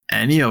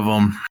any of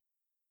them?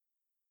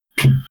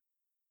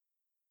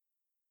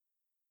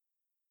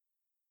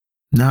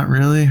 Not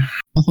really.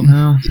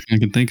 No, I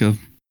can think of.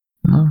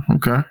 Oh,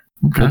 okay.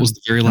 What was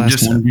the very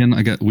last one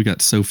again? We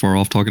got so far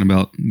off talking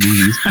about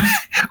movies.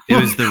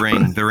 It was The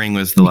Ring. The Ring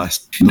was the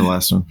last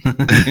one.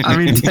 I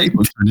mean,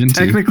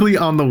 technically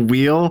on the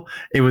wheel,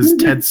 it was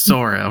Ted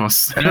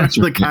Soros.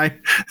 The guy.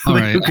 All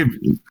right.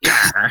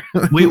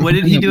 Wait, what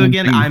did he do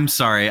again? I'm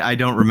sorry, I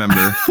don't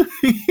remember.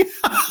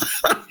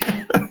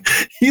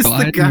 He's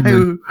the guy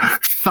who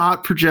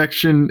thought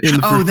projection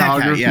in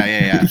photography.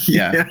 That guy.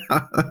 Yeah.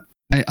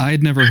 I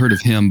had never heard of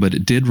him, but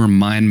it did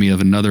remind me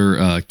of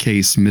another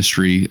case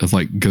mystery of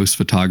like ghost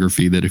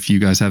photography that if you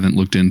guys haven't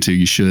looked into,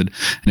 you should.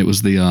 And it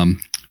was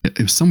it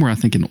was somewhere, I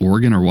think in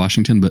Oregon or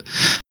Washington, but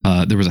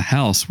there was a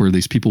house where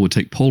these people would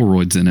take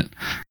Polaroids in it.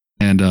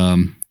 And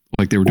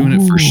like they were doing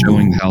it for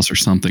showing the house or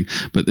something,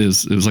 but it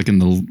was like in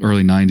the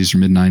early 90s or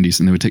mid 90s,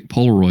 and they would take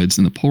Polaroids,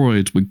 and the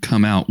Polaroids would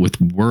come out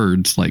with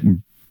words like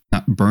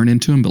not burn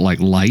into them, but like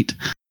light.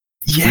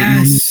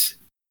 Yes.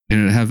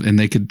 And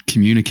they could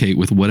communicate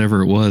with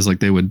whatever it was. Like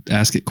they would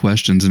ask it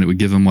questions, and it would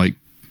give them like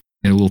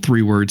little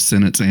 3-word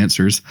sentence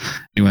answers.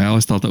 Anyway, I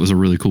always thought that was a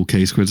really cool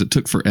case because it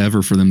took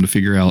forever for them to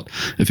figure out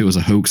if it was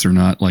a hoax or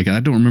not. Like I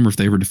don't remember if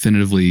they ever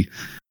definitively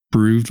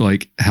proved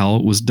like how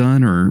it was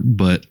done,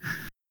 but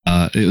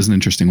it was an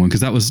interesting one because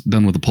that was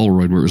done with a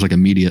Polaroid where it was like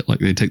immediate. Like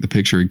they'd take the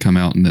picture, it'd come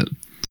out, and as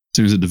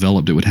soon as it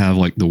developed, it would have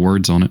like the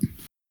words on it.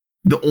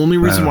 The only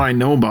reason why I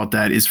know about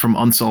that is from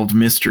Unsolved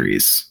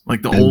Mysteries,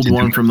 like the old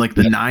one from like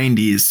the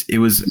 90s. It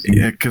was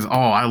because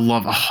I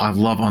love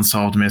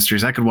Unsolved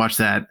Mysteries. I could watch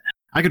that.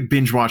 I could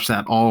binge watch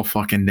that all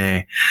fucking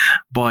day.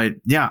 But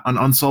yeah, on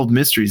Unsolved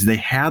Mysteries, they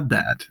had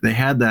that. They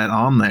had that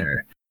on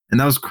there, and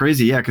that was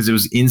crazy. Yeah, because it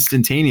was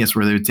instantaneous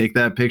where they would take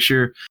that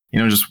picture,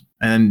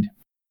 and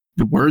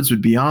the words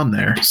would be on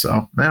there.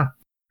 So yeah.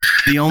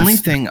 The only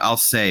thing I'll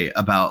say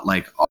about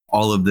like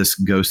all of this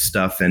ghost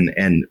stuff and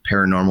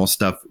paranormal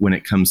stuff when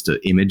it comes to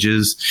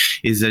images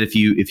is that if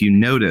you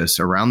notice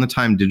around the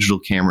time digital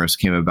cameras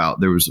came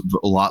about, there was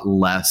a lot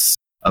less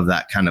of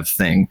that kind of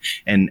thing.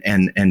 And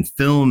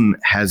film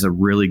has a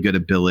really good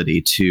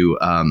ability to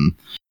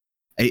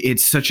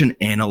it's such an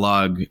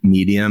analog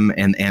medium,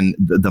 and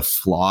the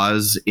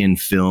flaws in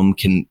film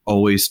can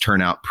always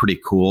turn out pretty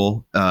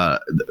cool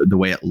the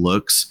way it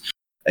looks.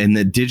 In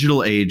the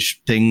digital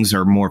age, things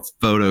are more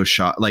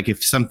Photoshop. Like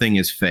if something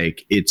is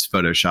fake, it's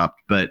Photoshopped.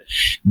 But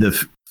the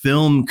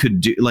film could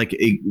do, like,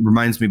 it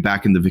reminds me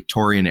back in the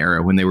Victorian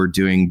era when they were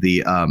doing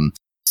the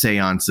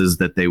seances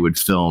that they would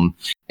film.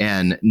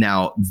 And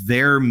now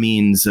their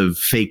means of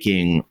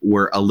faking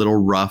were a little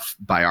rough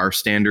by our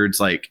standards.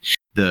 Like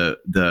the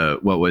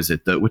what was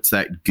it? What's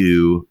that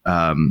goo?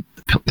 The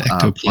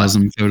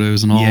ectoplasm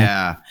photos and all.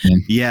 Yeah.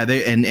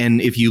 They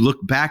and if you look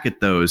back at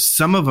those,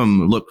 some of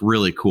them look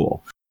really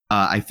cool.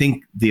 I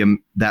think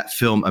that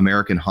film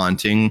American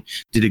Haunting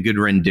did a good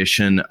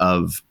rendition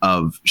of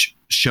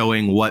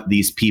showing what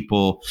these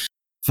people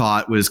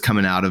thought was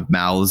coming out of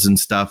mouths and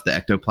stuff, the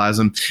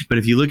ectoplasm. But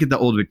if you look at the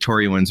old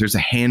Victorian ones, there's a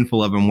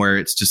handful of them where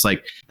it's just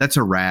like, that's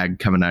a rag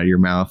coming out of your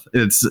mouth.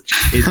 It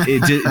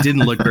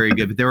didn't look very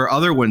good. But there were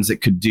other ones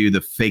that could do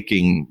the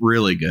faking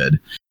really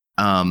good.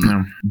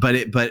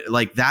 But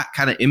like that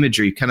kind of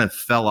imagery kind of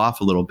fell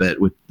off a little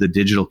bit with the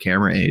digital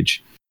camera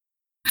age.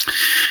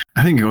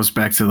 I think it goes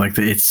back to like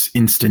it's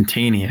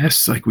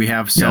instantaneous. Like we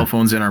have cell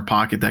phones in our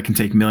pocket that can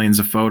take millions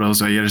of photos.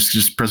 So you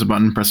just press a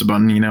button. I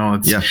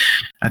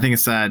think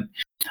it's that.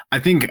 I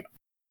think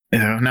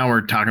now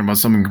we're talking about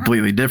something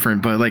completely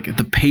different, but like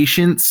the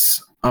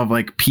patience of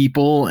like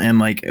people and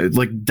like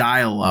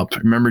dial up.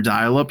 Remember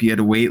dial up? You had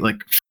to wait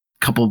like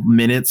couple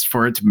minutes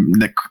for it to you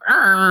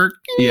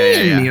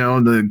know,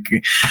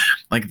 the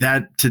like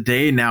that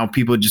today. Now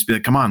people would just be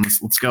like, come on,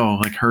 let's go,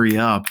 like hurry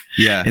up.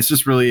 Yeah, it's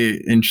just really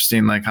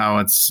interesting, like how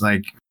it's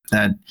like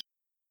that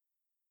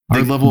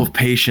our level of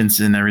patience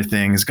and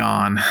everything is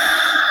gone.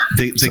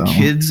 The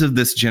kids of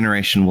this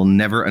generation will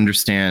never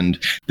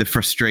understand the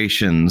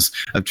frustrations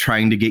of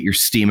trying to get your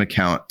Steam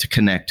account to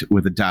connect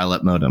with a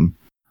dial-up modem.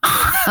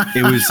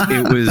 It was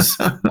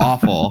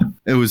awful.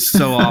 It was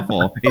so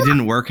awful. It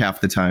didn't work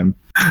half the time.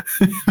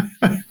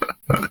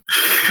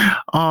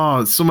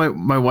 Oh, so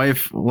my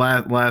wife,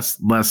 last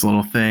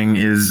little thing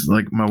is,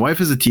 like, my wife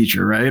is a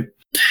teacher, right?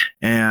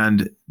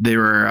 And they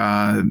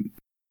were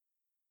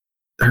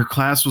her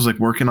class was like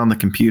working on the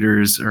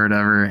computers or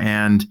whatever,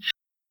 and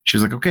she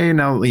was like, okay,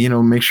 now, you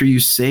know, make sure you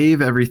save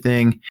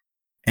everything.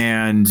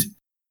 And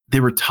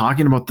they were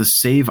talking about the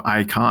save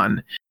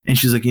icon, and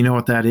she's like, you know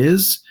what that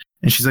is?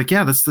 And she's like,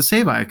 yeah, that's the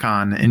save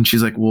icon. And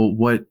she's like, well,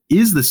 what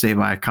is the save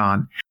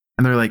icon?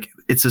 And they're like,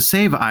 it's a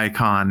save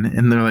icon.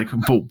 And they're like,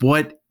 but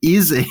what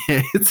is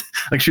it?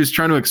 Like, she was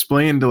trying to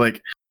explain to,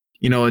 like,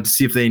 you know, to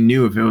see if they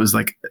knew if it was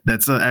like,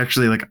 that's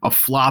actually like a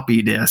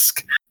floppy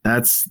disk.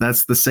 That's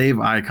the save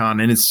icon.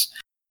 And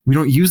we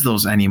don't use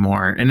those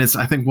anymore. And it's,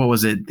 I think, what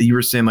was it? You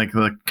were saying like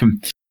it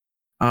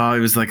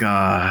was like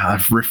a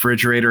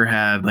refrigerator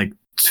had like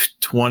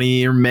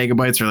 20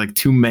 megabytes or like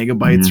 2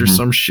 megabytes or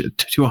some shit,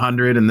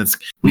 200, and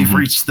we've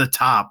reached the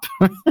top.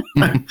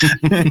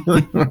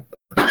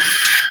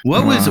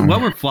 What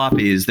were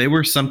floppies? They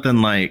were something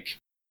like,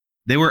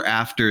 they were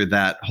after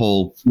that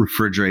whole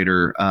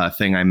refrigerator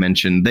thing I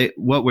mentioned.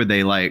 What were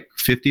they, like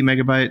 50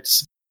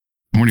 megabytes?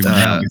 I don't even know.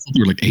 I think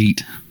they were like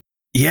 8.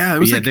 Yeah, it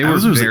was like, they were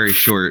very like,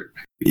 short.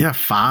 Yeah,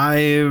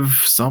 5,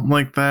 something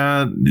like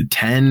that.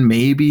 10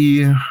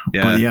 maybe. Yeah,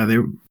 but yeah,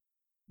 there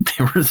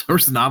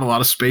was not a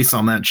lot of space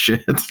on that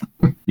shit.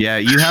 Yeah,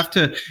 you have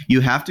to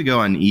go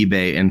on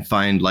eBay and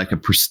find like a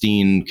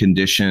pristine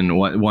condition,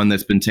 one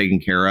that's been taken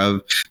care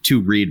of, to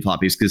read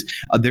floppies, because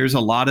there's a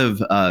lot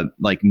of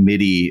like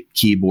MIDI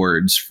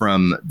keyboards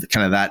from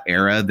kind of that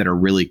era that are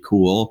really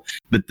cool,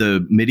 but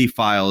the MIDI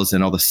files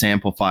and all the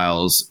sample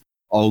files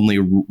only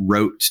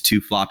wrote to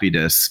floppy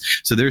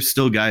disks. So there's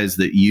still guys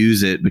that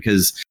use it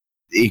because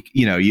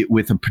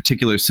with a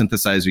particular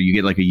synthesizer, you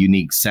get like a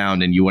unique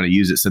sound and you want to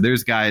use it. So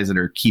there's guys that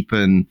are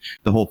keeping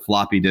the whole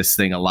floppy disk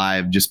thing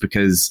alive just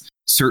because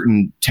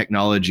certain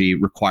technology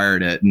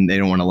required it and they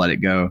don't want to let it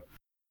go.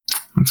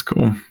 That's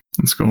cool.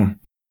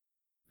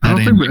 I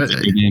don't think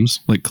video games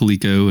like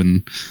Coleco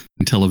and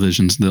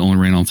televisions that only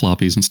ran on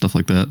floppies and stuff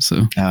like that.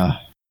 So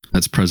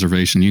that's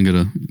preservation. You can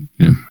go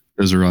to,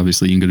 those are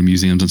obviously, you can go to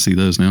museums and see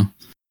those now.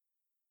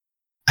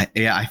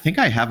 I think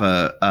I have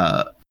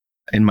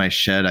in my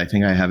shed, I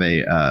think I have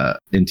a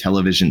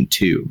Intellivision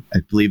 2. I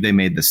believe they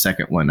made the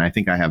second one. I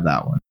think I have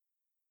that one.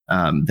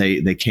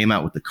 They came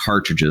out with the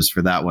cartridges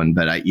for that one,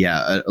 but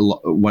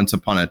once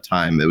upon a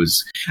time they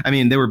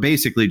were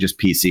basically just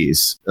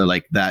PCs,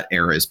 like that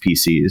era's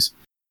PCs.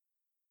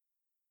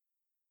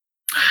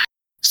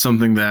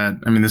 Something that,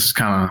 I mean, this is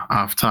kind of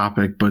off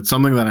topic, but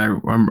something that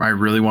I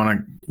really want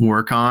to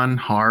work on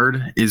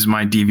hard is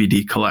my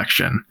DVD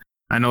collection.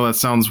 I know that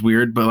sounds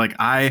weird, but like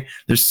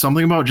there's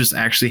something about just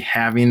actually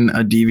having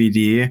a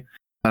DVD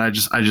that I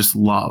just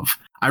love.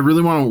 I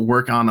really want to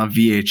work on a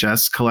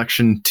VHS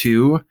collection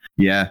too.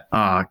 Yeah.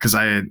 Cause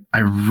I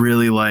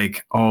really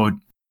like, oh,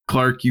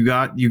 Clark, you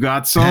got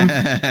some?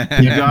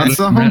 You got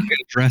some? I've got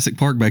Jurassic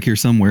Park back here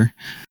somewhere.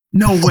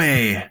 No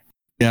way.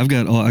 Yeah,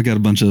 I got a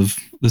bunch of,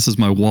 this is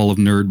my wall of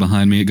nerd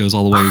behind me. It goes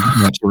all the way,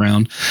 wraps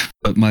around,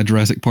 but my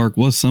Jurassic Park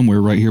was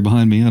somewhere right here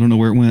behind me. I don't know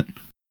where it went.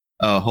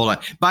 Oh, hold on.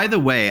 By the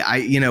way,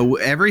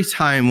 every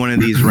time one of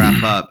these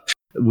wrap up,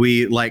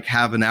 we like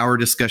have an hour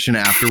discussion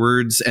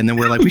afterwards, and then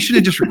we're like, we should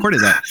have just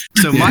recorded that.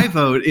 So my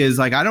vote is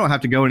like, I don't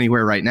have to go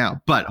anywhere right now,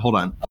 but hold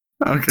on.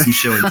 Okay.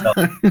 Show and tell.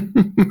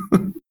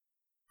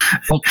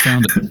 Oh,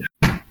 found it.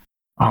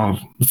 Oh,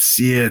 let's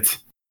see it.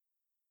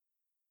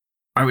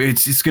 I mean,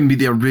 it's going to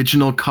be the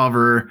original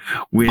cover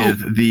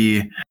with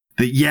the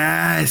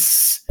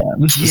yes. Yeah,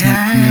 this is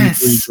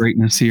yes.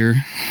 Greatness here.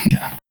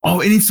 Yeah.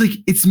 Oh, and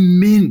it's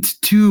mint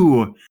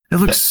too. That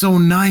looks so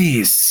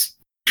nice.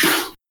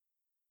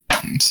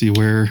 Let's see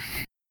where.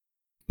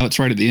 Oh, it's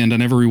right at the end. I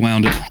never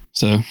rewound it.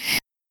 So.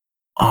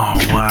 Oh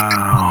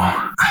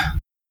wow.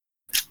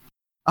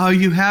 Oh,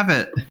 you have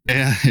it.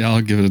 Yeah.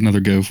 I'll give it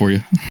another go for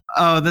you.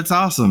 Oh, that's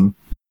awesome.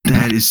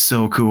 That is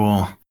so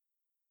cool.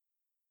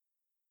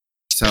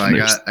 So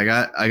I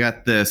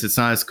got this. It's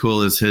not as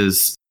cool as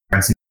his.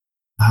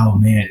 Oh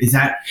man, is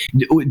that?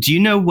 Do you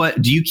know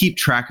what? Do you keep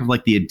track of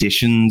like the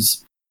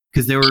editions?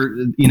 Because they were,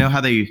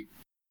 how they.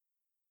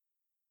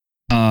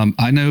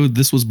 I know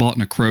this was bought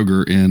in a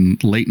Kroger in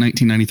late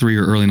 1993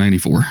 or early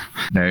 94.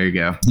 There you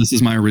go. This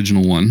is my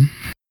original one.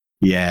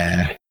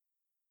 Yeah.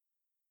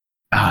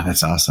 Ah,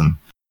 that's awesome.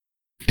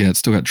 Yeah, it's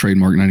still got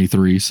trademark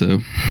 93. So.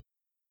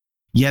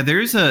 Yeah,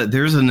 there's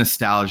a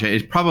nostalgia.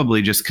 It's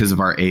probably just because of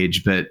our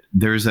age, but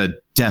there's a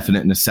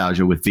definite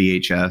nostalgia with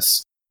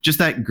VHS. Just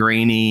that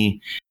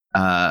grainy,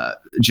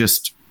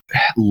 just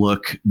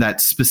look,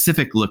 that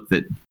specific look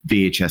that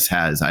VHS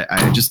has.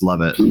 I just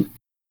love it.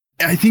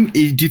 I think.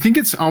 Do you think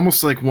it's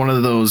almost like one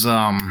of those,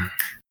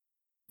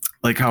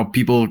 like how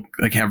people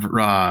like have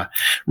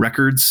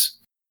records?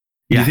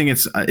 Do you think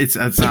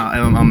it's not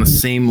on the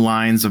same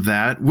lines of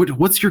that?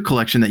 What's your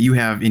collection that you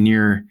have in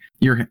your?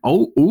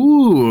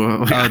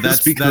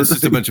 That's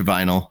just a bunch of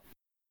vinyl.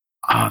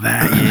 Oh,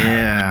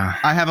 yeah.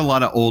 I have a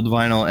lot of old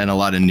vinyl and a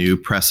lot of new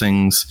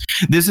pressings.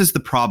 This is the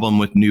problem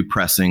with new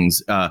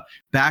pressings.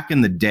 Back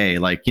in the day,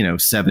 like,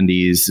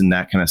 70s and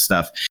that kind of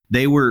stuff,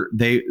 they were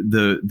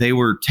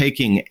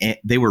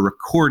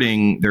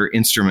recording their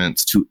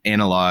instruments to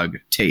analog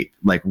tape,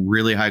 like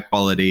really high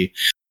quality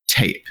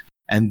tape,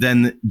 and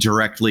then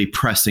directly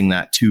pressing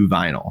that to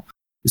vinyl.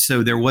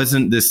 So there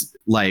wasn't this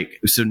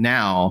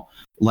now,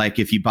 like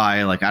if you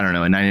buy I don't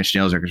know, a Nine Inch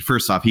Nails record,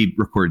 first off, he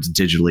records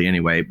digitally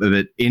anyway,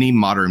 but any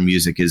modern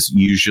music is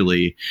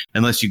usually,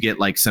 unless you get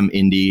like some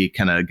indie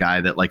kind of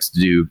guy that likes to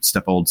do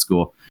stuff old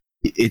school,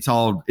 it's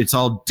all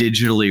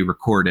digitally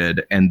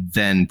recorded and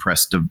then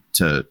pressed to.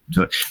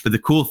 But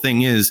the cool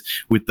thing is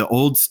with the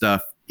old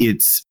stuff,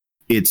 it's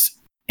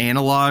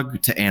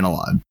analog to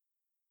analog.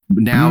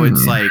 Now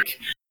it's like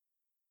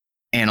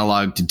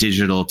analog to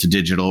digital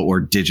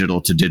or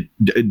digital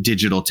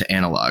to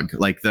analog.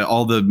 Like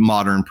all the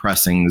modern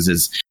pressings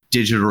is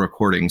digital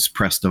recordings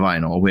pressed to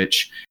vinyl,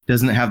 which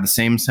doesn't have the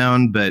same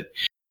sound, but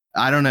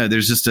I don't know.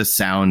 There's just a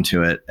sound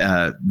to it,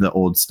 the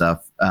old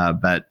stuff.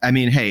 But I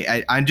mean,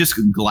 hey, I'm just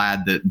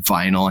glad that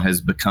vinyl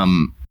has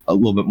become a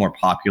little bit more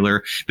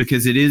popular,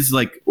 because it is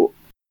like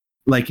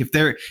if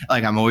they're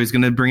like, I'm always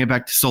going to bring it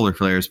back to solar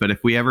flares, but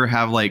if we ever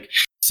have like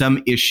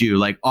some issue,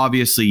 like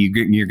obviously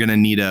you're going to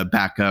need a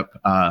backup,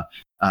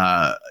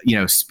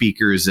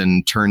 speakers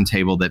and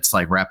turntable that's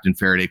like wrapped in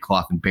Faraday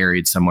cloth and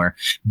buried somewhere.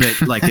 But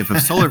like if a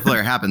solar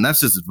flare happened, that's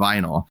just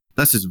vinyl.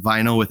 That's just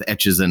vinyl with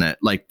etches in it.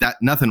 Like that,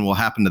 nothing will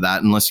happen to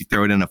that unless you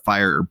throw it in a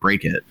fire or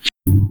break it.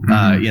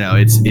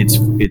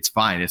 It's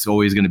fine. It's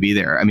always going to be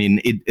there. I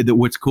mean,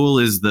 what's cool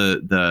is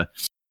the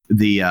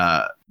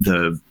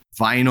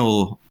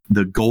vinyl,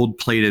 the gold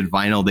plated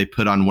vinyl they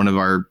put on one of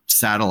our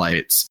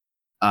satellites.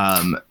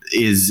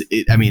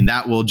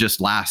 That will just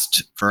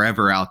last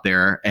forever out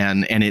there,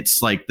 and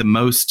it's like the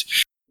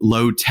most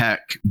low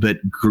tech but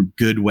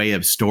good way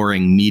of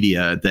storing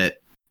media, that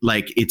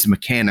like it's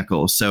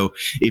mechanical. So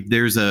if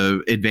there's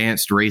a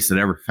advanced race that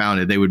ever found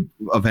it, they would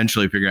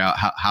eventually figure out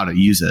how to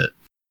use it.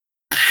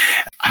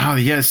 Oh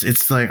yes,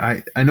 it's like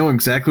I know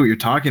exactly what you're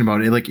talking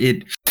about.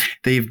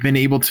 They've been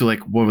able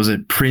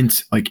to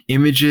print like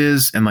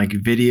images and like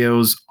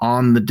videos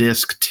on the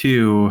disc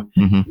too.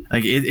 Mm-hmm.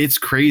 Like it's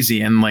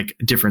crazy, and like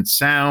different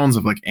sounds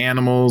of like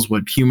animals,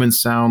 what humans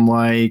sound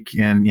like,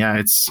 and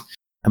it's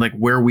like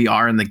where we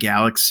are in the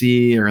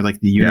galaxy or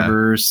like the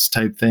universe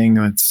type thing.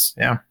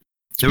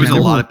 There was a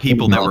lot of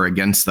people that were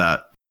against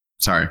that.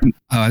 Sorry,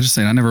 I was just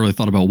saying, I never really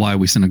thought about why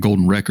we sent a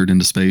golden record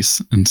into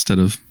space instead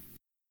of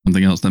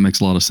something else. That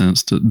makes a lot of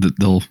sense. That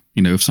they'll,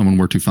 if someone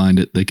were to find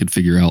it, they could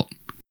figure out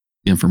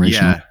the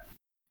information.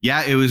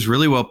 Yeah, it was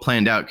really well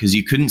planned out, because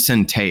you couldn't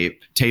send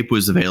tape. Tape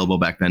was available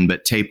back then,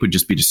 but tape would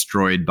just be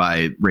destroyed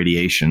by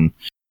radiation.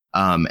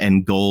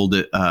 And gold,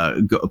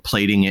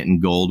 plating it in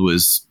gold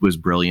was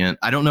brilliant.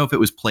 I don't know if it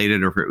was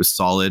plated or if it was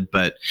solid,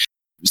 but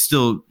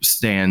still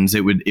stands.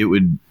 It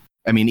would.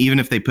 I mean, even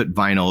if they put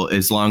vinyl,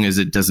 as long as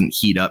it doesn't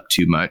heat up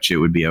too much, it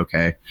would be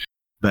okay.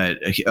 But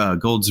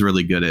gold's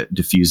really good at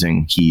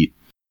diffusing heat.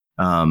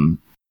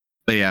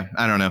 But yeah,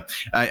 I don't know.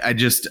 I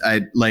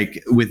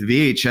like with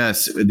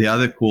VHS, the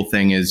other cool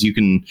thing is you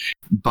can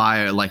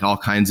buy like all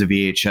kinds of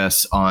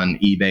VHS on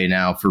eBay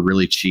now for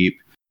really cheap.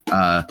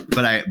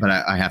 But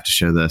I have to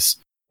show this.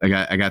 I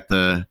got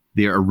the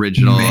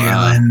original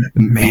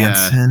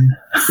Manson.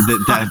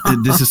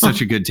 This is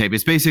such a good tape.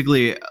 It's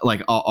basically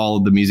like all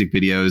of the music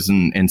videos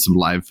and some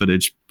live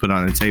footage put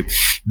on a tape.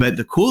 But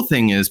the cool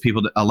thing is,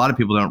 a lot of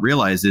people don't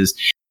realize is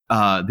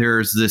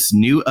there's this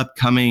new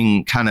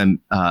upcoming kind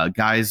of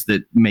guys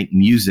that make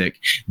music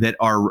that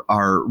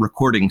are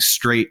recording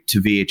straight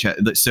to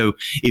VHS. So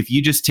if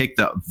you just take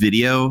the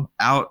video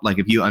out, like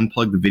if you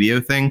unplug the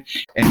video thing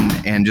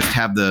and just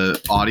have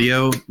the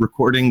audio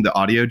recording, the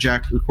audio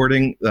jack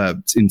recording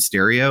in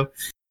stereo,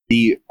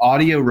 the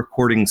audio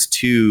recordings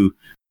to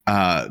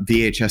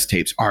VHS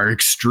tapes are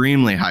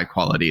extremely high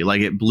quality.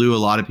 Like it blew a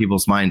lot of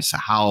people's minds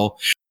how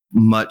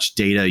much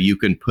data you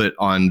can put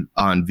on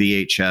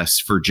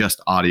VHS for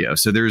just audio.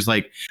 So there's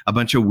like a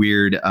bunch of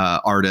weird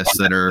artists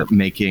that are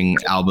making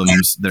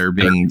albums that are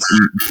being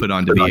put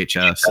onto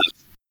VHS.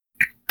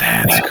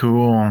 That's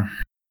cool.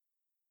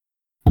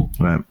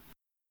 Right.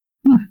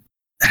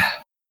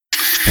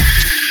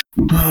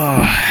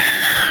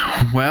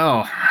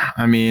 Well,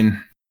 I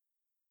mean,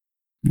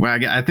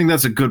 I think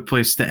that's a good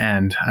place to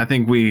end. I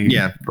think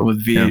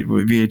with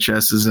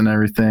VHSs and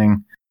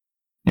everything.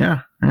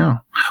 Yeah.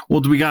 Well,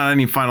 do we got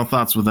any final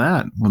thoughts with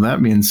that? With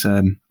that being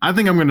said, I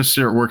think I'm going to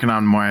start working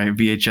on my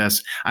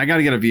VHS. I got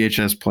to get a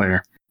VHS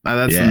player.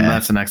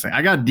 That's the next thing.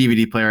 I got a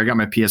DVD player. I got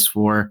my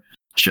PS4,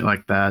 shit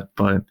like that.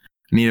 But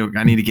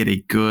I need to get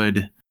a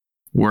good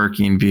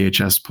working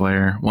VHS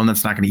player, one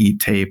that's not going to eat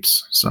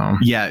tapes. So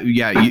Yeah.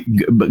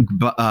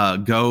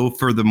 Go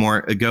for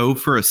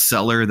a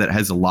seller that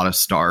has a lot of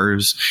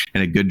stars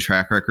and a good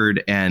track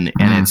record, and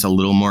it's a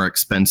little more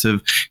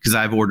expensive, because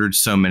I've ordered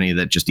so many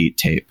that just eat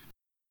tape.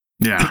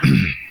 Yeah.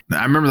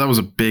 I remember that was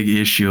a big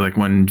issue, like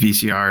when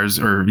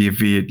VCRs or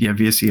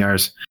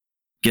VCRs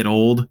get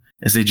old,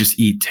 is they just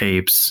eat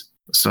tapes.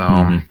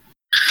 So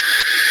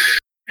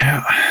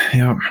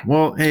yeah.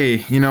 Well, hey,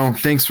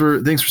 thanks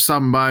for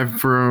stopping by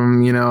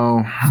from,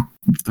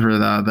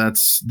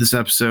 that's this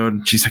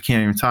episode. Jeez, I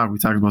can't even talk. We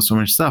talked about so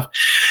much stuff.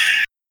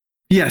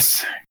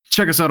 Yes.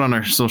 Check us out on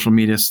our social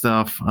media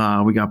stuff.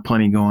 We got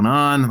plenty going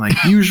on,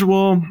 like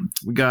usual.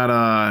 We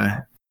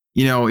got,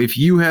 if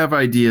you have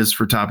ideas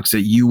for topics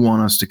that you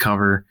want us to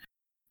cover,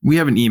 we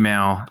have an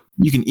email.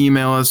 You can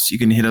email us. You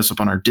can hit us up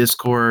on our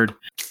Discord.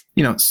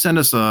 Send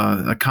us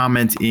a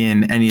comment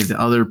in any of the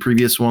other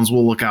previous ones.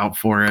 We'll look out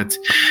for it,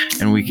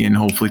 and we can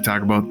hopefully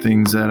talk about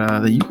things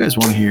that you guys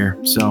want to hear.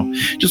 So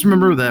just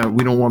remember that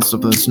we don't want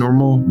stuff that's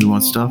normal. We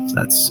want stuff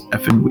that's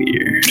effing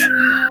weird.